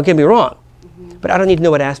pure. Don't get me wrong, but I don't need to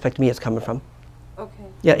know what aspect of me it's coming from. Okay.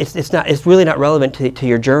 Yeah, it's really not relevant to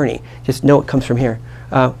your journey. Just know it comes from here.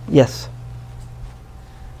 Yes.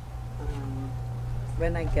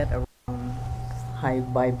 When I get around high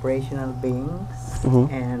vibrational beings,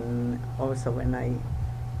 and also when I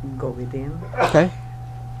go within, okay,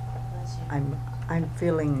 I'm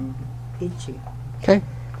feeling itchy. Okay.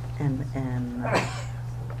 And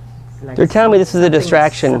like they're telling me this is a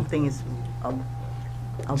distraction. Something is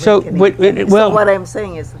so what I'm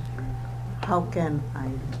saying is, how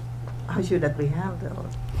should that be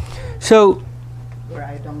handled? So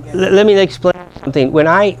let me explain something. When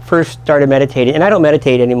I first started meditating, and I don't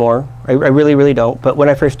meditate anymore, I really, really don't, but when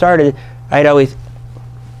I first started, I'd always,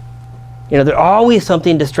 there's always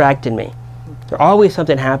something distracting me. There's always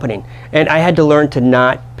something happening. And I had to learn to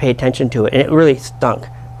not pay attention to it, and it really stunk,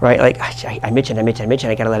 right? Like, I'm itching, I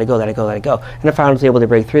gotta let it go. And I finally was able to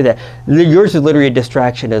break through that. Yours is literally a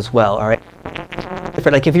distraction as well, all right?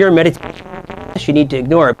 Like if you're in meditation, you need to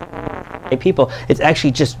ignore it. People, it's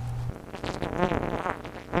actually just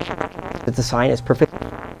the sign, it's perfect.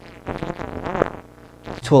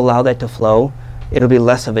 To allow that to flow, it'll be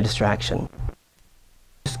less of a distraction.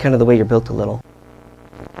 Just kind of the way you're built a little.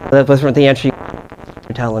 That wasn't the answer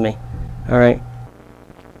you're telling me. All right.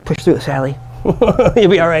 Push through it, Sally. You'll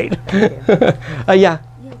be all right. Yeah. Yeah,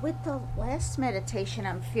 with the last meditation,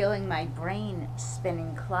 I'm feeling my brain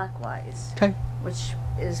spinning clockwise. Okay. Which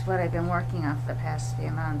is what I've been working on for the past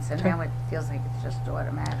few months, and now it feels like it's just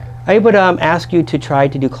automatic. I would ask you to try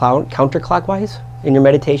to do counterclockwise in your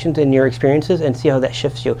meditations and your experiences and see how that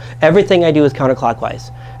shifts you. Everything I do is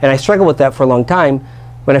counterclockwise. And I struggled with that for a long time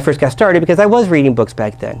when I first got started because I was reading books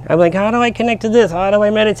back then. I'm like, how do I connect to this? How do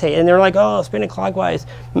I meditate? And they're like, oh, spin it clockwise.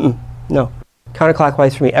 No.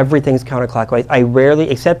 Counterclockwise for me, everything's counterclockwise. I rarely,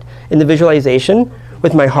 except in the visualization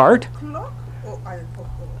with my heart,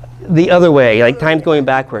 the other way, like time's going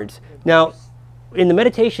backwards. Now, in the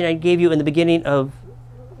meditation I gave you in the beginning of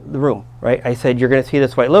the room, right? I said you're going to see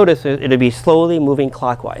this white lotus, it'll be slowly moving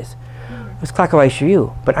clockwise. It's clockwise for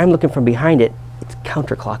you, but I'm looking from behind it, it's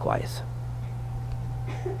counterclockwise.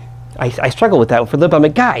 I struggle with that for a little bit. I'm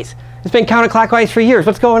like, guys, it's been counterclockwise for years,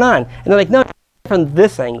 what's going on? And they're like, no, from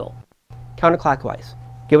this angle, counterclockwise.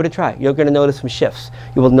 Give it a try. You're going to notice some shifts.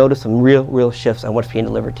 You will notice some real shifts on what's being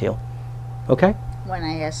delivered to you. Okay? When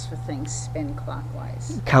I ask for things spin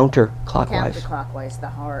clockwise. Counterclockwise. Counterclockwise, the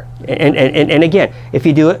heart. And again, if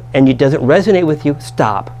you do it and it doesn't resonate with you,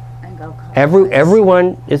 stop. And go clockwise.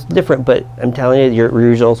 Everyone is different, but I'm telling you, your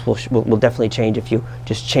results will definitely change if you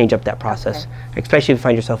just change up that process. Okay. Especially if you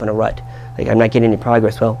find yourself in a rut. Like, I'm not getting any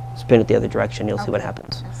progress. Well, spin it the other direction. You'll see what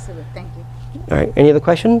happens. Absolutely. Thank you. All right. Any other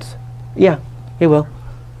questions? Yeah. Hey, Will.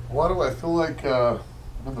 Why do I feel like I'm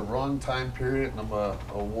in the wrong time period and I'm a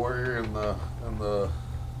warrior in the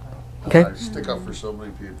okay. I stick up for so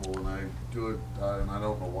many people and I do it and I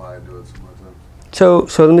don't know why I do it so much.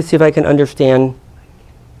 So let me see if I can understand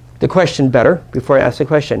the question better before I ask the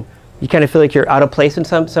question. You kind of feel like you're out of place in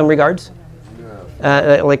some regards?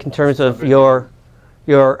 Yeah. Like in terms of your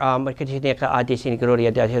it's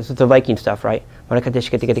the Viking stuff, right? And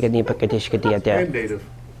native.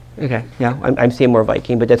 Okay, yeah, I'm seeing more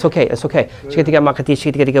Viking, but that's okay, that's okay. This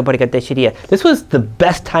was the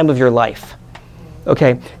best time of your life,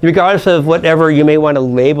 okay? Regardless of whatever you may want to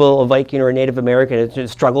label a Viking or a Native American,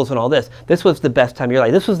 it's struggles and all this. This was the best time of your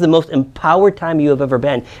life. This was the most empowered time you have ever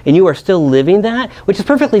been, and you are still living that, which is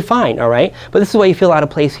perfectly fine, all right? But this is why you feel out of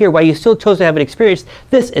place here, why you still chose to have an experience.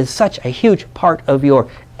 This is such a huge part of your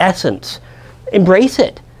essence. Embrace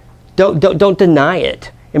it. Don't deny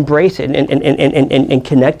it. Embrace it and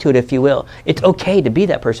connect to it, if you will. It's okay to be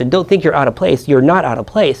that person. Don't think you're out of place. You're not out of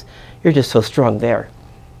place. You're just so strong there.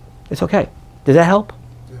 It's okay. Does that help?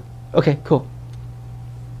 Yeah. Okay, cool.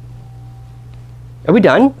 Are we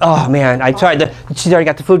done? Oh man, I'm sorry. She's already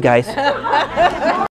got the food, guys.